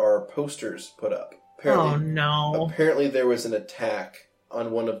noticed there are posters put up. Oh, no. Apparently there was an attack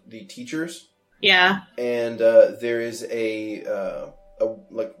on one of the teachers. Yeah. And there is a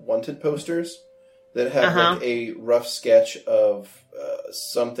wanted posters that have a rough sketch of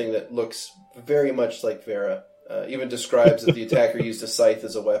something that looks very much like Vera. Even describes that the attacker used a scythe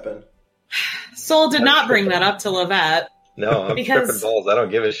as a weapon. Soul did not bring that up to Levette. No, I'm tripping balls. I don't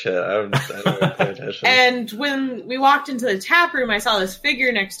give a shit. I don't even pay attention. And when we walked into the tap room, I saw this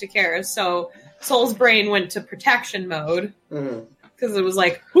figure next to Karis, so Soul's brain went to protection mode. Because it was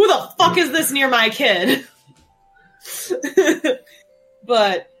like, who the fuck is this near my kid?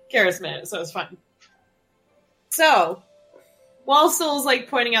 But Karis meant it, so it's fine. So, while Soul's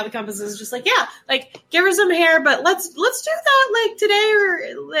pointing out the compasses, just give her some hair, but let's do that today or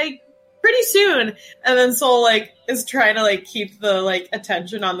pretty soon. And then Soul is trying to keep the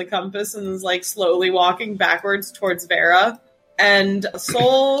attention on the compass and is slowly walking backwards towards Vera. And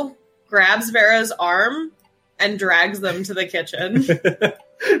Soul grabs Vera's arm and drags them to the kitchen.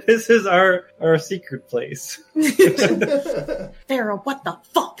 This is our secret place. Vera, what the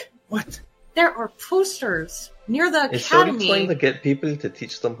fuck? What? There are posters near the academy. Is Soul trying to get people to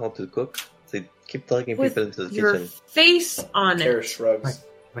teach them how to cook? They keep dragging people into the your kitchen. Face on Kara it. shrugs.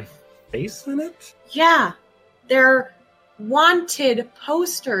 My face on it? Yeah. They're wanted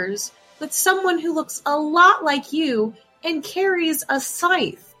posters with someone who looks a lot like you and carries a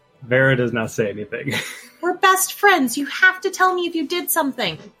scythe. Vera does not say anything. We're best friends. You have to tell me if you did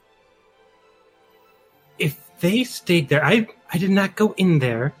something. If they stayed there, I did not go in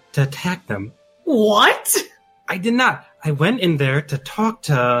there to attack them. What? I did not. I went in there to talk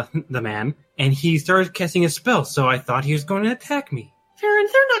to the man, and he started casting a spell, so I thought he was going to attack me. Farron,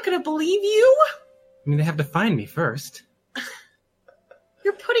 they're not going to believe you. I mean, they have to find me first.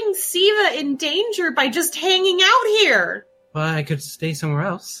 You're putting Siva in danger by just hanging out here. Well, I could stay somewhere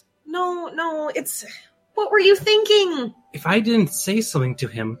else. No, it's... What were you thinking? If I didn't say something to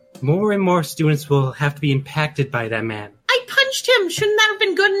him, more and more students will have to be impacted by that man. I punched him. Shouldn't that have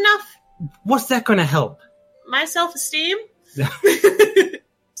been good enough? What's that going to help? My self-esteem?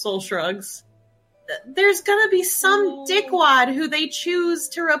 Soul shrugs. There's gonna be some dickwad who they choose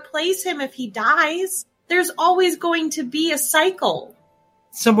to replace him if he dies. There's always going to be a cycle.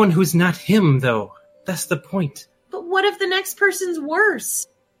 Someone who's not him, though. That's the point. But what if the next person's worse?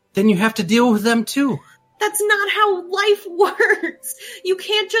 Then you have to deal with them, too. That's not how life works. You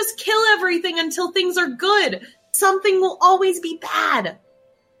can't just kill everything until things are good. Something will always be bad.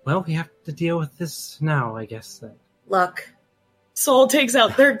 Well, we have to deal with this now, I guess. Then. Look, Soul takes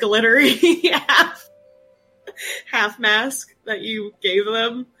out their glittery half half mask that you gave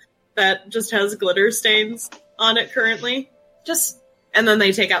them that just has glitter stains on it currently. And then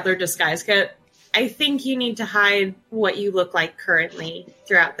they take out their disguise kit. I think you need to hide what you look like currently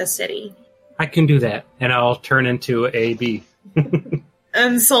throughout the city. I can do that, and I'll turn into a bee.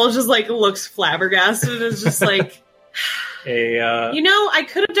 And Soul just like looks flabbergasted and is just like, I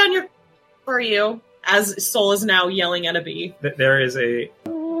could have done your for you. As Soul is now yelling at a bee. There is a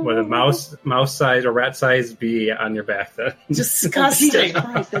mouse size or rat sized bee on your back. Disgusting.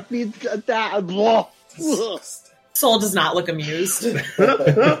 Christ, that means that. Soul does not look amused.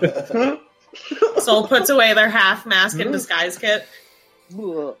 Soul puts away their half mask and disguise kit.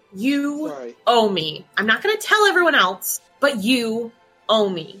 You owe me. I'm not going to tell everyone else, but you owe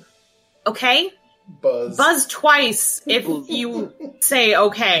me. Okay? Buzz twice if you say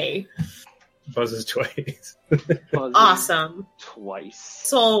okay. Buzzes twice. Awesome. Twice.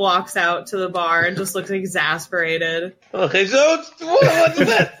 Soul walks out to the bar and just looks exasperated. Okay, so what's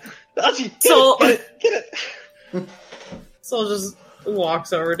that? Soul, get it. Soul just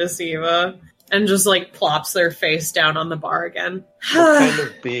walks over to Siva and just like plops their face down on the bar again. What kind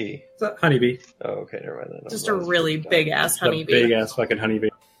of bee? It's a honeybee. Oh, okay, never mind that. Just a really big ass honeybee. Big ass fucking honeybee.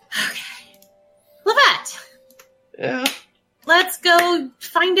 Okay. Levette! Yeah? Let's go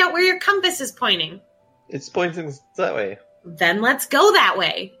find out where your compass is pointing. It's pointing that way. Then let's go that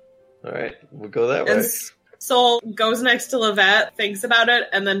way. Alright, we'll go that way. Soul goes next to Levette, thinks about it,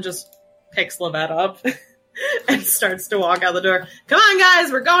 and then just picks Levette up and starts to walk out the door. Come on,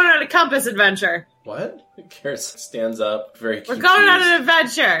 guys, we're going on a compass adventure. What? Karis stands up, very confused. We're going on an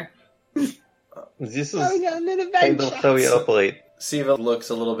adventure. This is kind of how we operate. Siva looks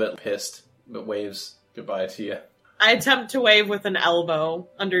a little bit pissed, but waves goodbye to you. I attempt to wave with an elbow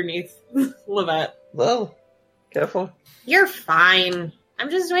underneath Levette. Well, careful. You're fine. I'm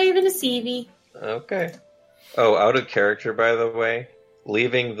just waving to Sivi. Okay. Oh, out of character, by the way,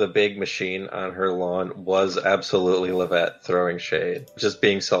 leaving the big machine on her lawn was absolutely Levette throwing shade. Just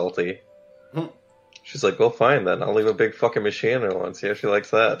being salty. She's like, well, fine then. I'll leave a big fucking machine on her lawn. See how she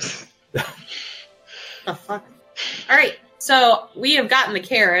likes that. The fuck? Alright, so we have gotten the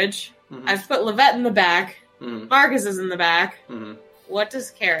carriage. Mm-hmm. I've put Levette in the back. Mm-hmm. Marcus is in the back. Mm-hmm. What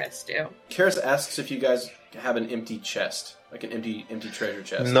does Karis do? Karis asks if you guys have an empty chest. Like an empty treasure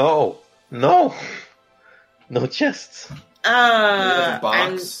chest. No chests. You have a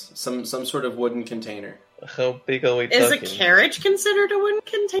box, some sort of wooden container. How big are we talking? Is a carriage considered a wooden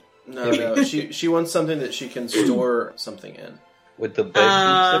container? No. She wants something that she can store something in. Would the bed be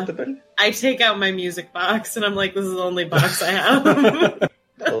acceptable? I take out my music box and I'm like, this is the only box I have.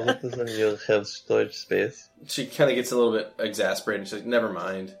 Oh, what doesn't you have storage space? She kind of gets a little bit exasperated. She's like, never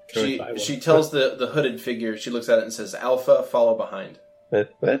mind. She tells the hooded figure, she looks at it and says, Alpha, follow behind.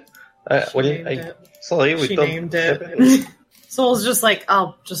 What? Sorry, we she don't named it. Soul's just like,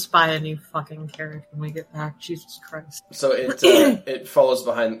 I'll just buy a new fucking carriage when we get back. Jesus Christ. So it follows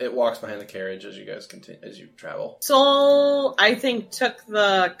behind, it walks behind the carriage as you guys continue, as you travel. Soul, I think, took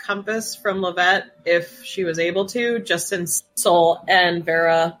the compass from Levette if she was able to, just since Soul and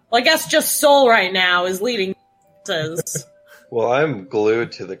Vera, well, I guess just Soul right now is leading. Well, I'm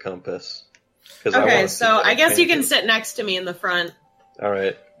glued to the compass. Okay, so I guess you can sit next to me in the front.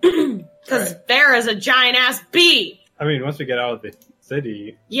 Alright. Because Vera's a giant ass bee. I mean, once we get out of the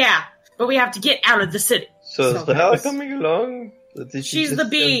city... Yeah, but we have to get out of the city. So is Vera coming along? She's the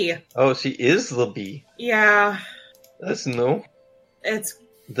bee. Oh, she is the bee. Yeah. That's new. It's...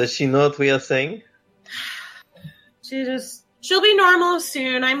 Does she know what we are saying? She'll be normal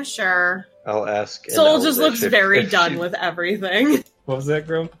soon, I'm sure. I'll ask. Soul just looks very done with everything. What was that,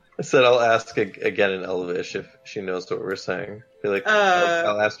 Grum? I said I'll ask again in Elvish if she knows what we're saying. I feel like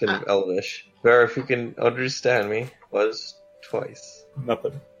I'll ask in Elvish. Vera, if you can understand me, was twice.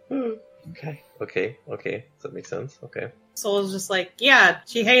 Nothing. Okay. Does that make sense? Okay. Soul's just like, yeah,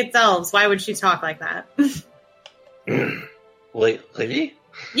 she hates elves. Why would she talk like that? Wait, really?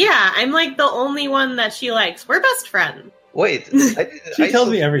 Yeah, I'm like the only one that she likes. We're best friends. Wait, she tells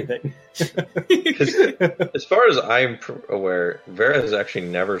me everything. As far as I'm aware, Vera has actually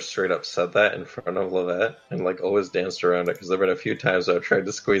never straight up said that in front of Levette, and like always danced around it because there've been a few times I've tried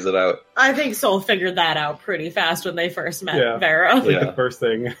to squeeze it out. I think Soul figured that out pretty fast when they first met Vera. Like the first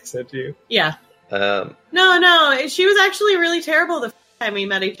thing I said to you. Yeah. No, she was actually really terrible the first time we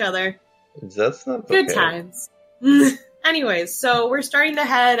met each other. That's not good times. Anyways, so we're starting to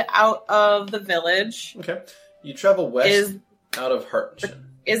head out of the village. Okay. You travel west out of Hartenshin.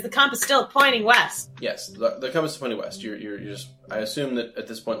 Is the compass still pointing west? Yes, the compass is pointing west. You're just I assume that at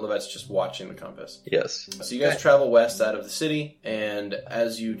this point, Levette's just watching the compass. Yes. So you guys travel west out of the city, and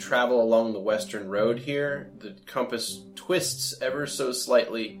as you travel along the western road here, the compass twists ever so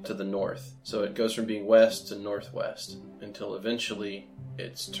slightly to the north. So it goes from being west to northwest, until eventually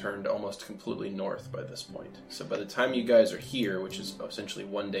it's turned almost completely north by this point. So by the time you guys are here, which is essentially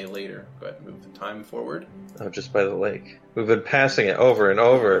one day later, go ahead and move the time forward. Oh, just by the lake. We've been passing it over and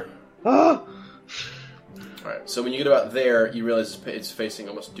over. Ah! Alright, so when you get about there, you realize it's facing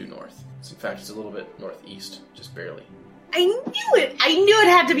almost due north. In fact, it's a little bit northeast, just barely. I knew it! I knew it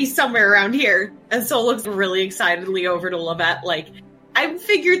had to be somewhere around here. And Sol looks really excitedly over to Levette, like, I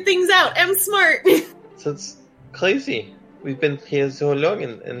figured things out, I'm smart! So it's crazy. We've been here so long,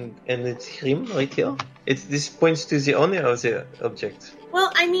 and it's him right here. This points to the owner of the object.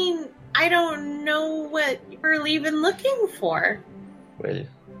 Well, I mean, I don't know what you're even looking for. Well,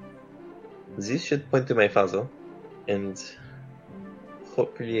 this should point to my father, and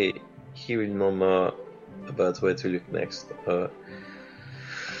hopefully he will know more about where to look next.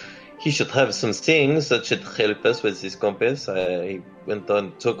 He should have some things that should help us with this compass. He went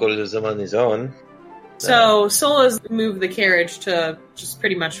on, took all of them on his own. So Sol has moved the carriage to just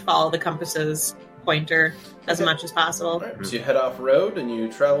pretty much follow the compass's pointer as much as possible. Right, so you head off road and you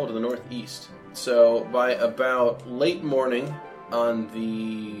travel to the northeast. So by about late morning on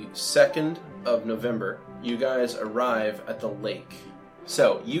the 2nd of November, you guys arrive at the lake.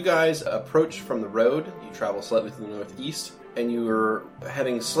 So you guys approach from the road, you travel slightly to the northeast, and you are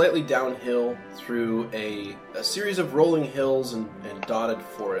heading slightly downhill through a series of rolling hills and dotted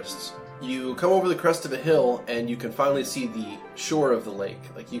forests. You come over the crest of a hill, and you can finally see the shore of the lake.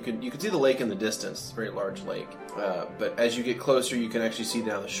 Like you can see the lake in the distance. It's a very large lake. But as you get closer, you can actually see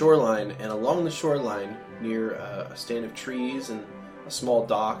down the shoreline. And along the shoreline, near a stand of trees and a small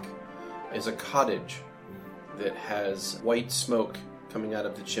dock, is a cottage that has white smoke coming out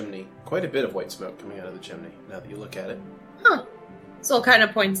of the chimney. Quite a bit of white smoke coming out of the chimney, now that you look at it. Huh. Sol kind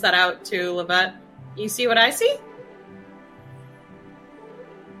of points that out to Levette. You see what I see?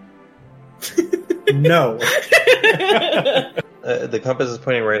 No. The compass is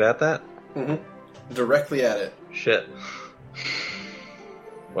pointing right at that? Mm-hmm. Directly at it. Shit.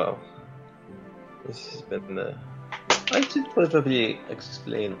 Well, this has been... I should probably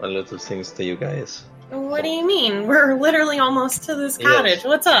explain a lot of things to you guys. What do you mean? We're literally almost to this cottage. Yes,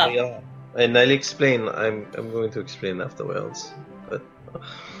 What's up? Yeah. And I'll explain. I'm going to explain afterwards. But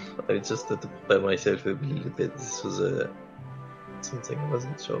I just had to prepare myself a little bit. This was something I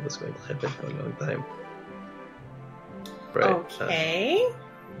wasn't sure was going to happen for a long time. Right. Okay.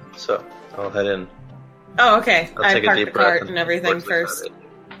 So, I'll head in. Oh, okay. I'll I take a parked deep the breath cart and and everything walk to the first. cottage.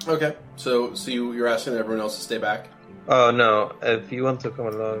 Okay, so you're asking everyone else to stay back? Oh, no. If you want to come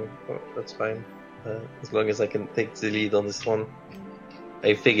along, that's fine. As long as I can take the lead on this one.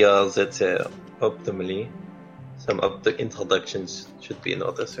 I figure that optimally, some of the introductions should be in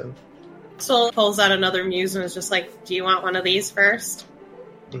order soon. Sol pulls out another muse and is just like, do you want one of these first?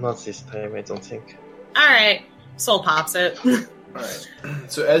 Not this time, I don't think. Alright. Sol pops it. Alright.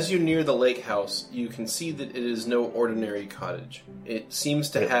 So as you near the lake house, you can see that it is no ordinary cottage. It seems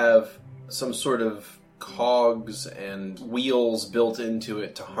to have some sort of cogs and wheels built into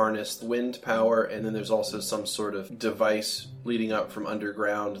it to harness wind power, and then there's also some sort of device leading up from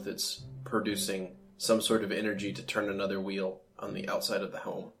underground that's producing some sort of energy to turn another wheel on the outside of the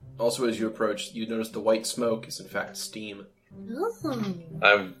home. Also, as you approach, you notice the white smoke is in fact steam. Oh.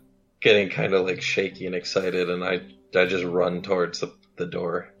 I'm getting kind of like shaky and excited, and I just run towards the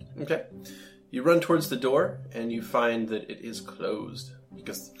door. Okay. You run towards the door, and you find that it is closed,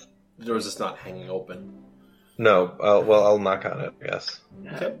 because the door is just not hanging open. No, I'll knock on it, I guess.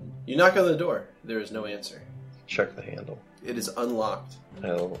 Okay. You knock on the door. There is no answer. Check the handle. It is unlocked.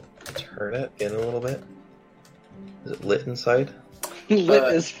 I'll turn it in a little bit. Is it lit inside? Lit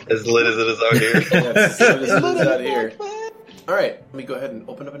as lit as it is out here. Yes, as lit as it is out here. Alright, let me go ahead and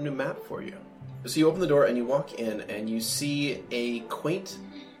open up a new map for you. So you open the door and you walk in and you see a quaint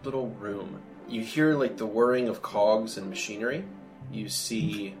little room. You hear like the whirring of cogs and machinery. You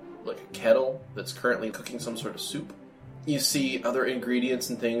see like a kettle that's currently cooking some sort of soup. You see other ingredients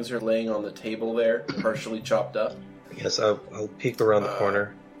and things are laying on the table there, partially chopped up. Yes, I'll peek around the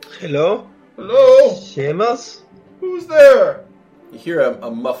corner. Hello? Hello? Seamus? Who's there? You hear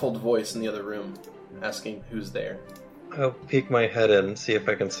a muffled voice in the other room asking who's there. I'll peek my head in and see if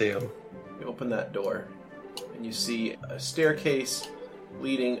I can see him. You open that door and you see a staircase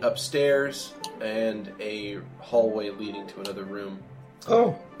leading upstairs and a hallway leading to another room.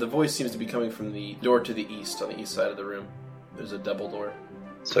 Oh. The voice seems to be coming from the door to the east, on the east side of the room. There's a double door.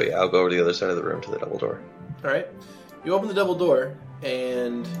 So yeah, I'll go over to the other side of the room to the double door. Alright. You open the double door,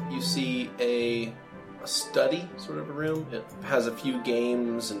 and you see a study sort of a room. It has a few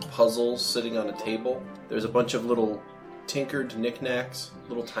games and puzzles sitting on a table. There's a bunch of little tinkered knickknacks,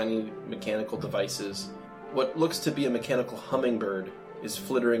 little tiny mechanical devices. What looks to be a mechanical hummingbird is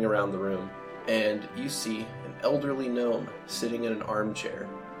flittering around the room. And you see an elderly gnome sitting in an armchair.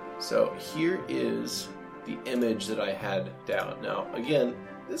 So here is the image that I had down. Now, again,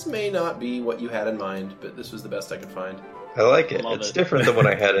 this may not be what you had in mind, but this was the best I could find. I like it. It's different than what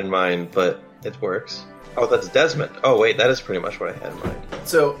I had in mind, but it works. Oh, that's Desmond. Oh, wait, that is pretty much what I had in mind.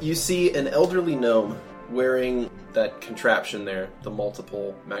 So you see an elderly gnome wearing that contraption there, the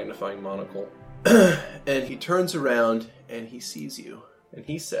multiple magnifying monocle. And he turns around and he sees you. And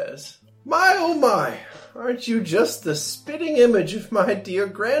he says, "My, oh my, aren't you just the spitting image of my dear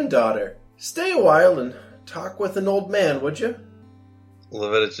granddaughter? Stay a while and talk with an old man, would you?"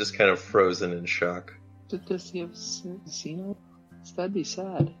 Levette is just kind of frozen in shock. Does he have seen it? That'd be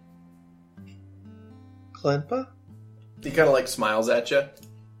sad. Grandpa? He kind of like smiles at you.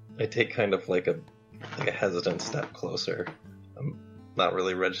 I take kind of like a hesitant step closer. I'm not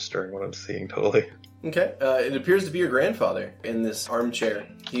really registering what I'm seeing totally. Okay, it appears to be your grandfather in this armchair.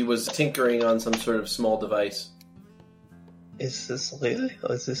 He was tinkering on some sort of small device. Is this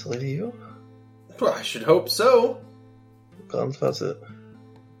really you? Well, I should hope so. Grandfather.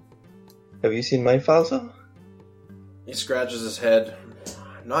 Have you seen my father? He scratches his head.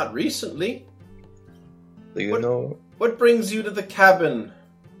 Not recently. Do you know? What brings you to the cabin?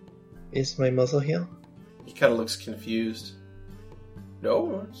 Is my mother here? He kind of looks confused.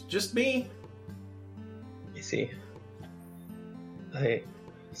 No, it's just me. I see.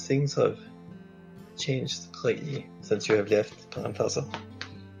 Things have changed greatly since you have left, grandfather.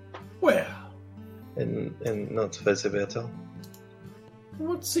 Well. And not for the better.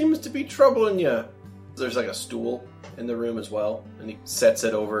 What seems to be troubling you? There's like a stool in the room as well, and he sets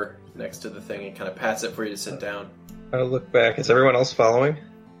it over next to the thing and kind of pats it for you to sit down. I'll look back. Is everyone else following?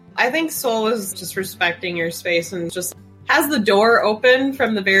 I think Soul is just respecting your space and just has the door open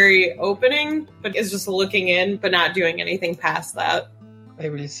from the very opening, but is just looking in, but not doing anything past that. I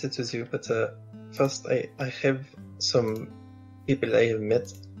will sit with you, but first I have some people I have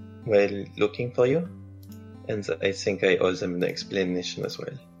met while looking for you, and I think I owe them an explanation as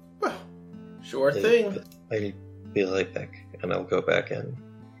well. Well, sure thing. I'll be right back, and I'll go back in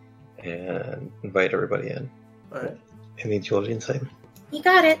and invite everybody in. Alright. I need you all inside. You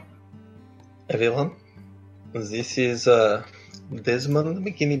got it. Everyone, this is Desmond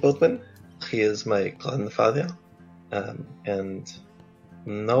McKinney Boatman. He is my grandfather, and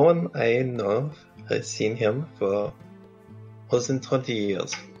no one I know of has seen him for more than 20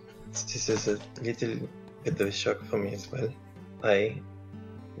 years. This is a little bit of a shock for me as well. I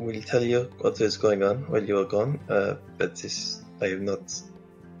will tell you what is going on while you are gone, but I have not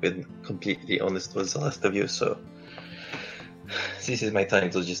been completely honest with the rest of you, so this is my time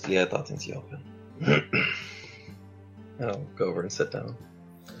to just lay it out in the open. I'll go over and sit down.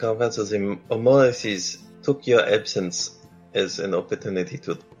 Grandfather, the Omorises took your absence as an opportunity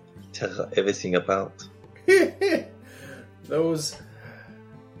to tell everything about. Those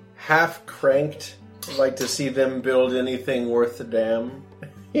half-cranked like to see them build anything worth a damn.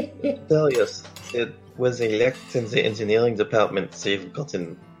 Darius, it was elect in the engineering department. They've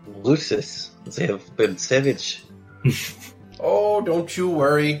gotten ruthless. They have been savage. Oh, don't you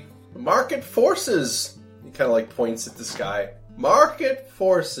worry. Market forces. He kind of like points at the sky. Market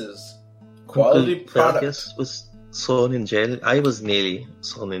forces. Quality product. Darius was thrown in jail. I was nearly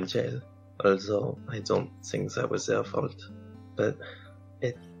thrown in jail. Although I don't think that was their fault. But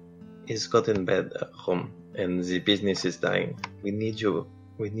it is gotten bad at home, and the business is dying. We need you.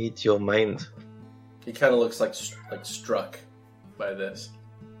 We need your mind. He kind of looks like struck by this.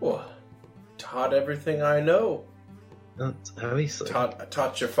 Well, taught everything I know. Not obviously.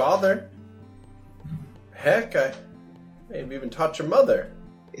 Taught your father. Heck, I maybe even taught your mother.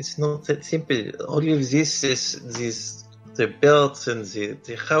 It's not that simple. All of this is the birds and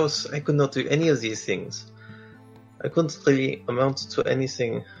the house. I could not do any of these things. I couldn't really amount to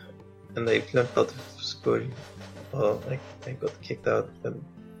anything, and I flunked out of school. I got kicked out, and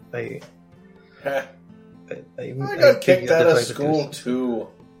I got kicked out of school too.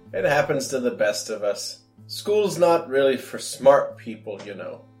 It happens to the best of us. School's not really for smart people, you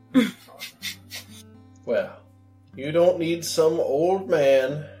know. Well, you don't need some old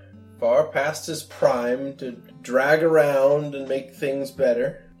man far past his prime to drag around and make things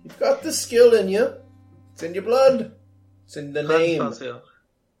better. You've got the skill in you. It's in your blood. It's in the name.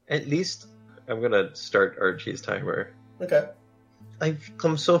 At least I'm gonna start Archie's timer. Okay. I've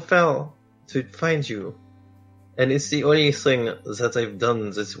come so far to find you. And it's the only thing that I've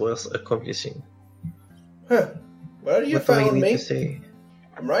done that's worth accomplishing. Huh. Well, you What do I found need me. to say?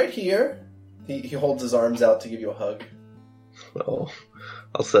 I'm right here. He holds his arms out to give you a hug. Well,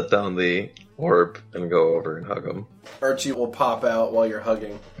 I'll set down the orb and go over and hug him. Archie will pop out while you're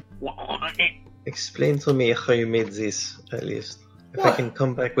hugging. Explain to me how you made this, at least. If I What? can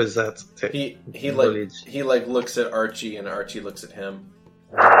come back with that He knowledge. looks at Archie and Archie looks at him.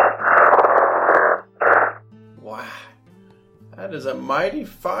 Wow. That is a mighty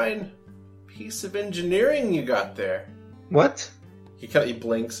fine piece of engineering you got there. What? He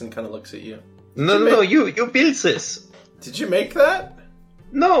blinks and kind of looks at you. No, you built this. Did you make that?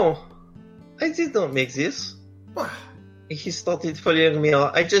 No, I did not make this. Wow. He started following me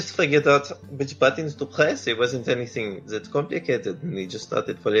around. I just figured out which buttons to press. It wasn't anything that complicated, and he just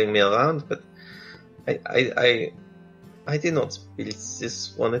started following me around. But I did not build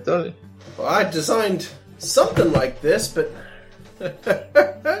this one at all. Well, I designed something like this, but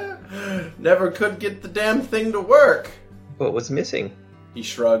never could get the damn thing to work. What was missing? He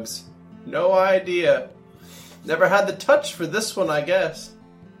shrugs. No idea. Never had the touch for this one, I guess.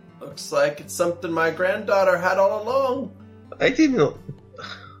 Looks like it's something my granddaughter had all along. I did not.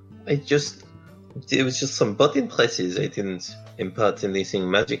 It was just some button presses. I didn't impart anything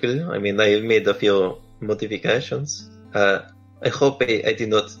magical. I mean, I made a few modifications. I hope I did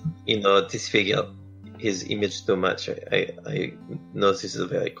not, disfigure his image too much. I know this is a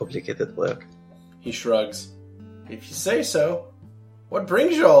very complicated work. He shrugs. If you say so. What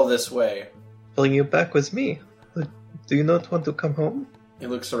brings you all this way? Bring you back with me. Do you not want to come home? He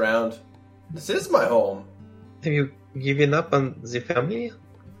looks around. This is my home. Have you given up on the family?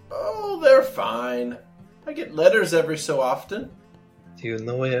 Oh, they're fine. I get letters every so often. Do you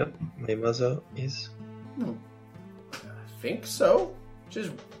know where my mother is? I think so.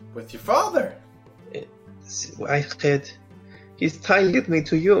 She's with your father. I read. He's tied me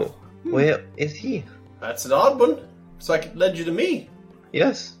to you. Where is he? That's an odd one. So I could lead you to me.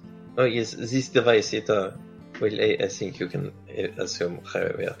 Yes. Oh, yes, this device, I think you can assume how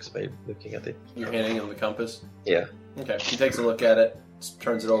it works by looking at it. You're handing him the compass? Yeah. Okay. He takes a look at it,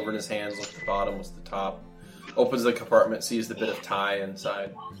 turns it over in his hands, looks at the bottom, looks at the top, opens the compartment, sees the bit of tie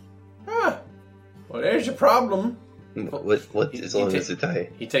inside. Ah, well, there's your problem. What is on the tie?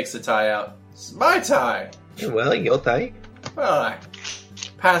 He takes the tie out. It's my tie. Well, your tie. Well, I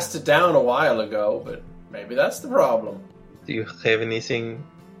passed it down a while ago, but maybe that's the problem. Do you have anything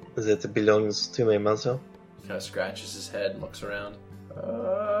that belongs to my mother? He kind of scratches his head and looks around.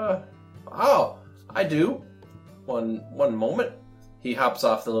 Oh, I do. One moment. He hops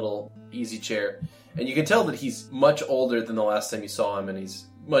off the little easy chair, and you can tell that he's much older than the last time you saw him, and he's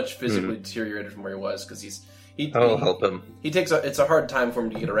much physically deteriorated from where he was because I'll help him. It's a hard time for him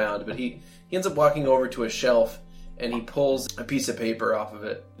to get around, but he ends up walking over to a shelf and he pulls a piece of paper off of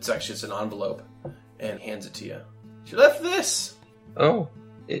it. It's actually just an envelope, and hands it to you. She left this. Oh,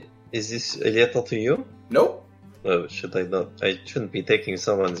 is this a letter to you? Nope. Oh, should I not? I shouldn't be taking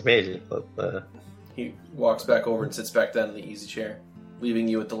someone's mail, but... He walks back over and sits back down in the easy chair, leaving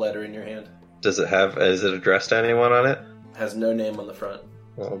you with the letter in your hand. Is it addressed to anyone on it? Has no name on the front.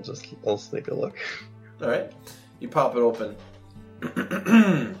 Well, I'll take a look. Alright. You pop it open.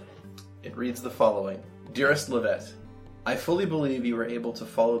 It reads the following. Dearest Livette, I fully believe you were able to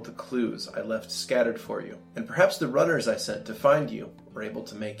follow the clues I left scattered for you, and perhaps the runners I sent to find you were able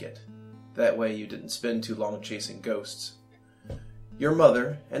to make it. That way you didn't spend too long chasing ghosts. Your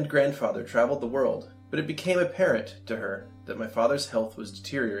mother and grandfather traveled the world, but it became apparent to her that my father's health was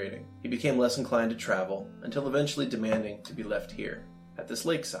deteriorating. He became less inclined to travel, until eventually demanding to be left here, at this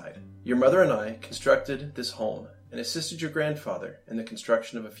lakeside. Your mother and I constructed this home, and assisted your grandfather in the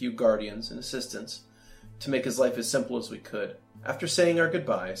construction of a few guardians and assistants to make his life as simple as we could. After saying our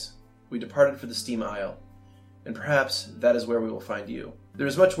goodbyes, we departed for the Steam Isle, and perhaps that is where we will find you. There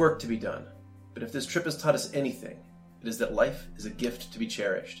is much work to be done, but if this trip has taught us anything, it is that life is a gift to be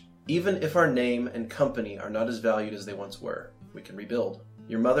cherished. Even if our name and company are not as valued as they once were, we can rebuild.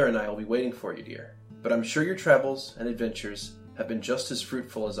 Your mother and I will be waiting for you, dear. But I'm sure your travels and adventures have been just as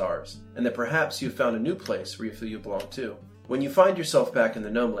fruitful as ours, and that perhaps you have found a new place where you feel you belong too. When you find yourself back in the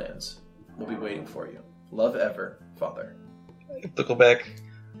Gnome Lands, we'll be waiting for you. Love ever, Father. I have to go back.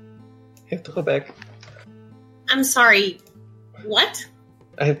 I'm sorry. What?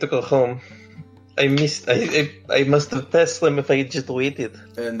 I have to go home. I must have passed them if I just waited.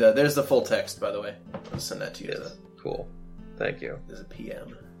 And there's the full text, by the way. I'll send that to you. Yes, cool. Thank you. There's a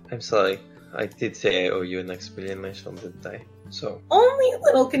PM. I'm sorry. I did say I owe you an explanation, didn't I? So only a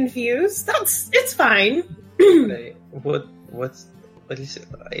little confused. It's fine. What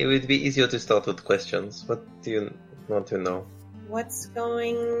it would be easier to start with questions. What do you want to know? What's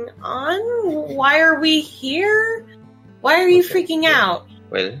going on? Why are we here? Why are you freaking out?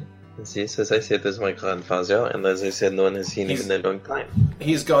 Well, this, as I said, is my grandfather, and as I said, no one has seen him in a long time.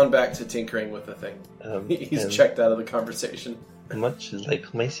 He's gone back to tinkering with the thing. He's checked out of the conversation. Much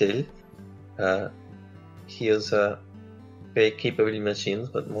like myself, he is a very capable machine,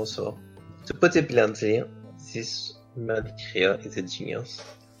 but more so. To put it bluntly, this man here is a genius,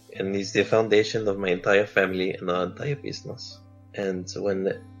 and he's the foundation of my entire family and our entire business. And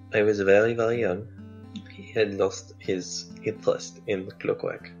when I was very, very young, he had lost his interest in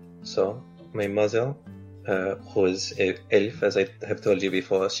clockwork. So my mother, who is an elf, as I have told you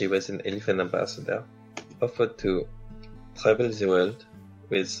before, she was an elfin ambassador, offered to travel the world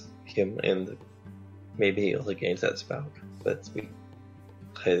with him and maybe regain that spark. But we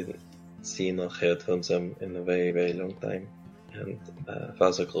hadn't seen or heard from them in a very, very long time. And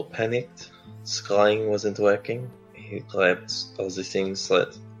Father grew panicked. Scrying wasn't working. He grabbed all the things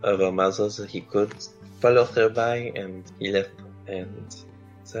that other mothers he could follow her by, and he left. And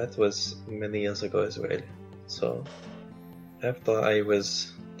that was many years ago as well. So after I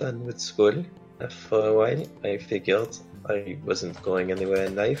was done with school, for a while, I figured I wasn't going anywhere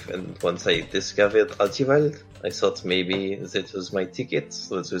in life, and once I discovered Archibald, I thought maybe that was my ticket,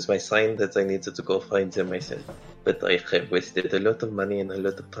 so it was my sign that I needed to go find them myself. But I have wasted a lot of money and a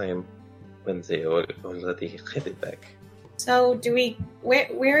lot of time when they already headed back. So,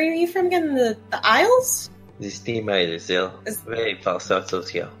 where are you from again? The Isles? The Steam Isles, they're very far south of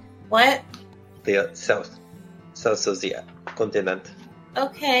here. What? They are south of the continent.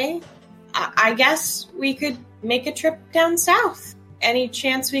 Okay. I guess we could make a trip down south. Any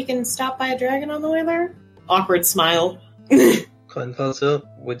chance we can stop by a dragon on the way there? Awkward smile. Grandfather,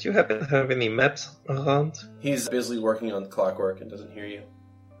 would you happen to have any maps around? He's busily working on clockwork and doesn't hear you.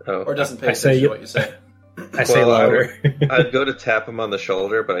 Oh, or doesn't pay attention to what you say. I say louder. I'd go to tap him on the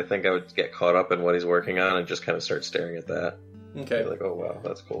shoulder, but I think I would get caught up in what he's working on and just kind of start staring at that. Okay. Be like, oh wow,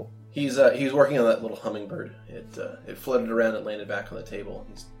 that's cool. He's working on that little hummingbird. It fluttered around and landed back on the table.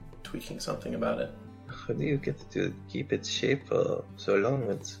 He's tweaking something about it. How do you get to keep its shape for so long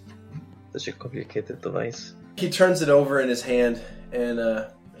with such a complicated device? He turns it over in his hand, and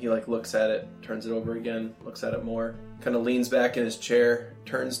he looks at it, turns it over again, looks at it more, kind of leans back in his chair,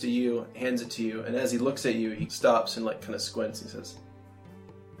 turns to you, hands it to you, and as he looks at you, he stops and kind of squints. He says,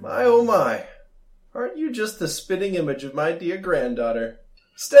 "My oh my, aren't you just the spitting image of my dear granddaughter?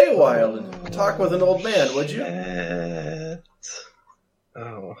 Stay a while and talk with an old man, would you?"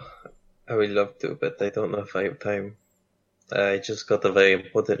 Oh, I would love to, but I don't know if I have time. I just got a very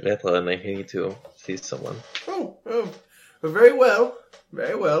important letter and I need to see someone. Oh, very well,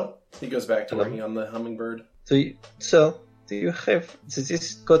 very well. He goes back to working on the hummingbird. Does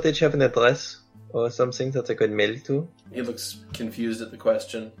this cottage have an address or something that I could mail to? He looks confused at the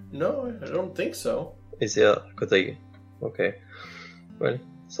question. No, I don't think so. Okay. Well,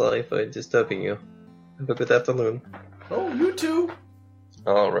 sorry for disturbing you. Have a good afternoon. Oh, you too.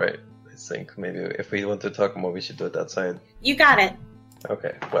 Alright. I think maybe if we want to talk more, we should do it outside. You got it.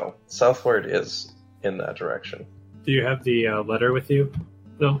 Okay, well, southward is in that direction. Do you have the letter with you,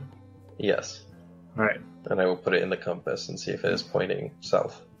 though? Yes. Alright. And I will put it in the compass and see if it is pointing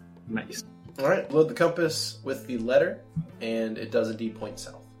south. Nice. Alright, load the compass with the letter, and it does indeed point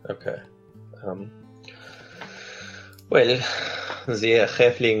south. Okay. Well, the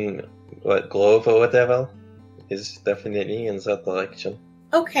Hefling Grove or whatever is definitely in that direction.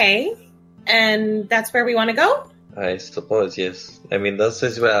 Okay. And that's where we want to go? I suppose, yes. I mean, that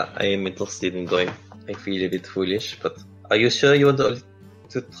is where I am interested in going. I feel a bit foolish, but are you sure you want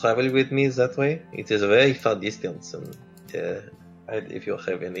to travel with me that way? It is a very far distance, and if you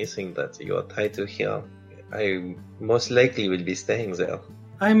have anything that you are tied to here, I most likely will be staying there.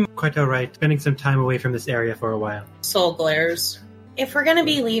 I'm quite alright, spending some time away from this area for a while. Soul glares. If we're gonna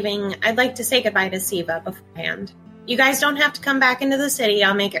be leaving, I'd like to say goodbye to Siva beforehand. You guys don't have to come back into the city,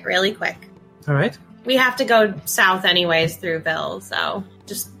 I'll make it really quick. Alright. We have to go south anyways through Ville, so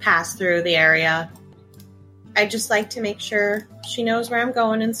just pass through the area. I'd just like to make sure she knows where I'm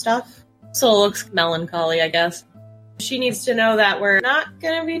going and stuff. Soul looks melancholy, I guess. She needs to know that we're not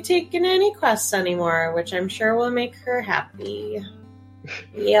gonna be taking any quests anymore, which I'm sure will make her happy.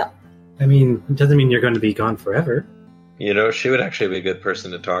 Yep. I mean, it doesn't mean you're going to be gone forever. You know, she would actually be a good person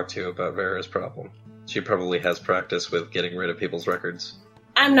to talk to about Vera's problem. She probably has practice with getting rid of people's records.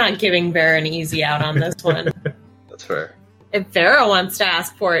 I'm not giving Vera an easy out on this one. That's fair. If Vera wants to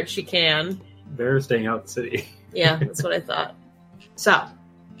ask for it, she can. Vera's staying out in the city. Yeah, that's what I thought.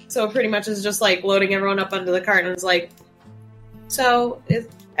 So pretty much is just loading everyone up onto the cart and it's So, is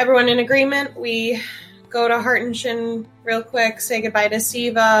everyone in agreement? We go to Hartenshin real quick, say goodbye to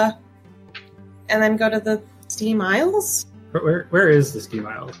Siva, and then go to the Steam Isles? Where is the Steam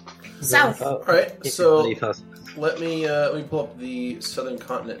Isles? South. All right, so let me pull up the Southern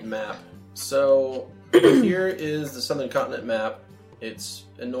Continent map. So here is the Southern Continent map. It's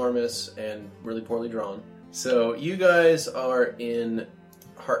enormous and really poorly drawn. So you guys are in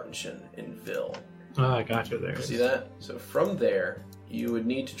Hartenshin, in Ville. Oh, I got you there. See that? So from there, you would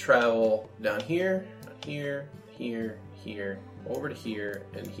need to travel down here, here, over to here,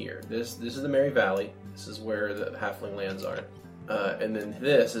 and here. This is the Mary Valley. This is where the Halfling lands are. And then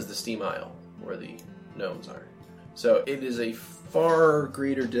this is the Steam Isle, where the gnomes are. So it is a far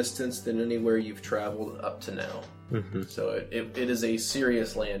greater distance than anywhere you've traveled up to now. Mm-hmm. So it is a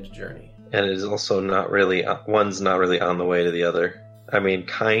serious land journey. And it is also not really, one's not really on the way to the other. I mean,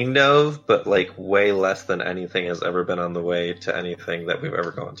 kind of, but like way less than anything has ever been on the way to anything that we've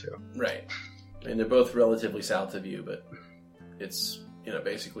ever gone to. Right. And they're both relatively south of you, but it's,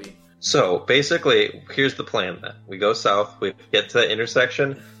 basically... So, basically, here's the plan then. We go south, we get to the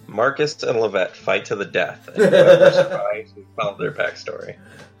intersection, Marcus and Levette fight to the death, and whoever survives, we follow their backstory.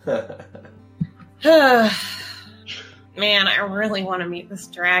 Man, I really want to meet this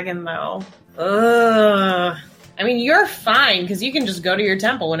dragon, though. Ugh. I mean, you're fine, because you can just go to your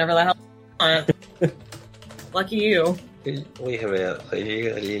temple whenever the hell you want. Lucky you. We have a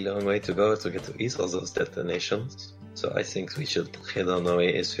really long way to go to get to each of those destinations. So I think we should head on our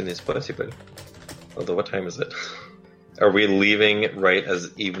way as soon as possible. Although, what time is it? Are we leaving right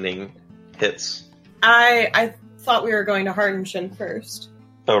as evening hits? I thought we were going to Hartenshin first.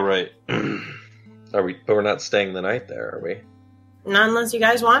 Oh, right. But we're not staying the night there, are we? Not unless you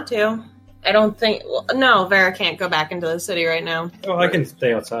guys want to. I don't think... No, Vera can't go back into the city right now. Oh, I can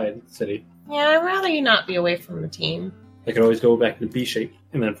stay outside the city. Yeah, I'd rather you not be away from the team. I can always go back to B shape,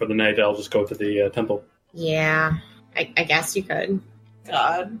 and then for the night I'll just go to the temple. Yeah, I guess you could.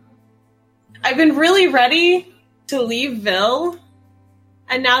 God. I've been really ready to leave Ville,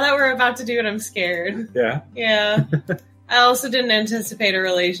 and now that we're about to do it, I'm scared. Yeah? Yeah. I also didn't anticipate a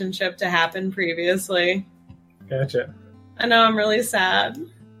relationship to happen previously. Gotcha. I know, I'm really sad.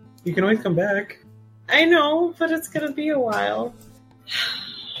 You can always come back. I know, but it's gonna be a while.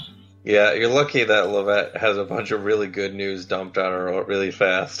 Yeah, you're lucky that Levette has a bunch of really good news dumped on her really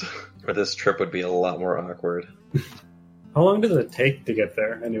fast. Or this trip would be a lot more awkward. How long does it take to get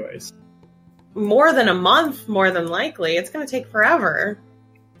there, anyways? More than a month, more than likely. It's gonna take forever.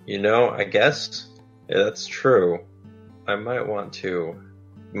 I guess that's true. I might want to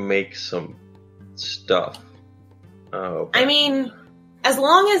make some stuff. Oh. I mean, as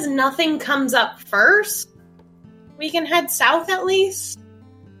long as nothing comes up first, we can head south at least.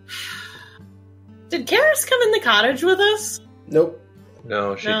 Did Karis come in the cottage with us? Nope.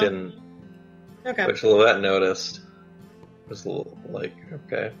 No, she didn't. Okay. Which Levette noticed. It was a little like,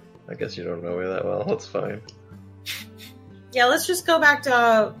 okay, I guess you don't know me that well. That's fine. Yeah, let's just go back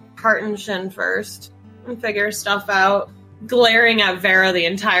to Hartenshin first and figure stuff out. Glaring at Vera the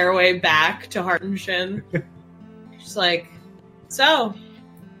entire way back to Hartenshin. She's like, so?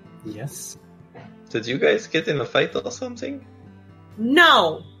 Yes. Did you guys get in a fight or something?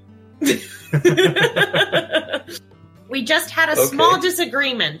 No. We just had a small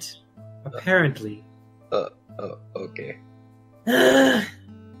disagreement. Apparently. Okay. Do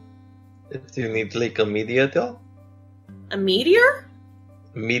you need like a mediator? A meteor?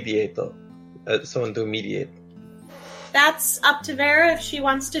 Mediator. Someone to mediate. That's up to Vera if she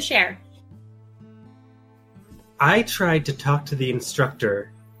wants to share. I tried to talk to the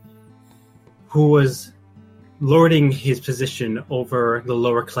instructor who was lording his position over the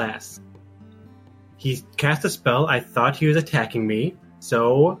lower class. He cast a spell. I thought he was attacking me,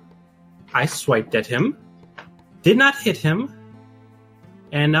 so I swiped at him. Did not hit him.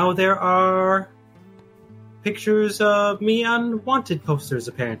 And now there are pictures of me on wanted posters,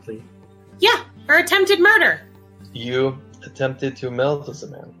 apparently. Yeah, for attempted murder. You attempted to murder the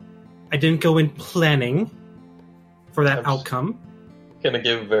man. I didn't go in planning for that outcome. Gonna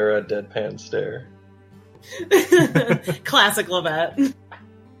give Vera a deadpan stare. Classic Levette.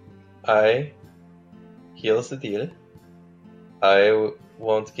 Here's the deal. I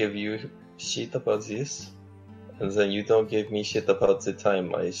won't give you shit about this, and then you don't give me shit about the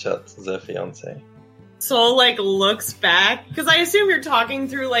time I shot the fiancé. Soul, looks back, because I assume you're talking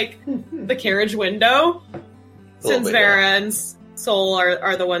through, the carriage window, since Vera and Soul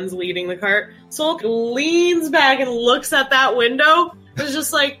are the ones leading the cart. Soul leans back and looks at that window. It's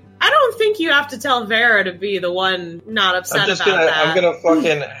just I don't think you have to tell Vera to be the one not upset about that. I'm gonna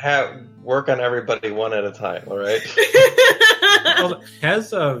fucking work on everybody one at a time, all right?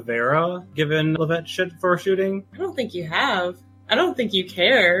 Has Vera given Levette shit for shooting? I don't think you have. I don't think you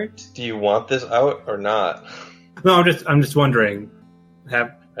care. Do you want this out or not? No, I'm just wondering. I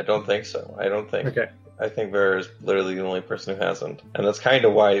don't think so. I don't think. Okay. I think Vera is literally the only person who hasn't. And that's kind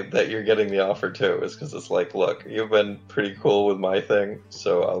of why that you're getting the offer too, is because it's like, look, you've been pretty cool with my thing,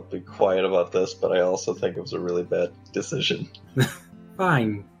 so I'll be quiet about this, but I also think it was a really bad decision.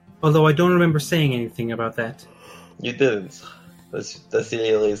 Fine. Although I don't remember saying anything about that. You didn't. That's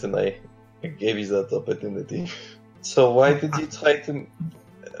the only reason I gave you that opportunity. So why did you try to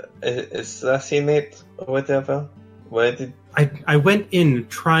assassinate or whatever? Why did... I went in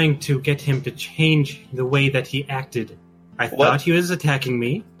trying to get him to change the way that he acted. I thought he was attacking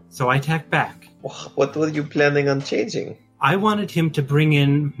me, so I attacked back. What were you planning on changing? I wanted him to bring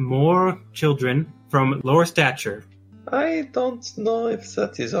in more children from lower stature. I don't know if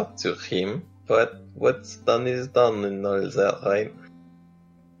that is up to him, but what's done is done and all that, right?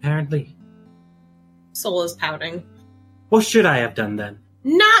 Apparently. Soul is pouting. What should I have done then?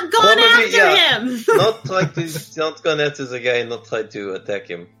 Not gone after him! Not gone after the guy and not try to attack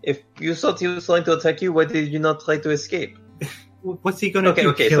him. If you thought he was trying to attack you, why did you not try to escape? What's he gonna do,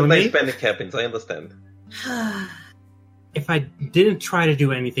 Okay, kill me? sometimes panic happens, I understand. If I didn't try to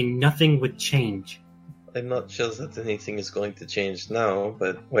do anything, nothing would change. I'm not sure that anything is going to change now,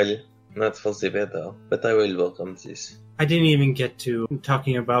 but, well, not for the better. But I will welcome this. I didn't even get to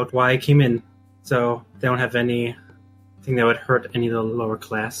talking about why I came in, so they don't have anything that would hurt any of the lower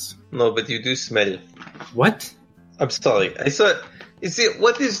class. No, but you do smell. What? I'm sorry. I saw... You see,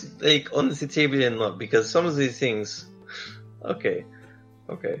 what is, like, on the table and not? Because some of these things... Okay.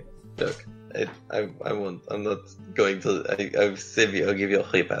 Look, I won't... I'm not going to... I'll give you a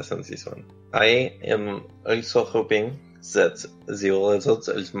free pass on this one. I am also hoping that the results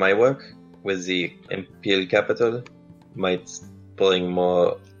of my work with the Imperial Capital might bring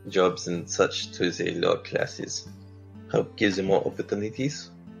more jobs and such to the lower classes. Help give them more opportunities.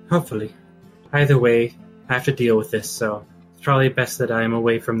 Hopefully. Either way, I have to deal with this, so it's probably best that I am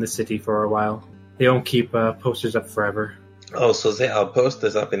away from the city for a while. They don't keep posters up forever. Oh, so there are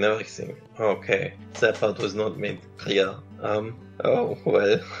posters up and everything. Okay. That part was not made clear. Oh,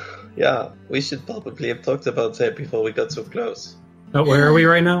 well... Yeah, we should probably have talked about that before we got so close. Oh, where are we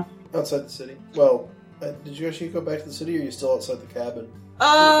right now? Outside the city. Well, did you actually go back to the city, or are you still outside the cabin?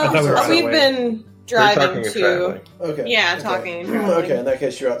 We've been driving to... Okay. Yeah, talking. Okay, in that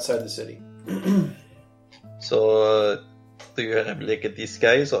case, you're outside the city. So, do you have like a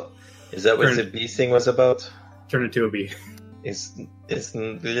disguise, or is that what the bee thing was about? Turn it to a bee. It's a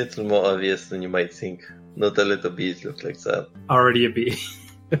little more obvious than you might think. Not a little bees look like that. Already a bee.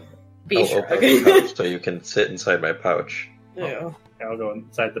 I'll open the pouch so you can sit inside my pouch. Yeah. I'll go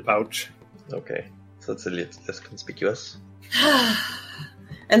inside the pouch. Okay, so it's a little less conspicuous.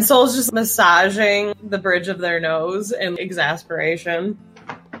 And Soul's just massaging the bridge of their nose in exasperation.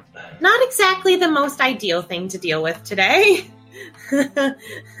 Not exactly the most ideal thing to deal with today. But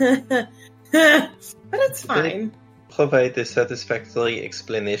it's fine. Provide a satisfactory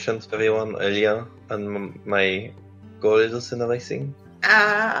explanation to everyone earlier on my goals and everything.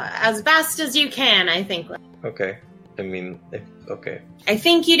 As best as you can, I think. Okay. I mean, okay. I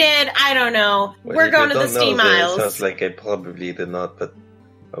think you did. I don't know. Well, we're going to the Steam Isles. It sounds like I probably did not, but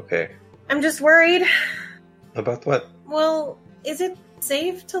okay. I'm just worried. About what? Well, is it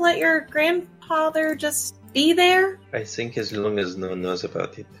safe to let your grandfather just be there? I think as long as no one knows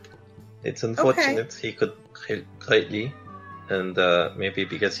about it. It's unfortunate. He could help greatly, and maybe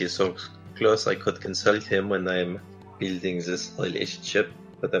because he's so close, I could consult him when I'm building this relationship.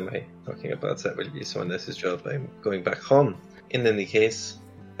 But am I talking about that will be someone else's job? I'm going back home. In any case,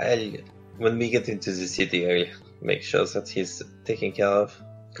 when we get into the city, I'll make sure that he's taken care of.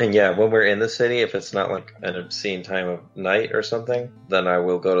 And yeah, when we're in the city, if it's not like an obscene time of night or something, then I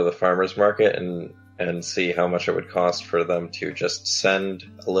will go to the farmer's market and see how much it would cost for them to just send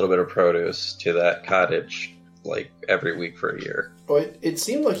a little bit of produce to that cottage like every week for a year. Oh, it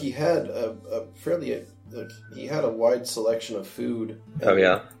seemed like he had a fairly... he had a wide selection of food. Oh,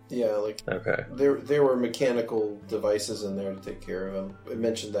 yeah? Yeah, like... Okay. There were mechanical devices in there to take care of him. I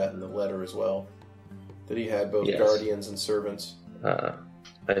mentioned that in the letter as well. That he had both guardians and servants.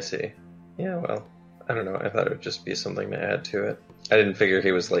 I see. Yeah, well, I don't know. I thought it would just be something to add to it. I didn't figure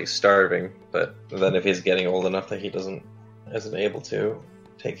he was, like, starving, but then if he's getting old enough that he isn't able to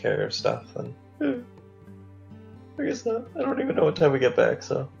take care of stuff, then... I guess not. I don't even know what time we get back,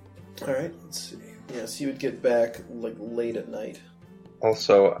 so... Alright, let's see. Yes, you would get back, like, late at night.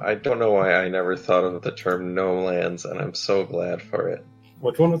 Also, I don't know why I never thought of the term no lands, and I'm so glad for it.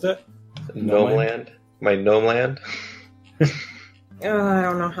 Which one was that? Gnome land? My gnome land? I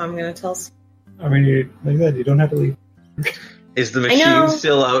don't know how I'm going to tell. I mean, like that, you don't have to leave. Is the machine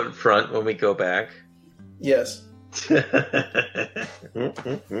still out in front when we go back? Yes.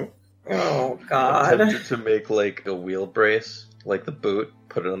 Oh, God. I'm tempted to make like a wheel brace, like the boot,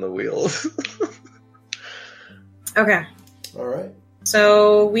 put it on the wheels. Okay. All right.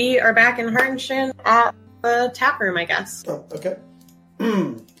 So we are back in Hartenshin at the tap room, I guess. Oh, okay.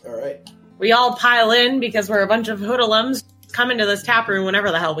 All right. We all pile in because we're a bunch of hoodlums come into this tap room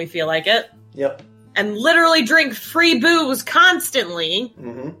whenever the hell we feel like it. Yep. And literally drink free booze constantly.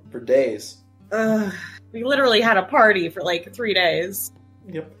 Mm-hmm. For days. We literally had a party for like 3 days.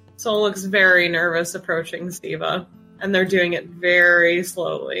 Yep. Soul looks very nervous approaching Siva. And they're doing it very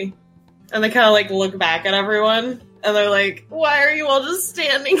slowly. And they kind of like look back at everyone. And they're like, why are you all just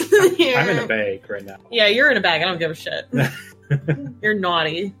standing here? I'm in a bag right now. Yeah, you're in a bag. I don't give a shit. You're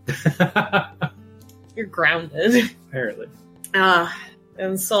naughty. You're grounded. Apparently.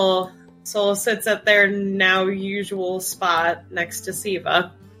 And Soul sits at their now usual spot next to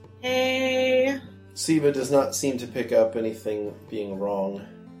Siva. Hey. Siva does not seem to pick up anything being wrong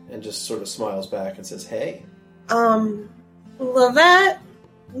and just sort of smiles back and says, hey. Levette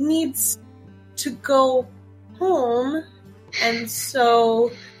needs to go home, and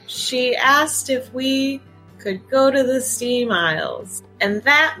so she asked if we could go to the Steam Isles, and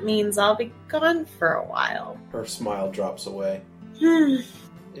that means I'll be gone for a while. Her smile drops away.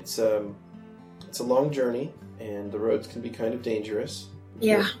 It's a long journey, and the roads can be kind of dangerous.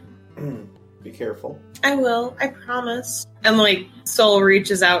 Yeah. Be careful. I will, I promise. And like Soul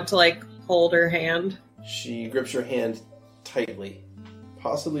reaches out to like hold her hand. She grips her hand tightly,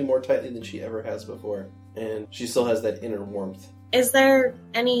 possibly more tightly than she ever has before, and she still has that inner warmth. Is there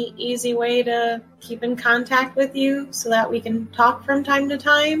any easy way to keep in contact with you so that we can talk from time to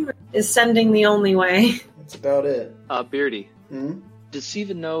time? Or is sending the only way? That's about it. Beardy. Hmm? Does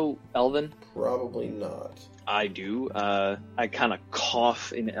Siva know Elven? Probably not. I do. I kind of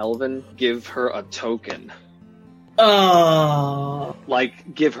cough in Elven, give her a token.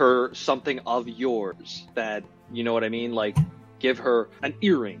 Like, give her something of yours that, you know what I mean? Like, give her an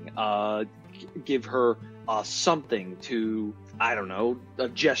earring, give her something to, I don't know, a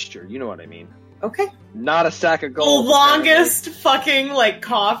gesture, you know what I mean? Okay. Not a sack of gold. The longest fucking, like,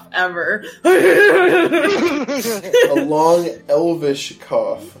 cough ever. A long elvish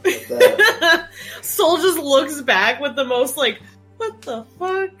cough. Like that. Soul just looks back with the most, like, what the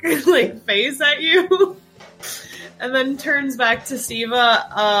fuck? like, face at you. And then turns back to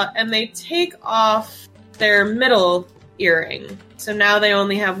Siva, and they take off their middle earring. So now they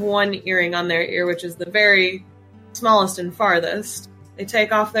only have one earring on their ear, which is the very smallest and farthest. They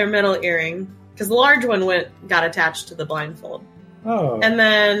take off their middle earring, because the large one got attached to the blindfold. Oh. And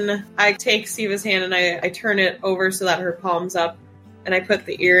then I take Siva's hand and I turn it over so that her palm's up, and I put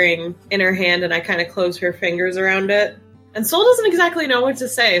the earring in her hand and I kind of close her fingers around it. And Soul doesn't exactly know what to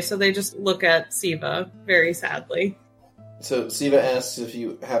say, so they just look at Siva very sadly. So Siva asks if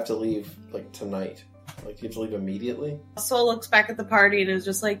you have to leave, like, tonight. Like, do you have to leave immediately? Soul looks back at the party and is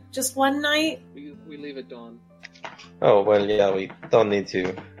just like, just one night? We leave at dawn. Oh, well, yeah, we don't need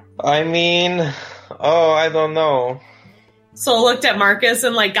to. I mean, I don't know. Soul looked at Marcus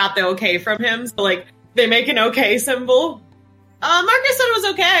and, like, got the okay from him. So, like, they make an okay symbol. Marcus said it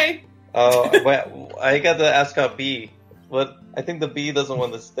was okay. Oh, well, I got to ask out B. But I think the bee doesn't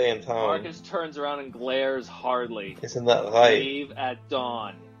want to stay in town. Marcus turns around and glares hardly. Isn't that right? Leave at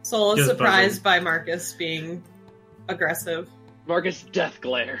dawn. Soul is surprised by Marcus being aggressive. Marcus death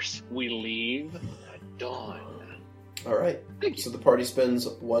glares. We leave at dawn. Alright. So the party spends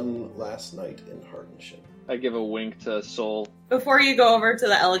one last night in Hartenshin. I give a wink to Soul. Before you go over to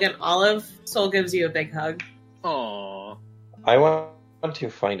the Elegant Olive, Soul gives you a big hug. Aww. I want to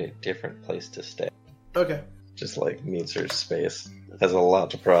find a different place to stay. Okay. Just like needs her space. Has a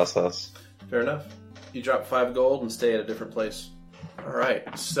lot to process. Fair enough. You drop 5 gold and stay at a different place.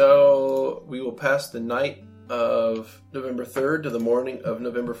 Alright, so we will pass the night of November 3rd to the morning of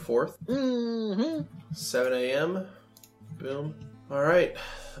November 4th. 7 a.m. Boom. Alright,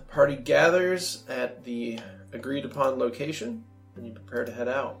 the party gathers at the agreed upon location, and you prepare to head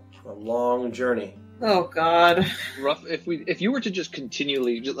out on a long journey. Oh God! Rough. If you were to just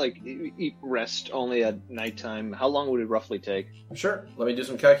continually eat rest only at nighttime, how long would it roughly take? Sure. Let me do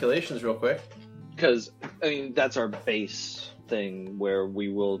some calculations real quick. Because I mean that's our base thing where we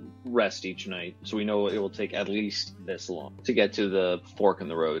will rest each night, so we know it will take at least this long to get to the fork in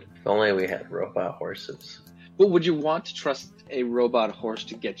the road. If only we had robot horses. But would you want to trust a robot horse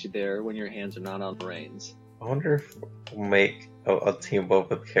to get you there when your hands are not on the reins? I wonder if we'll make I'll team up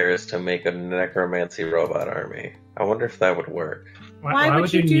with Karis to make a necromancy robot army. I wonder if that would work. Why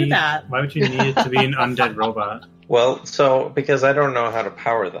would you do that? Why would you need it to be an undead robot? Well, because I don't know how to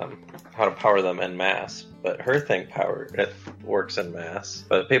power them en masse. But her thing it works en masse.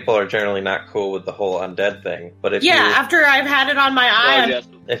 But people are generally not cool with the whole undead thing. But after I've had it on my eye,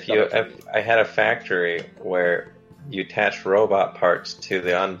 if I had a factory where you attach robot parts to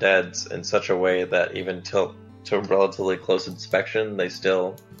the undeads in such a way that even to relatively close inspection, they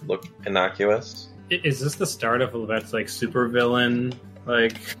still look innocuous. Is this the start of Levette's supervillain?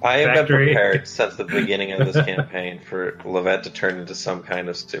 I have been prepared since the beginning of this campaign for Levette to turn into some kind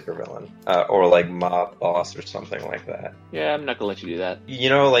of supervillain, or mob boss or something like that. Yeah, I'm not gonna let you do that.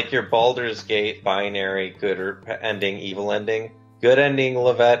 Your Baldur's Gate binary good ending, evil ending. Good ending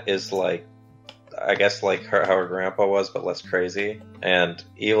Levette is I guess how her grandpa was, but less crazy. And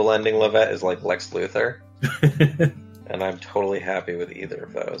evil ending Levette is like Lex Luthor. And I'm totally happy with either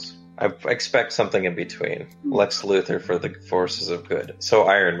of those. I expect something in between. Lex Luthor for the forces of good. So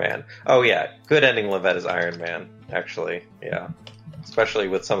Iron Man. Oh yeah, good ending Levette is Iron Man, actually. Yeah. Especially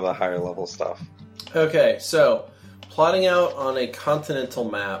with some of the higher level stuff. Okay, so plotting out on a continental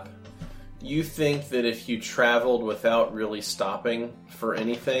map, you think that if you traveled without really stopping for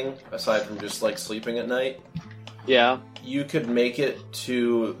anything, aside from just sleeping at night, you could make it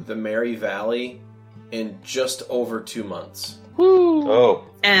to the Mary Valley in just over 2 months. Woo. Oh.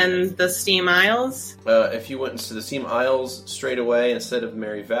 And the Steam Isles? If you went into the Steam Isles straight away instead of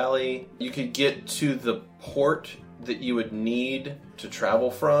Mary Valley, you could get to the port that you would need to travel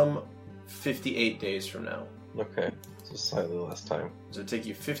from 58 days from now. Okay, so slightly less time. So it'd take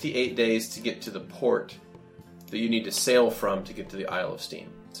you 58 days to get to the port that you need to sail from to get to the Isle of Steam.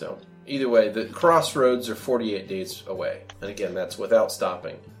 So either way, the crossroads are 48 days away. And again, that's without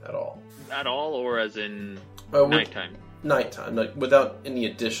stopping at all. At all, or as in nighttime? Nighttime, without any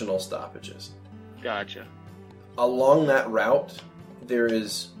additional stoppages. Gotcha. Along that route, there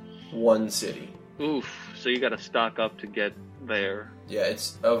is one city. Oof, so you gotta stock up to get there. Yeah,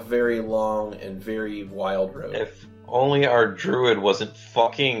 it's a very long and very wild road. If only our druid wasn't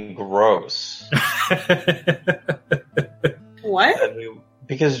fucking gross. What?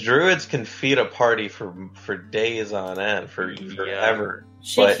 Because druids can feed a party for days on end, forever.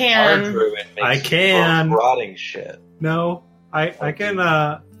 She can. Our druid makes I can. rotting shit. No, I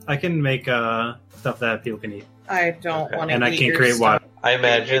can make stuff that people can eat. I don't want to. And I can create water. I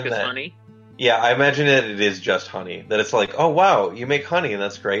imagine that. Honey? Yeah, I imagine that it is just honey. That it's oh wow, you make honey and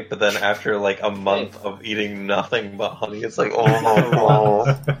that's great. But then after a month of eating nothing but honey, it's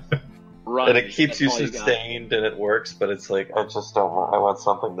oh. And it keeps you sustained and it works, but it's I just don't want. I want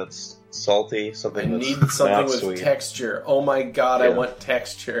something that's salty, something that's need something not with sweet. Texture. Oh my god, I want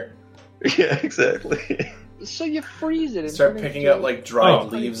texture. Yeah, exactly. So you freeze it and start picking up dried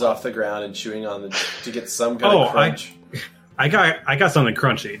leaves off the ground and chewing on them to get some kind of crunch. I got something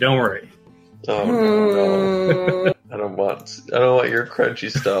crunchy. Don't worry. Oh no! I don't want your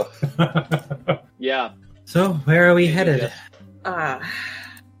crunchy stuff. Yeah. So where are we headed?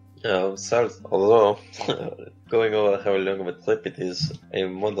 Although going over how long of a trip it is,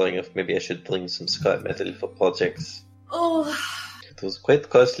 I'm wondering if maybe I should bring some scrap metal for projects. Oh. It was quite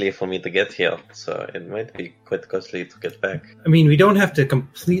costly for me to get here, so it might be quite costly to get back. I mean, we don't have to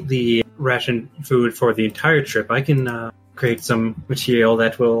completely ration food for the entire trip. I can create some material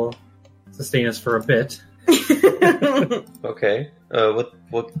that will sustain us for a bit. Okay.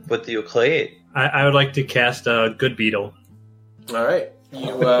 What do you create? I would like to cast a good beetle. All right.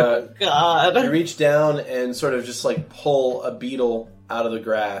 You reach down and sort of just pull a beetle out of the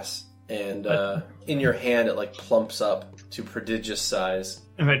grass, and in your hand it plumps up to prodigious size.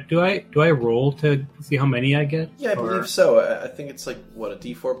 Do I roll to see how many I get? Yeah, I believe so. I think it's a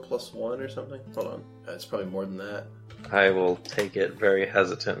D4 plus 1 or something. Hold on, it's probably more than that. I will take it very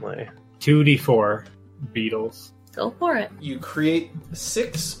hesitantly. 2d4 beetles. Go for it. You create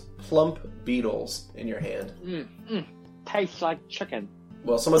 6 plump beetles in your hand. Tastes like chicken.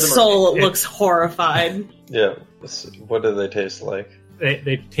 Well, some of them Soul looks horrified. Yeah. What do they taste like?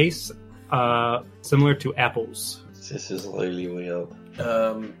 They taste similar to apples. This is really weird.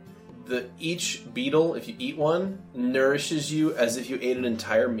 Each beetle, if you eat one, nourishes you as if you ate an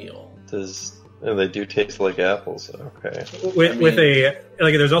entire meal. And they do taste like apples. Okay. With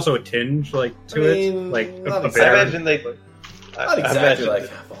there's also a tinge to it, not a exactly. berry. I imagine not exactly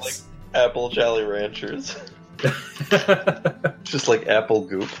like apples. Apple Jolly Ranchers. Just like apple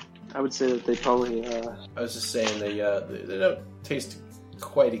goop. I would say that they probably. I was just saying they don't taste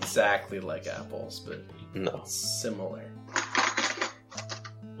quite exactly like apples, but no, similar.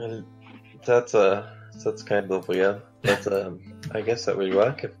 And that's a That's kind of weird. But I guess that will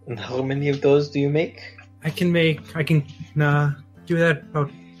work. And how many of those do you make? I can do that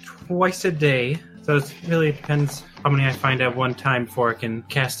about twice a day. So it really depends how many I find at one time before I can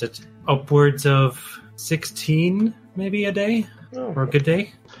cast it. Upwards of 16 maybe a day, or a good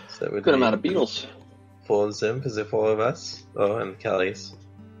day. So that would Good be amount of beetles. 4 of them, is it 4 of us? Oh, and Callie's.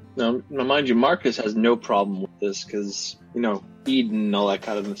 Now, mind you, Marcus has no problem with this because, Eden and all that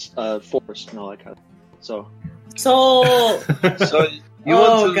kind of forest and all that kind of So. So You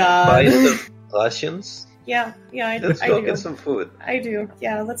want to buy some rations? Yeah, Let's I go do. get some food. I do.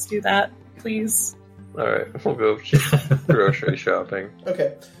 Yeah, let's do that, please. Alright, we'll go grocery shopping.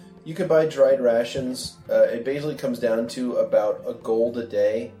 Okay. You can buy dried rations. It basically comes down to about $1 a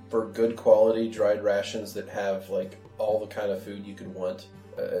day for good quality dried rations that have all the kind of food you could want.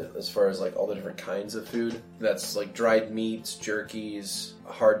 As far as all the different kinds of food. That's dried meats, jerkies,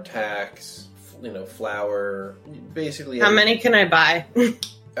 hardtacks, flour. Basically, How many can I buy?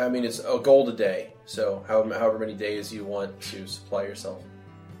 I mean, it's $1 a day. So however many days you want to supply yourself.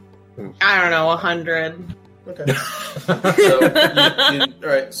 I don't know, 100. Okay. All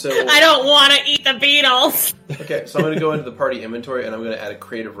right. So I don't want to eat the beetles. Okay, so I'm going to go into the party inventory and I'm going to add a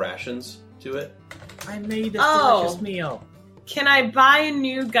crate of rations to it. I made this delicious meal. Can I buy a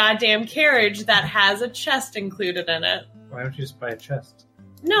new goddamn carriage that has a chest included in it? Why don't you just buy a chest?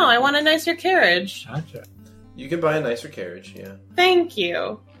 No, I want a nicer carriage. Gotcha. You can buy a nicer carriage, yeah. Thank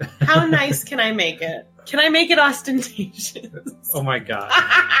you. How nice can I make it? Can I make it ostentatious? Oh my god.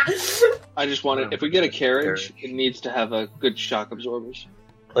 I just want it. If we get a carriage, it needs to have a good shock absorbers.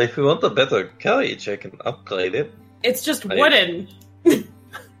 Well, if you want a better carriage, I can upgrade it. It's just wooden.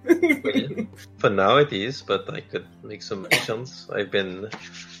 For now it is, but I could make some additions. I've been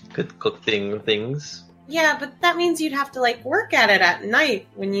cooking things. Yeah, but that means you'd have to work at it at night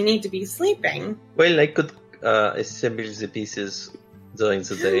when you need to be sleeping. Well, I could assemble the pieces during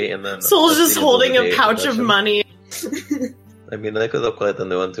the day and then... Soul's just holding a pouch of money. I mean, I could upgrade a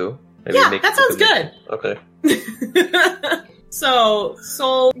new one too. That sounds good. Okay. So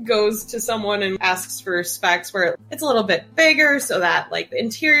Soul goes to someone and asks for specs where it's a little bit bigger so that the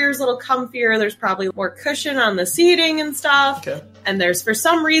interior's a little comfier. There's probably more cushion on the seating and stuff. Okay. And there's, for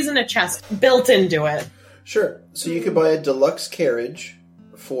some reason, a chest built into it. Sure. So you could buy a deluxe carriage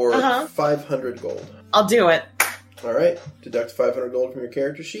for 500 gold. I'll do it. All right. Deduct 500 gold from your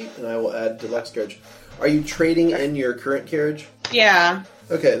character sheet, and I will add deluxe carriage. Are you trading in your current carriage? Yeah.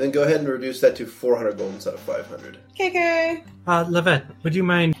 Okay, then go ahead and reduce that to 400 gold instead of 500. Okay. Lavette, would you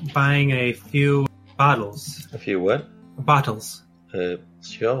mind buying a few bottles? A few what? Bottles.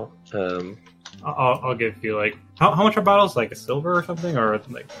 Sure. I'll give you how much are bottles? A silver or something, or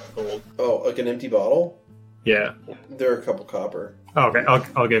gold? Oh, an empty bottle? Yeah. They're a couple copper. Oh, okay,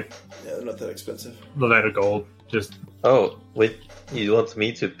 I'll give. Yeah, they're not that expensive. Lavette a gold. Just. Oh, wait. You want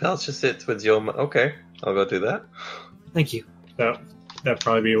me to purchase it with your? Okay, I'll go do that. Thank you. So that'd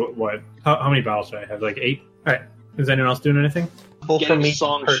probably be what? How many bottles do I have? 8. All right. Is anyone else doing anything? Getting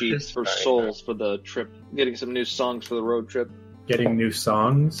song sheets for souls for the trip. Getting some new songs for the road trip. Getting new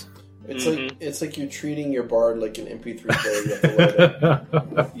songs. It's like you're treating your bard like an MP3 player. You have to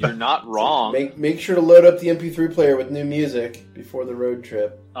load up. You're not wrong. Make sure to load up the MP3 player with new music before the road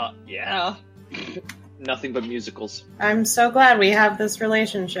trip. Yeah. Nothing but musicals. I'm so glad we have this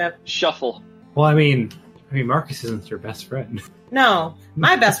relationship. Shuffle. Well, I mean, Marcus isn't your best friend. No,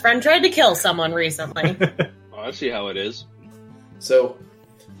 my best friend tried to kill someone recently. I see how it is. So,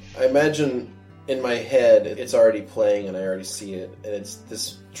 I imagine in my head it's already playing and I already see it, and it's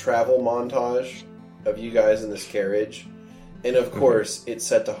this travel montage of you guys in this carriage, and of course it's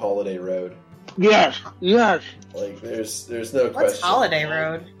set to Holiday Road. Yes. There's no question. What's Holiday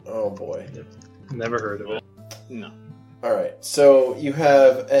Road? Oh boy, never heard of it. No. All right, so you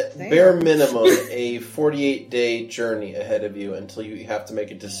have at bare minimum a 48-day journey ahead of you until you have to make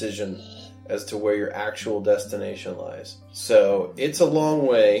a decision as to where your actual destination lies. So it's a long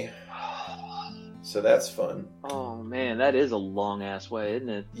way. So that's fun. Oh man, that is a long ass way, isn't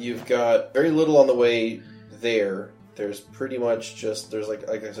it? You've got very little on the way there. There's pretty much just like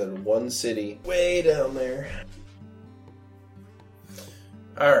I said, one city way down there.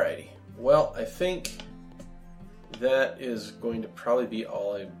 Alrighty. Well, I think that is going to probably be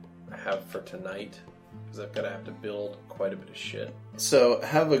all I have for tonight, because I've got to have to build quite a bit of shit. So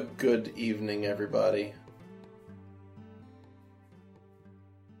have a good evening, everybody.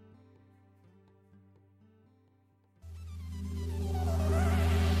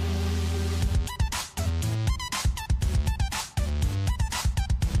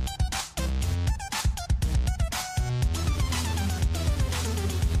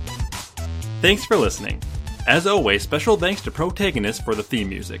 Thanks for listening. As always, special thanks to Protagonist for the theme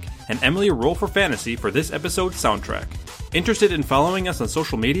music, and Emily Roll for Fantasy for this episode's soundtrack. Interested in following us on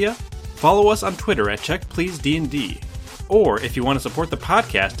social media? Follow us on Twitter at CheckPleaseD&D. Or, if you want to support the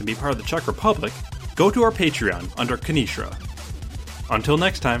podcast and be part of the Czech Republic, go to our Patreon under Kanishra. Until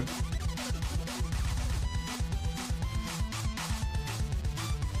next time.